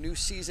get their new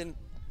season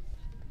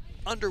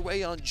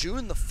underway on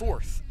June the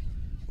 4th.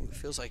 It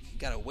feels like you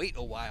got to wait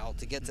a while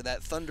to get to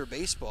that Thunder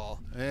baseball.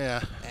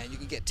 Yeah. And you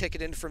can get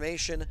ticket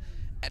information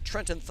at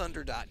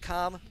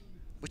TrentonThunder.com,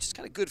 which is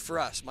kind of good for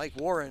us. Mike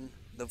Warren,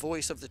 the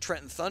voice of the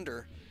Trenton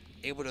Thunder,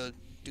 able to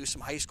do some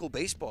high school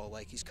baseball,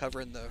 like he's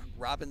covering the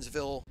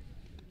Robbinsville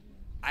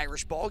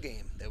Irish ball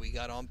game that we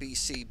got on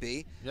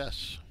BCB.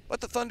 Yes.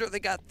 But the Thunder, they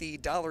got the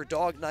Dollar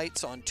Dog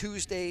Nights on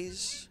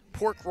Tuesdays,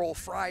 Pork Roll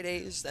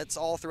Fridays. That's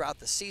all throughout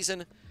the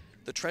season.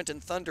 The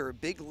Trenton Thunder,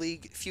 Big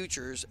League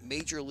Futures,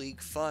 Major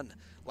League Fun.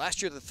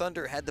 Last year, the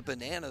Thunder had the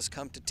Bananas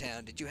come to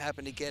town. Did you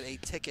happen to get a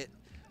ticket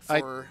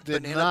for I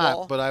did Banana not,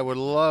 Ball? but I would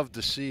love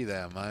to see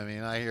them. I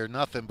mean, I hear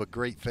nothing but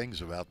great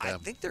things about them. I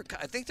think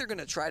they're going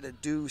to try to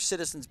do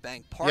Citizens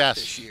Bank Park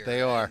this year. Yes,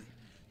 they are. And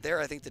there,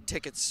 I think the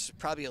tickets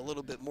probably a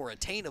little bit more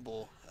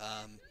attainable.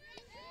 I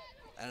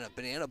don't know,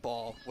 Banana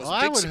Ball was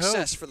a big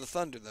success for the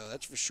Thunder, though.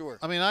 That's for sure.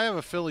 I mean, I have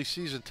a Philly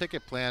season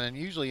ticket plan, and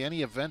usually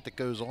any event that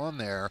goes on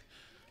there,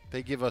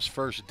 they give us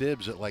first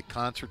dibs at like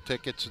concert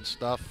tickets and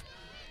stuff.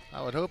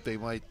 I would hope they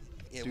might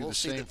do we'll the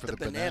see. same for the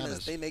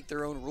bananas. They make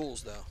their own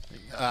rules, though.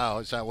 Oh,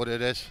 is that what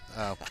it is?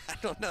 Oh. I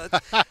don't know.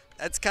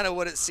 That's kind of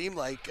what it seemed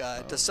like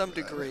to some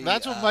degree.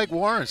 That's what Mike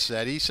Warren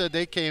said. He said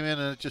they came in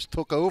and it just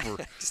took over.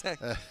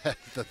 Exactly.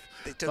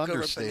 They took Thunder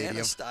over Stadium.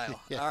 banana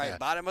style. Yeah. All right,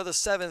 bottom of the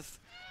 7th,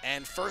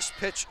 and first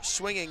pitch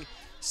swinging,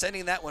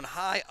 sending that one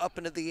high up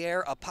into the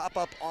air. A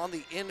pop-up on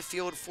the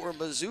infield for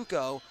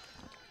Mizuko,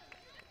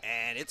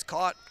 and it's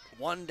caught,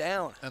 one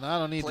down. And I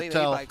don't need Play to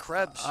tell. made by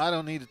Krebs. I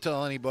don't need to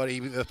tell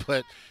anybody,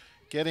 but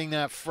getting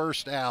that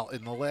first out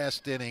in the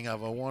last inning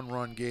of a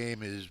one-run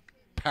game is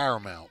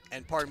paramount.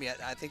 And pardon me,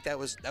 I think that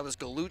was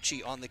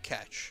Gallucci on the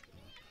catch,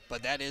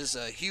 but that is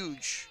a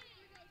huge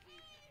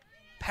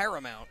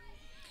paramount.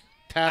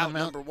 Out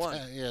number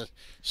 1. Yeah,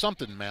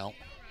 something mount.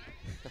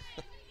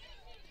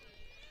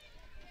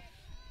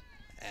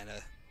 And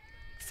a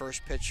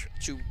first pitch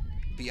to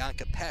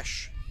Bianca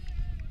Pesh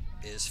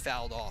is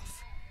fouled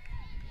off.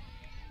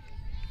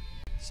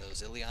 So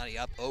Ziliani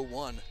up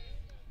 0-1.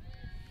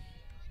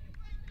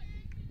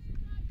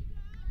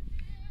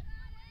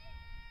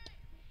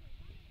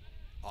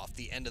 Off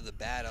the end of the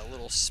bat, a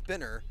little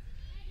spinner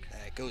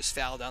that goes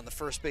foul down the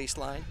first base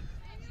line.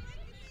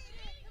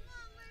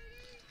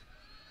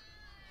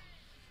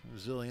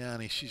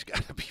 Ziliani, she's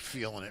got to be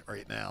feeling it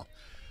right now.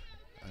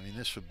 I mean,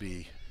 this would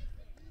be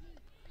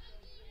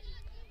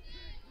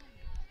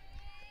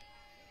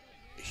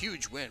a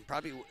huge win,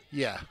 probably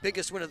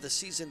biggest win of the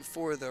season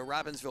for the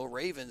Robbinsville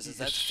Ravens, as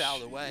that's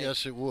fouled away.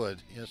 Yes, it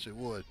would. Yes, it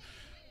would.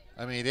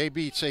 I mean, they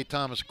beat St.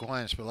 Thomas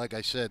Aquinas, but like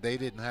I said, they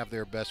didn't have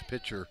their best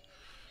pitcher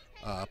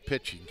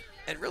pitching.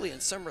 And really, in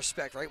some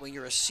respect, right, when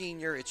you're a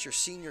senior, it's your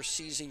senior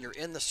season, you're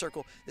in the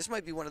circle. This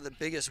might be one of the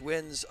biggest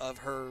wins of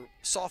her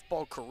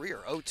softball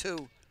career.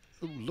 0-2.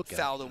 Ooh, look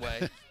fouled at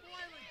away.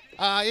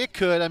 It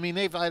could. I mean,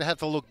 I'd have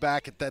to look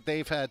back at that.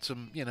 They've had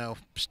some,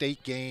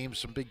 state games,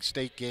 some big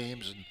state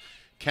games and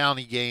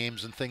county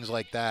games and things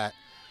like that.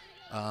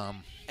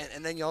 And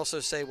then you also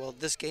say, well,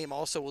 this game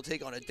also will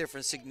take on a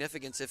different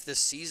significance if this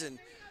season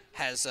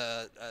has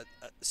a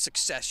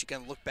success. You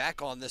can look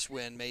back on this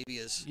win maybe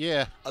as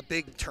a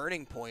big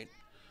turning point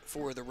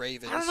for the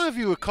Ravens. I don't know if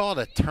you would call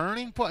it a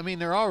turning point. I mean,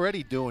 they're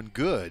already doing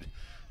good,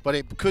 but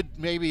it could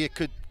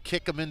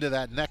kick them into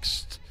that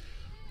next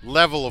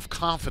level of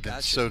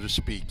confidence, so to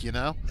speak. An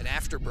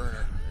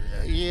afterburner.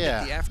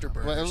 Yeah. The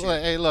afterburner.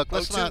 Well, hey, look,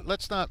 let's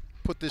not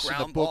put this in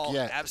the book ball,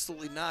 yet.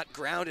 Absolutely not.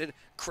 Grounded.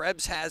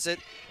 Krebs has it.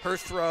 Her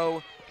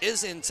throw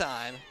is in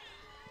time.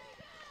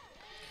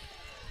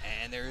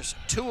 And there's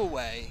 2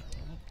 away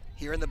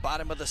here in the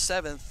bottom of the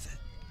 7th.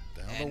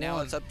 And now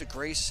it's up to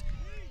Grace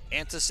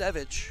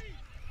Antasevich.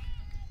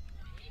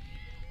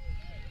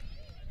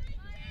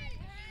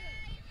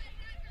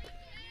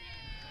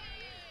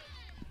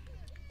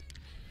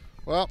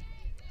 Well,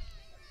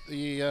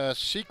 the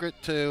secret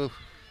to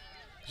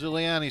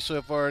Ziliani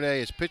so far today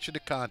is pitching to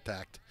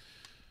contact.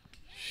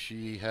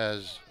 She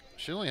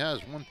only has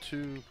 1,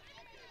 2.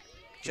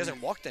 She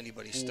hasn't walked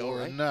anybody still,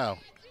 right? No.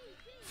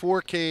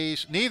 4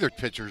 Ks. Neither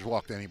pitcher's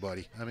walked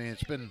anybody. I mean,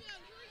 it's been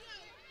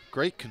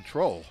great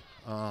control.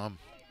 She's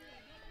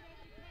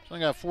only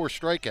got 4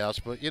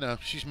 strikeouts, but,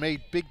 she's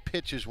made big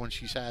pitches when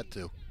she's had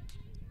to.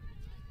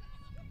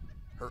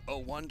 Her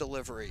 0-1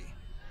 delivery.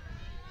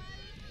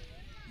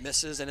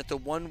 Misses, and it's a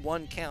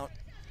 1-1 count.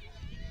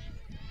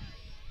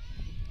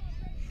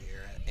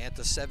 Here at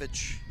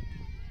Antasevich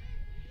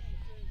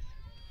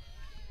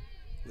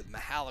with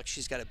Mihalik.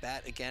 She's got a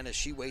bat again as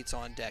she waits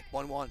on deck.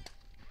 1-1.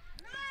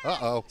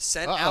 Uh-oh.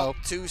 Sent out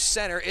to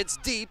center. It's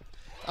deep.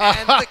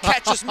 And the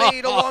catch is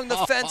made along the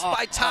fence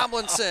by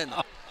Tomlinson.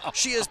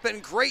 She has been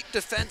great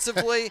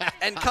defensively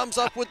and comes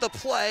up with the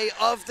play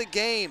of the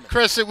game.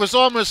 Chris, it was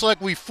almost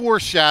like we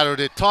foreshadowed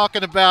it,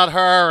 talking about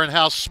her and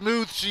how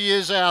smooth she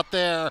is out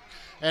there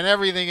and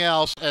everything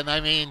else. And, I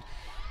mean,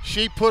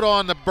 she put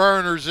on the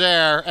burners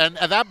there, and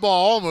that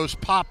ball almost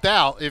popped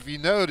out, if you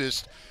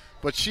noticed.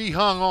 But she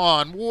hung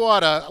on.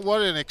 What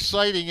an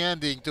exciting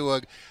ending to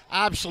an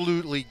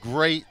absolutely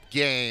great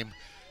game.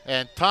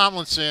 And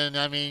Tomlinson,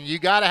 I mean, you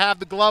got to have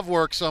the glove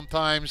work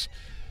sometimes.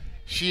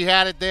 She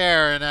had it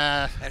there. And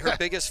her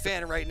biggest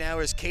fan right now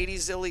is Katie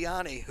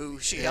Ziliani, who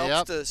she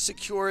helps to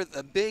secure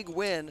the big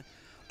win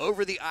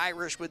over the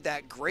Irish with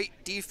that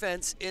great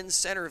defense in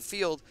center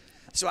field.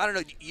 So I don't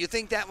know, you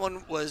think that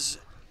one was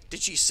 –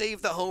 did she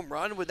save the home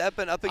run? Would that have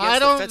been up against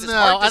the fence? It's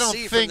hard to I don't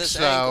see think from this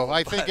so. angle,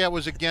 I think that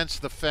was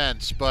against the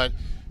fence, but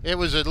it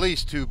was at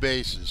least 2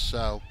 bases.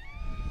 So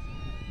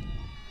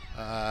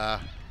the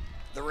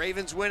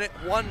Ravens win it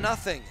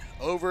 1-0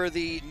 over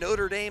the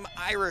Notre Dame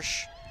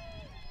Irish.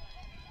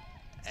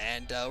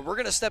 And we're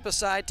going to step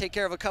aside, take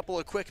care of a couple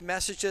of quick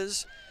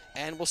messages,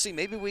 and we'll see.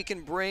 Maybe we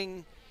can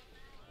bring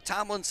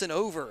Tomlinson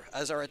over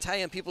as our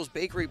Italian People's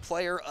Bakery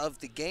player of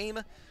the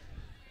game.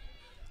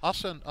 I'll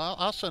send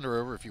her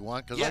over if you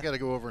want, because I got to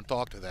go over and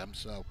talk to them.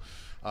 So,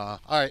 all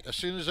right, as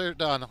soon as they're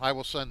done, I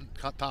will send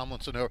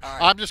Tomlinson over. Right.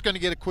 I'm just going to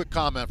get a quick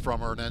comment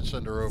from her and then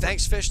send her over.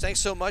 Thanks, Fish. Thanks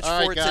so much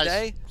all for right, guys.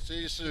 today.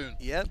 See you soon.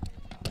 Yep.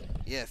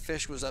 Yeah,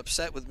 Fish was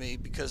upset with me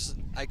because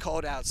I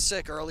called out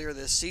sick earlier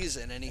this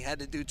season, and he had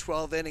to do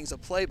 12 innings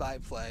of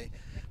play-by-play.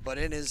 But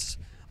in his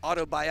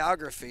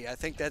autobiography, I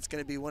think that's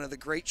going to be one of the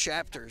great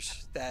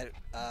chapters that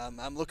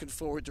I'm looking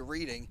forward to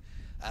reading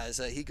as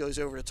he goes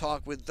over to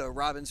talk with the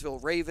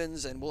Robbinsville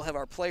Ravens, and we'll have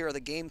our player of the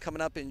game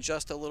coming up in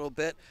just a little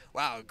bit.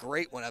 Wow, a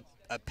great one,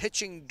 a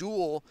pitching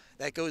duel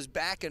that goes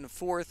back and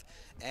forth,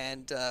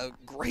 and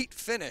great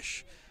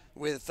finish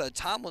with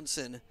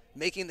Tomlinson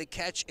making the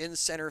catch in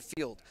center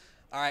field.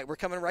 All right, we're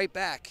coming right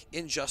back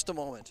in just a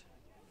moment.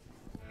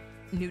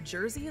 New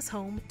Jersey is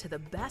home to the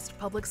best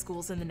public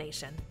schools in the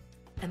nation,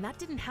 and that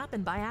didn't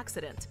happen by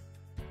accident.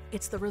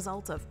 It's the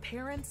result of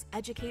parents,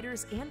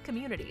 educators, and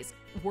communities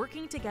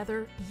working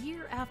together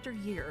year after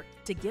year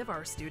to give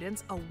our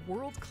students a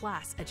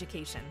world-class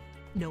education,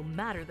 no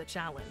matter the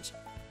challenge.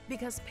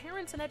 Because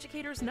parents and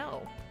educators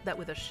know that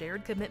with a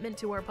shared commitment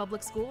to our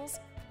public schools,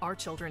 our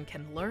children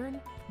can learn,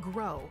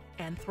 grow,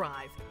 and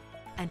thrive.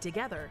 And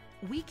together,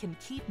 we can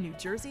keep New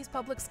Jersey's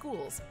public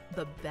schools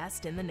the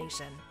best in the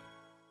nation.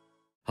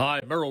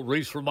 Hi, Merrill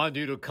Reese reminding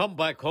you to come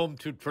back home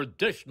to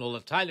traditional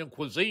Italian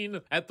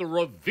cuisine at the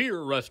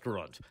Revere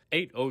Restaurant,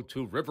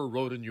 802 River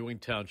Road in Ewing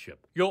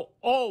Township. You'll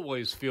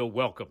always feel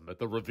welcome at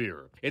the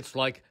Revere. It's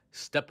like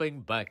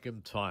stepping back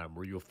in time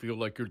where you'll feel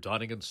like you're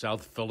dining in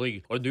South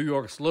Philly or New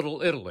York's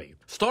Little Italy.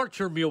 Start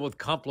your meal with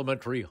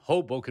complimentary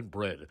Hoboken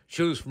bread.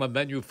 Choose from a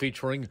menu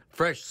featuring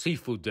fresh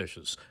seafood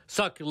dishes,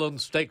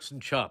 succulent steaks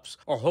and chops,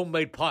 or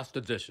homemade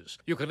pasta dishes.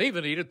 You can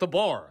even eat at the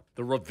bar.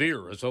 The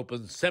Revere is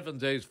open 7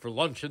 days for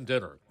lunch and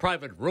dinner.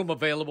 Private room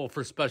available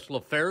for special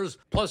affairs,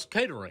 plus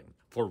catering.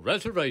 For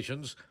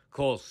reservations,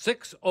 call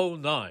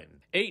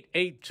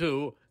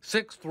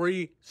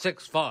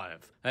 609-882-6365.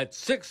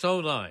 That's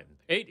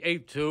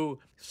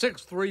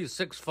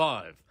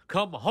 609-882-6365.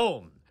 Come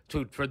home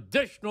to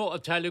traditional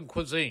Italian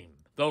cuisine.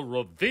 The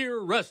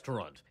Revere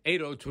Restaurant,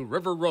 802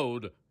 River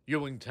Road,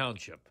 Ewing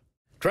Township.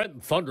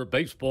 Trenton Thunder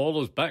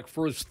Baseball is back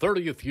for its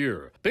 30th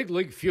year. Big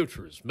League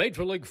Futures,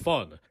 Major League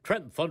Fun.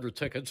 Trenton Thunder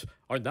tickets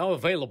are now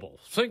available.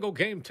 Single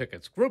game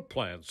tickets, group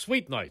plans,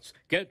 suite nights.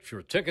 Get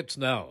your tickets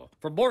now.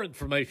 For more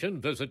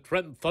information, visit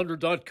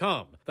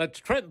TrentonThunder.com.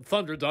 That's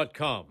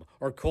TrentonThunder.com.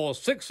 Or call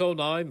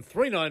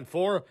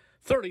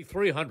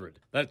 609-394-3300.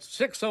 That's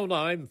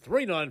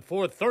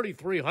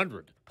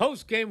 609-394-3300.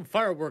 Post-game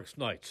fireworks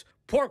nights,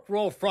 pork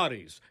roll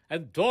Fridays,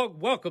 and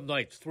dog welcome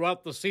nights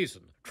throughout the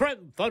season.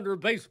 Trenton Thunder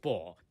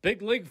Baseball,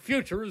 Big League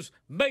Futures,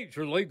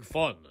 Major League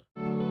Fun.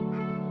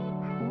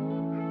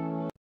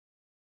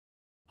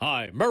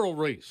 Hi, Merrill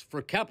Reese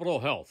for Capital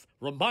Health,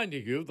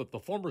 reminding you that the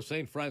former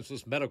St.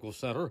 Francis Medical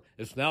Center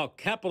is now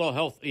Capital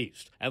Health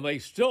East, and they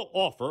still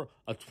offer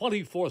a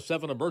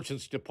 24/7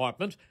 emergency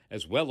department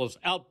as well as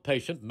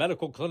outpatient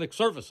medical clinic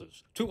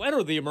services. To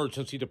enter the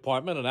emergency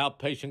department and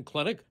outpatient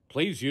clinic,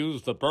 please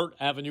use the Burt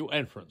Avenue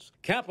entrance.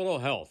 Capital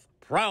Health,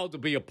 proud to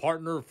be a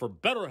partner for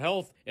better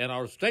health in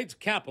our state's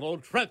capital,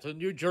 Trenton,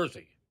 New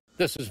Jersey.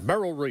 This is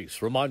Merrill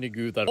Reese reminding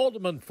you that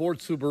Alderman Ford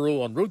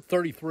Subaru on Route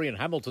 33 in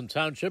Hamilton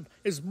Township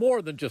is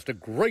more than just a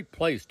great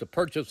place to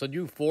purchase a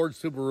new Ford,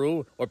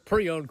 Subaru, or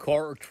pre-owned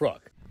car or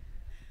truck.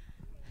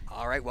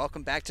 All right,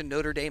 welcome back to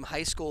Notre Dame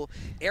High School.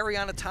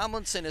 Ariana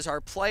Tomlinson is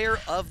our player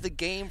of the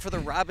game for the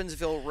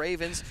Robbinsville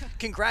Ravens.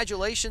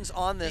 Congratulations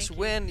on this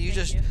win. You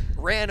just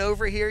ran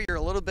over here. You're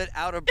a little bit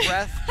out of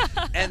breath.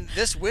 And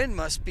this win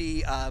must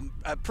be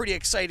pretty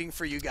exciting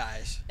for you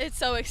guys. It's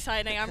so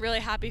exciting. I'm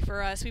really happy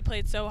for us. We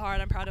played so hard.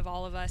 I'm proud of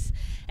all of us.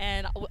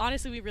 And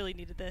honestly, we really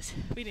needed this.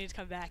 We needed to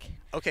come back.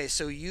 Okay,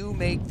 so you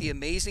make the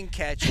amazing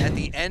catch at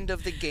the end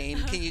of the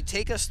game. Can you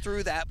take us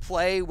through that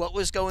play? What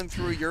was going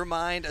through your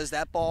mind as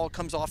that ball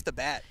comes off the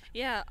bat?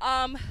 Yeah,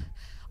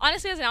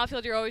 honestly, as an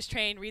outfielder, you're always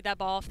trained, read that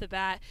ball off the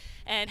bat,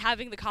 and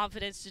having the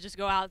confidence to just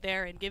go out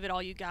there and give it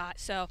all you got.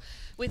 So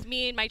with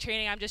me and my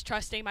training, I'm just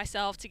trusting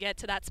myself to get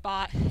to that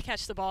spot,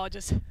 catch the ball,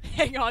 just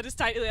hang on as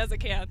tightly as I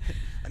can.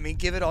 I mean,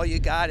 give it all you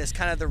got is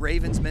kind of the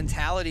Ravens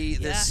mentality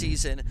this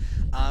season.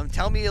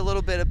 Tell me a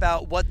little bit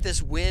about what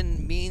this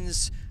win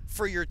means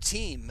for your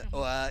team,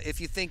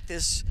 if you think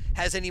this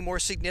has any more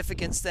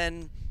significance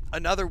than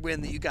another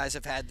win that you guys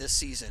have had this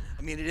season.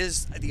 I mean, it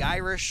is the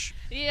Irish.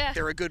 Yeah.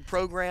 They're a good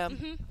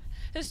program.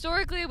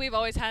 Historically, we've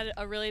always had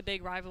a really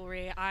big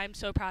rivalry. I'm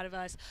so proud of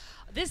us.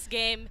 This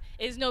game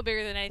is no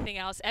bigger than anything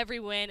else. Every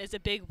win is a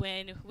big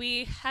win.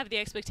 We have the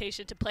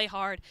expectation to play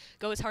hard,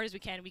 go as hard as we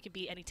can. We can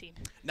beat any team.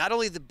 Not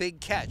only the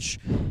big catch,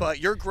 but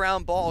your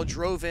ground ball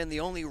drove in the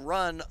only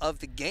run of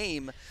the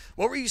game.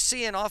 What were you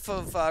seeing off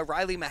of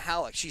Riley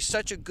Mahalik? She's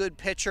such a good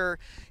pitcher.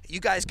 You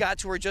guys got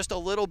to her just a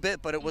little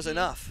bit, but it was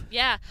enough.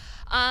 Yeah,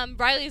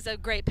 Riley's a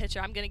great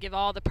pitcher. I'm going to give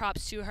all the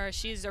props to her.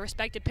 She's a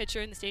respected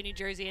pitcher in the state of New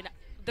Jersey and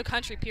the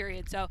country,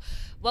 period. So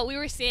what we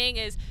were seeing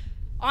is,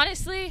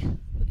 honestly,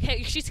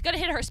 she's going to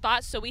hit her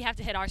spots, so we have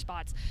to hit our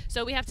spots.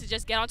 So we have to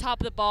just get on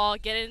top of the ball,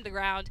 get it in the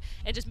ground,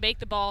 and just make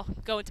the ball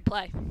go into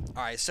play.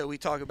 All right, so we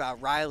talk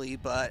about Riley,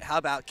 but how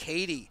about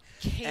Katie?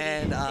 Katie,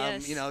 and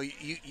yes. you know,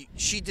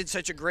 she did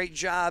such a great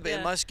job. Yeah.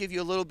 It must give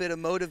you a little bit of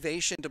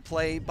motivation to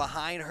play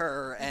behind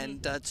her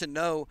and to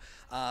know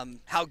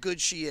how good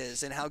she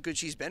is and how good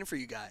she's been for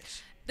you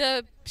guys.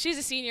 She's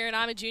a senior and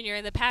I'm a junior,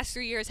 and the past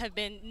 3 years have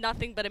been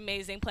nothing but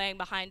amazing playing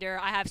behind her.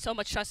 I have so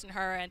much trust in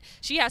her, and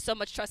she has so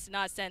much trust in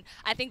us, and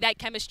I think that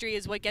chemistry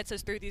is what gets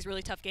us through these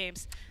really tough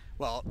games.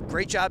 Well,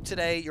 great job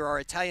today. You're our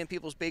Italian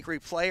People's Bakery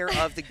player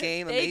of the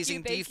game.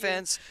 Amazing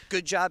defense.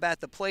 Good job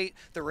at the plate.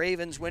 The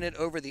Ravens win it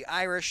over the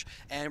Irish,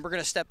 and we're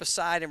going to step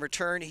aside and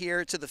return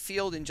here to the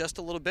field in just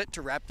a little bit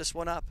to wrap this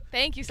one up.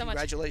 Thank you so much.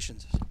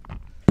 Congratulations.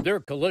 Their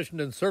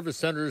collision and service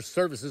centers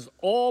services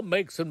all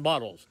makes and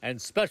models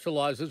and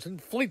specializes in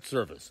fleet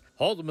service.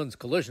 Haldeman's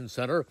Collision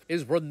Center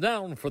is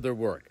renowned for their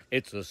work.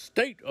 It's a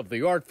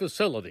state-of-the-art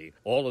facility,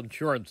 all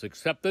insurance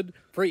accepted,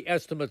 free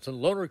estimates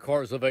and loaner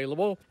cars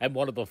available, and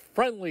one of the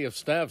friendliest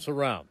staffs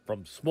around.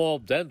 From small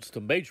dents to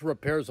major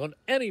repairs on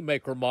any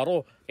make or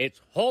model, it's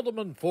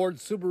Haldeman Ford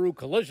Subaru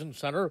Collision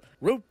Center,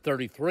 Route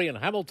 33 in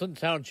Hamilton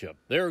Township.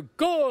 They're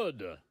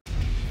good!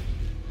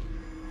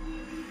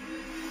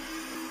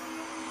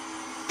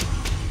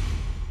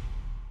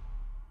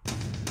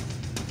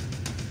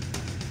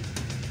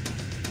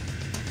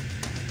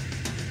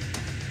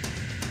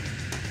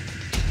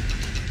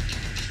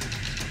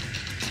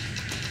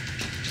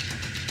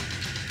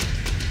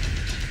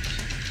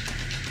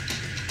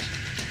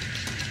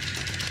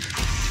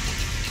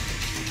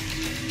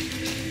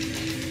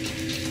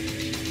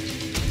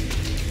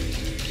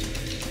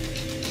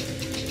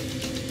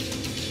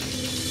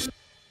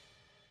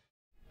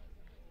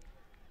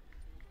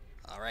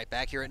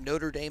 Back here at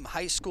Notre Dame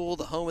High School,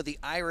 the home of the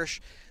Irish.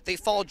 They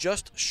fall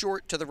just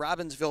short to the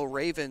Robbinsville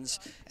Ravens,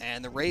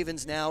 and the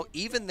Ravens now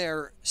even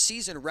their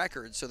season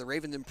record. So the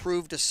Ravens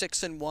improved to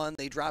 6-1.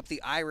 They dropped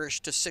the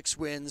Irish to 6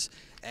 wins,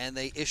 and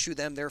they issue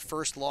them their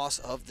first loss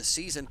of the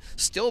season.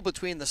 Still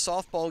between the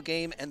softball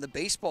game and the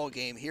baseball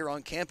game here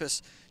on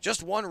campus,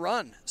 just one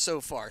run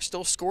so far.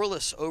 Still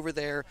scoreless over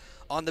there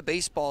on the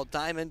baseball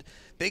diamond.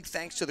 Big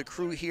thanks to the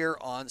crew here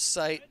on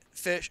site.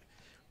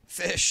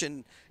 Fish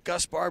and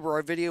Gus Barber,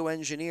 our video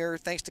engineer.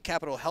 Thanks to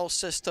Capital Health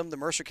System, the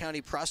Mercer County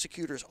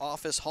Prosecutor's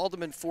Office,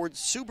 Haldeman Ford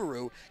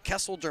Subaru,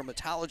 Kessel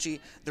Dermatology,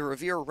 the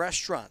Revere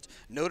Restaurant,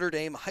 Notre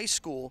Dame High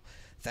School.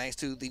 Thanks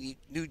to the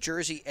New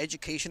Jersey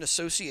Education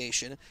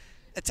Association,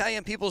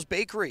 Italian People's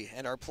Bakery,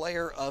 and our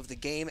player of the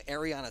game,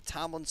 Ariana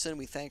Tomlinson.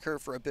 We thank her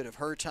for a bit of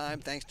her time.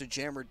 Thanks to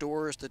Jammer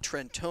Doors, the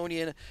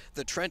Trentonian,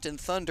 the Trenton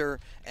Thunder,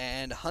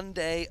 and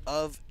Hyundai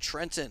of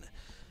Trenton.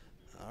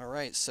 All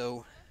right,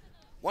 so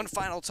one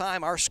final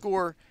time, our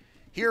score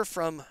here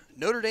from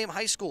Notre Dame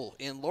High School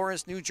in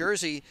Lawrence, New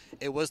Jersey.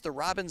 It was the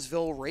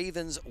Robbinsville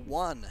Ravens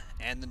 1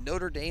 and the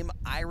Notre Dame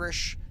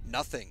Irish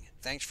 0.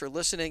 Thanks for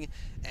listening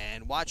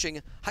and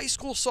watching high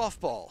school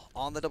softball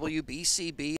on the WBCB.